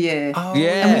photos every year. Oh,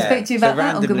 yeah. And we spoke to you about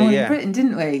that on Good Morning yeah. Britain,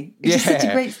 didn't we? It's just such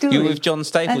a great story. You were with John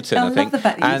Stapleton, and I think. I love the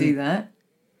fact that you do that.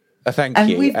 Thank and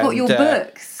you. We've got your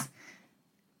books.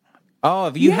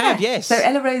 Oh, you have, yes. So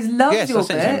Ella Rose loves your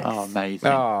books. Oh, amazing.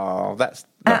 Oh, that's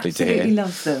lovely to hear. Absolutely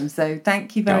loves them. So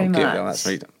thank you very much. Good. Well, that's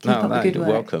really, Keep up the good you're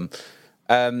work. welcome.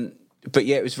 But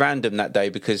yeah, it was random that day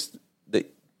because I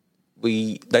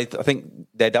think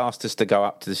they'd asked us to go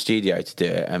up to the studio to do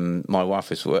it, and my wife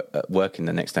was working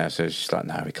the next day, so I was just like,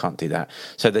 no, we can't do that.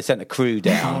 So they sent a crew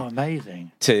down. Oh,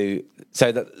 amazing!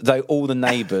 So that all the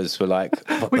neighbours were like,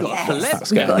 we got a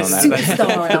celeb. We've got a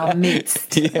superstar in our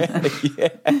midst.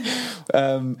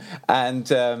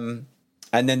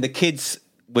 And then the kids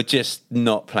were just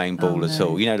not playing ball at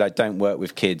all. Don't work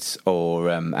with kids or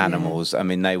animals. I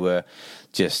mean, they were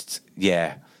just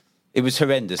It was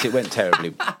horrendous. It went terribly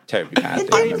bad. It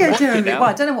did go terribly. Well,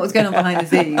 I don't know what was going on behind the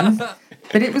scenes,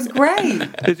 but it was great.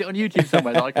 Is it on YouTube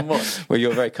somewhere that I can watch? Well,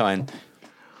 you're very kind.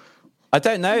 I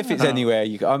don't know if it's anywhere.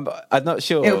 I'm not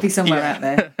sure. It'll be somewhere out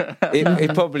there.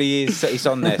 It probably is. It's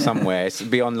on there somewhere. It'll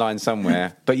be online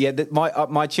somewhere. But yeah,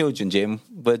 my children, Jim,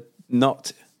 were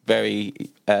not very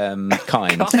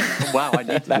kind. Wow, I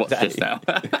need to watch this now.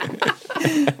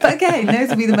 But again, those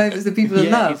will be the moments that people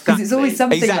love, because it's always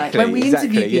something like when we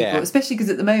interview people, especially because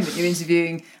at the moment you're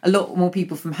interviewing a lot more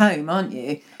people from home, aren't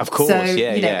you? Of course, so,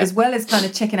 as well as kind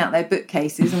of checking out their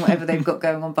bookcases and whatever they've got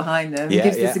going on behind them,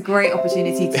 gives us a great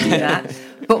opportunity to do that.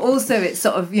 But also it's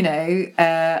sort of, are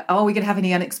we going to have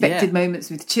any unexpected moments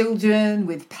with children,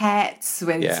 with pets,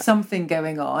 with something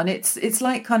going on? It's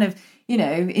like kind of,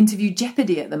 interview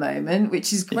Jeopardy at the moment,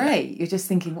 which is great. You're just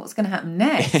thinking, what's going to happen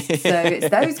next? So it's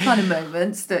those kind of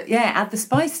moments that, add the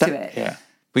spice to it. Yeah.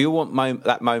 We all want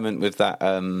that moment with that,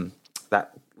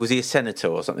 was he a senator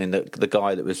or something? The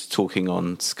guy that was talking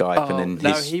on Skype and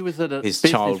then he was at his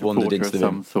child wandered into the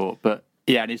room. Some sort, but...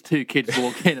 Yeah, and his two kids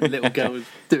walk in and the little girl was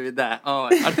doing that. Oh,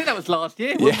 I think that was last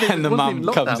year. And the mum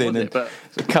comes in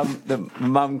the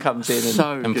mum comes in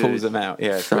and pulls them out.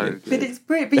 Yeah, so good. But it's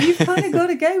brilliant. But you've kind of got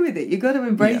to go with it. You've got to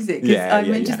embrace it.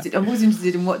 Because I'm always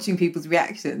interested in watching people's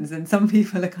reactions, and some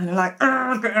people are kind of like,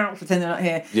 pretend they're not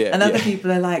here. And other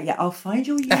people are like, I'll find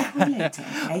your unicorn later.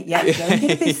 Okay? Go and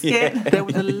get a biscuit. There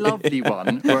was a lovely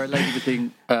one where a lady was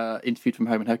being interviewed from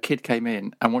home, and her kid came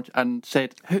in and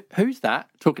said, "Who's that?"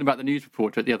 Talking about the news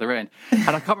reporter at the other end, and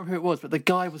I can't remember who it was, but the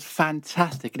guy was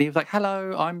fantastic, and he was like,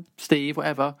 "Hello, I'm Steve,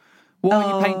 whatever. What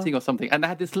are you painting or something?" And they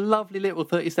had this lovely little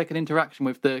 30-second interaction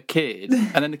with the kid,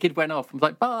 and then the kid went off and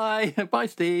was like, "Bye,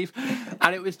 Steve,"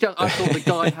 and it was just, I thought the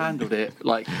guy handled it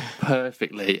like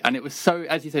perfectly, and it was so,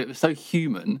 as you said, it was so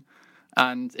human,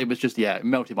 and it was just it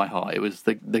melted my heart. It was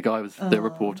the guy was the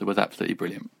reporter was absolutely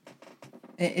brilliant.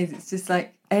 It is. It's just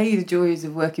like, A, the joys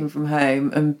of working from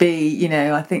home, and B,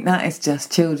 I think that is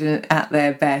just children at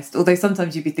their best. Although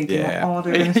sometimes you'd be thinking, what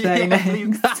are they going to say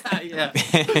next?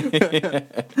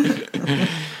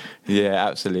 Yeah,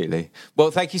 absolutely.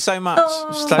 Well, thank you so much.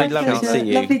 It's so lovely to see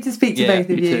you. Lovely to speak to both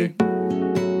of you. Too.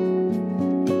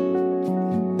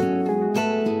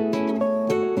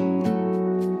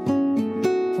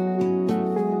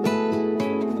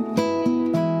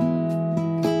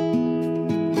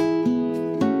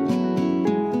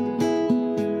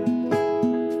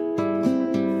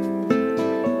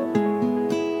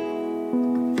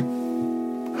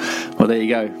 Well, there you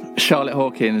go. Charlotte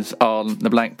Hawkins on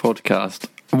the Blank Podcast.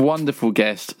 Wonderful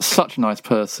guest, such a nice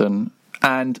person,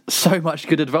 and so much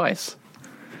good advice.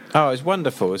 Oh, it was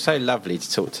wonderful. It was so lovely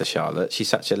to talk to Charlotte. She's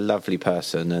such a lovely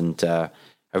person and a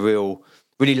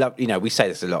really lovely, we say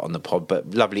this a lot on the pod,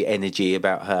 but lovely energy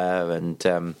about her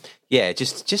and,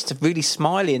 just really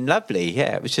smiley and lovely.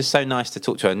 Yeah, it was just so nice to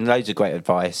talk to her and loads of great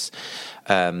advice.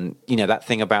 That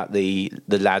thing about the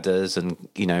ladders and,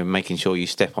 making sure you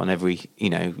step on every,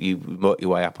 you work your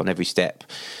way up on every step.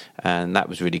 And that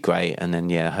was really great. And then,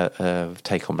 her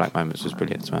take on Black Moments was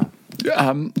brilliant as well. Do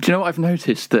you know what I've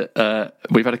noticed? That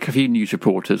we've had a few news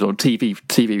reporters or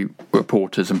TV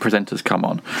reporters and presenters come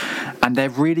on, and they're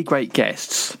really great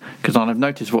guests. Because I've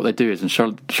noticed what they do is, and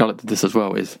Charlotte did this as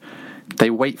well, is they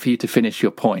wait for you to finish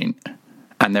your point,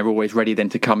 and they're always ready then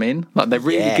to come in. Like they're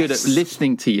really good at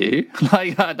listening to you.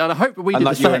 Like, and I hope we did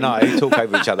the same. You and I who talk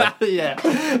over each other.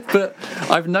 Yeah, but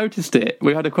I've noticed it.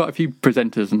 We had quite a few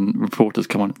presenters and reporters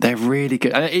come on. They're really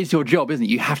good, and it is your job, isn't it?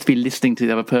 You have to be listening to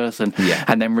the other person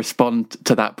and then respond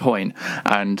to that point.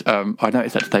 And I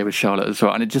noticed that today with Charlotte as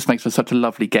well, and it just makes her such a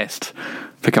lovely guest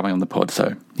for coming on the pod.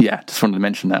 So yeah, just wanted to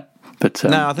mention that. But,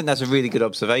 no, I think that's a really good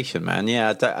observation, man.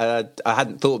 Yeah, I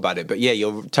hadn't thought about it, but yeah,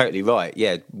 you're totally right.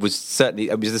 Yeah, it was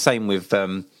the same with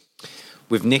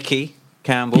Nikki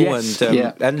Campbell and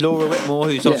Laura Whitmore,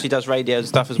 who obviously does radio and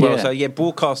stuff as well. So yeah,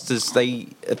 broadcasters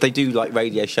if they do like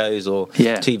radio shows or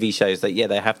TV shows, they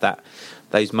have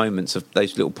those moments of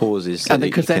those little pauses, and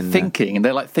because they're thinking and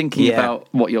they're like thinking about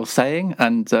what you're saying,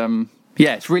 and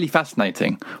it's really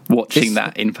fascinating watching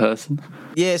that in person.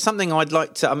 Yeah, it's something I'd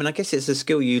like to. I mean, I guess it's a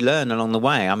skill you learn along the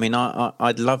way. I mean,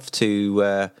 I'd love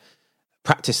to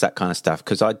practice that kind of stuff,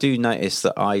 because I do notice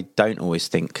that I don't always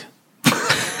think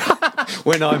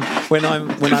when I'm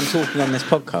talking on this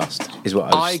podcast. Is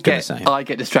what I was going to say. I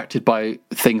get distracted by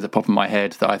things that pop in my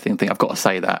head that I think I've got to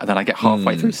say that, and then I get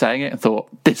halfway through saying it and thought,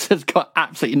 this has got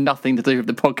absolutely nothing to do with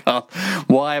the podcast.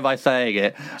 Why am I saying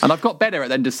it? And I've got better at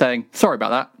then just saying, sorry about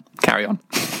that. Carry on.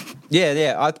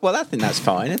 Yeah. I think that's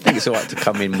fine. I think it's all right to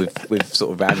come in with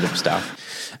sort of random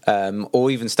stuff, or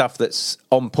even stuff that's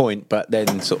on point, but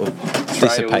then sort of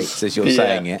dissipates as you're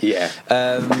saying it. Yeah.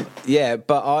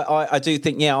 But I do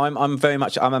think, I'm very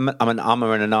much I'm an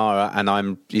ummer and an ahra, and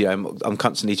I'm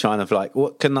constantly trying to like,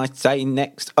 what can I say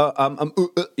next?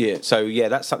 So yeah,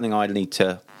 that's something I need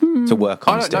to work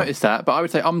on. I don't notice that, but I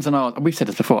would say ums and ahs. We've said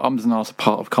this before. Ums and ahs are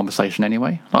part of conversation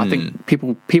anyway. I think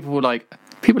people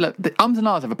the ums and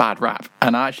ahs have a bad rap,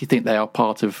 and I actually think they are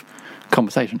part of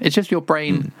conversation. It's just your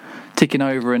brain ticking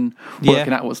over and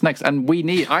working out what's next. And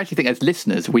I actually think as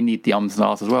listeners, we need the ums and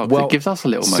ahs as well, because it gives us a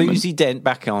little moment. Susie Dent,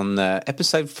 back on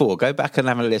episode 4, go back and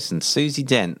have a listen. Susie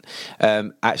Dent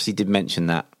actually did mention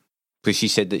that, because she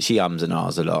said that she ums and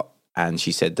ahs a lot, and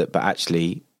she said that, but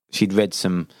actually she'd read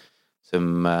some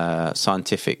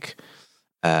scientific.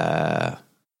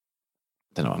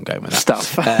 Don't know where I'm going with that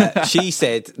stuff. She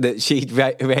said that she'd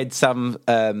read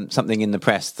something in the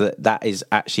press that is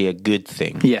actually a good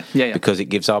thing. Yeah. Because it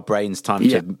gives our brains time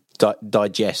to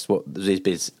digest what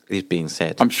is being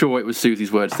said. I'm sure it was Susie's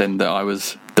words then that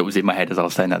was in my head as I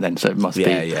was saying that then. So it must be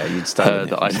you'd her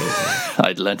that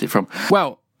I'd learnt it from.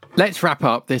 Well, let's wrap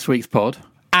up this week's pod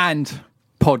and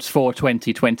pods for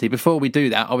 2020. Before we do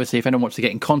that, obviously, if anyone wants to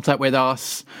get in contact with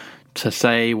us, to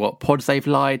say what pods they've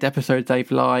liked, episodes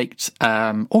they've liked,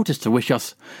 or just to wish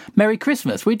us Merry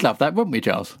Christmas. We'd love that, wouldn't we,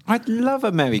 Giles? I'd love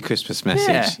a Merry Christmas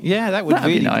message. Yeah, that would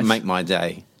really make my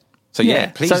day. So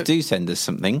please do send us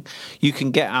something. You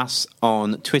can get us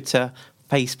on Twitter,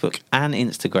 Facebook and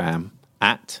Instagram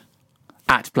at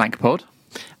 @blankpod.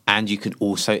 And you can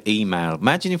also email.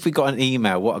 Imagine if we got an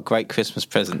email, what a great Christmas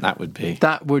present that would be.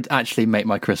 That would actually make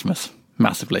my Christmas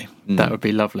massively. That would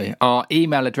be lovely. Our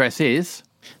email address is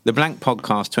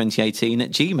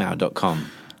theblankpodcast2018@gmail.com.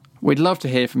 We'd love to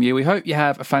hear from you. We hope you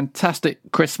have a fantastic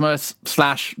Christmas /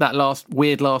 that last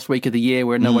week of the year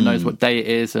where no one knows what day it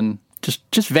is, and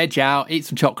just veg out, eat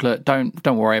some chocolate. Don't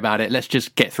worry about it. Let's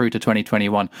just get through to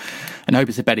 2021 and hope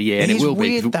it's a better year. And it will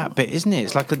be. It's weird, that bit, isn't it?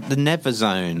 It's like the never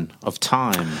zone of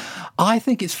time. I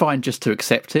think it's fine just to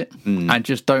accept it and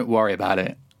just don't worry about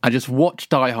it. And just watch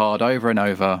Die Hard over and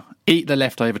over, eat the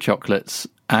leftover chocolates,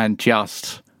 and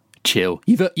just chill.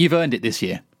 You've earned it this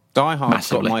year. Die Hard's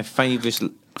got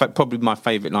probably my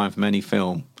favourite line from any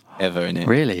film ever in it.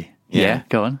 Really? Yeah,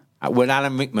 go on. When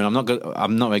Alan Rickman,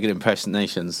 I'm not very good at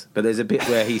impersonations, but there's a bit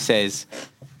where he says,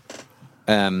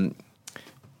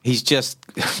 he's just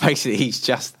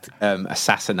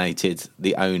assassinated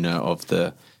the owner of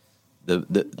the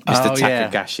Mr.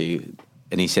 Takagashi,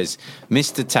 and he says,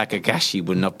 Mr. Takagashi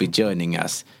will not be joining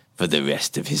us for the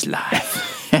rest of his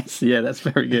life. Yes, yeah, that's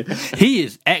very good. He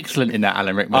is excellent in that,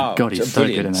 Alan Rickman. Oh, God, he's so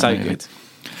good in that. So movie. good.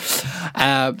 So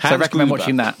I recommend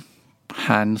watching that.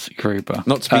 Hans Gruber,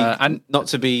 not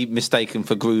to be mistaken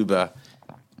for Gruber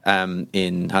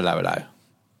in Hello Hello.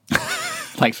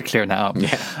 Thanks for clearing that up.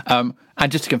 Yeah.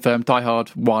 And just to confirm, Die Hard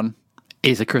 1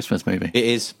 is a Christmas movie. It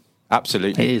is,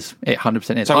 absolutely. It is. It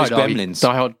 100% is. So is Gremlins.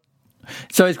 Die Hard.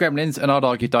 So is Gremlins, and I'd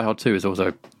argue Die Hard 2 is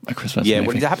also a Christmas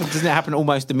movie. Yeah, doesn't it happen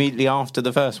almost immediately after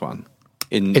the first one?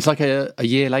 It's like a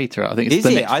year later. I think it's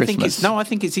the next Christmas. I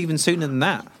think it's even sooner than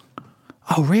that.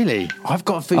 Oh, really? I've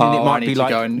got a feeling it might be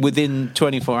like within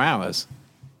 24 hours.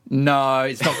 No,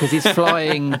 it's not, because he's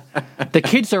flying. The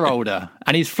kids are older,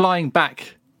 and he's flying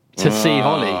back to see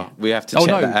Holly. We have to check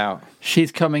that out.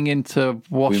 She's coming into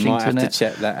Washington. We might have to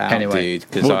check that out, anyway,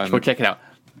 dude. We'll check it out.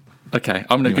 Okay,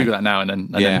 I'm going to Google that now and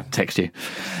then text you.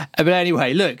 But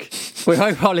anyway, look, we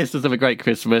hope our listeners have a great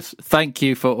Christmas. Thank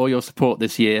you for all your support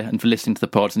this year and for listening to the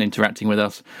pods and interacting with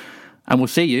us. And we'll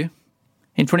see you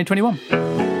in 2021.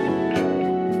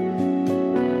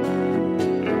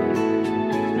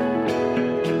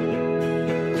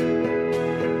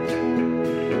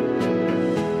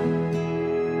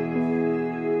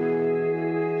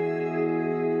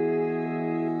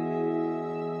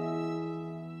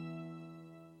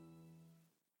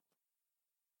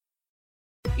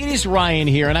 It is Ryan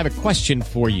here, and I have a question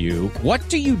for you. What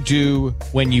do you do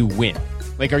when you win?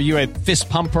 Like, are you a fist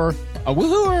pumper, a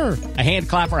woohooer, a hand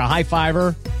clapper, a high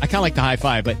fiver? I kind of like the high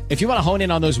five, but if you want to hone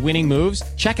in on those winning moves,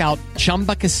 check out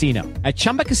Chumba Casino. At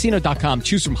ChumbaCasino.com,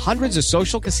 choose from hundreds of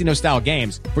social casino-style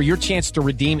games for your chance to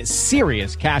redeem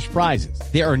serious cash prizes.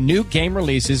 There are new game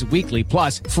releases weekly,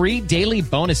 plus free daily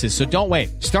bonuses, so don't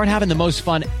wait. Start having the most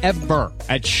fun ever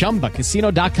at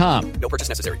ChumbaCasino.com. No purchase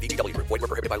necessary. VGW. Void where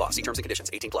prohibited by law. See terms and conditions.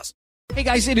 18+. Hey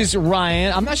guys, it is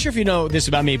Ryan. I'm not sure if you know this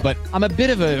about me, but I'm a bit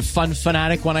of a fun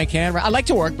fanatic when I can. I like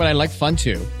to work, but I like fun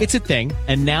too. It's a thing.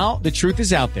 And now the truth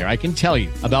is out there. I can tell you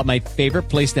about my favorite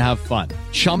place to have fun.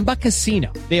 Chumba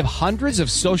Casino. They have hundreds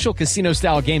of social casino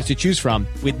style games to choose from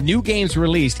with new games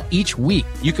released each week.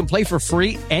 You can play for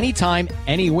free anytime,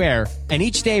 anywhere. And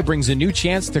each day brings a new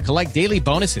chance to collect daily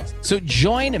bonuses. So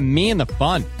join me in the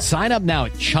fun. Sign up now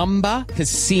at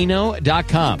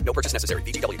ChumbaCasino.com. No purchase necessary.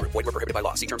 VGW. Void where prohibited by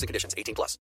law. See terms and conditions.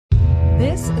 18+.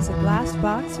 This is a Glass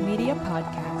Box Media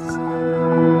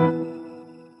Podcast.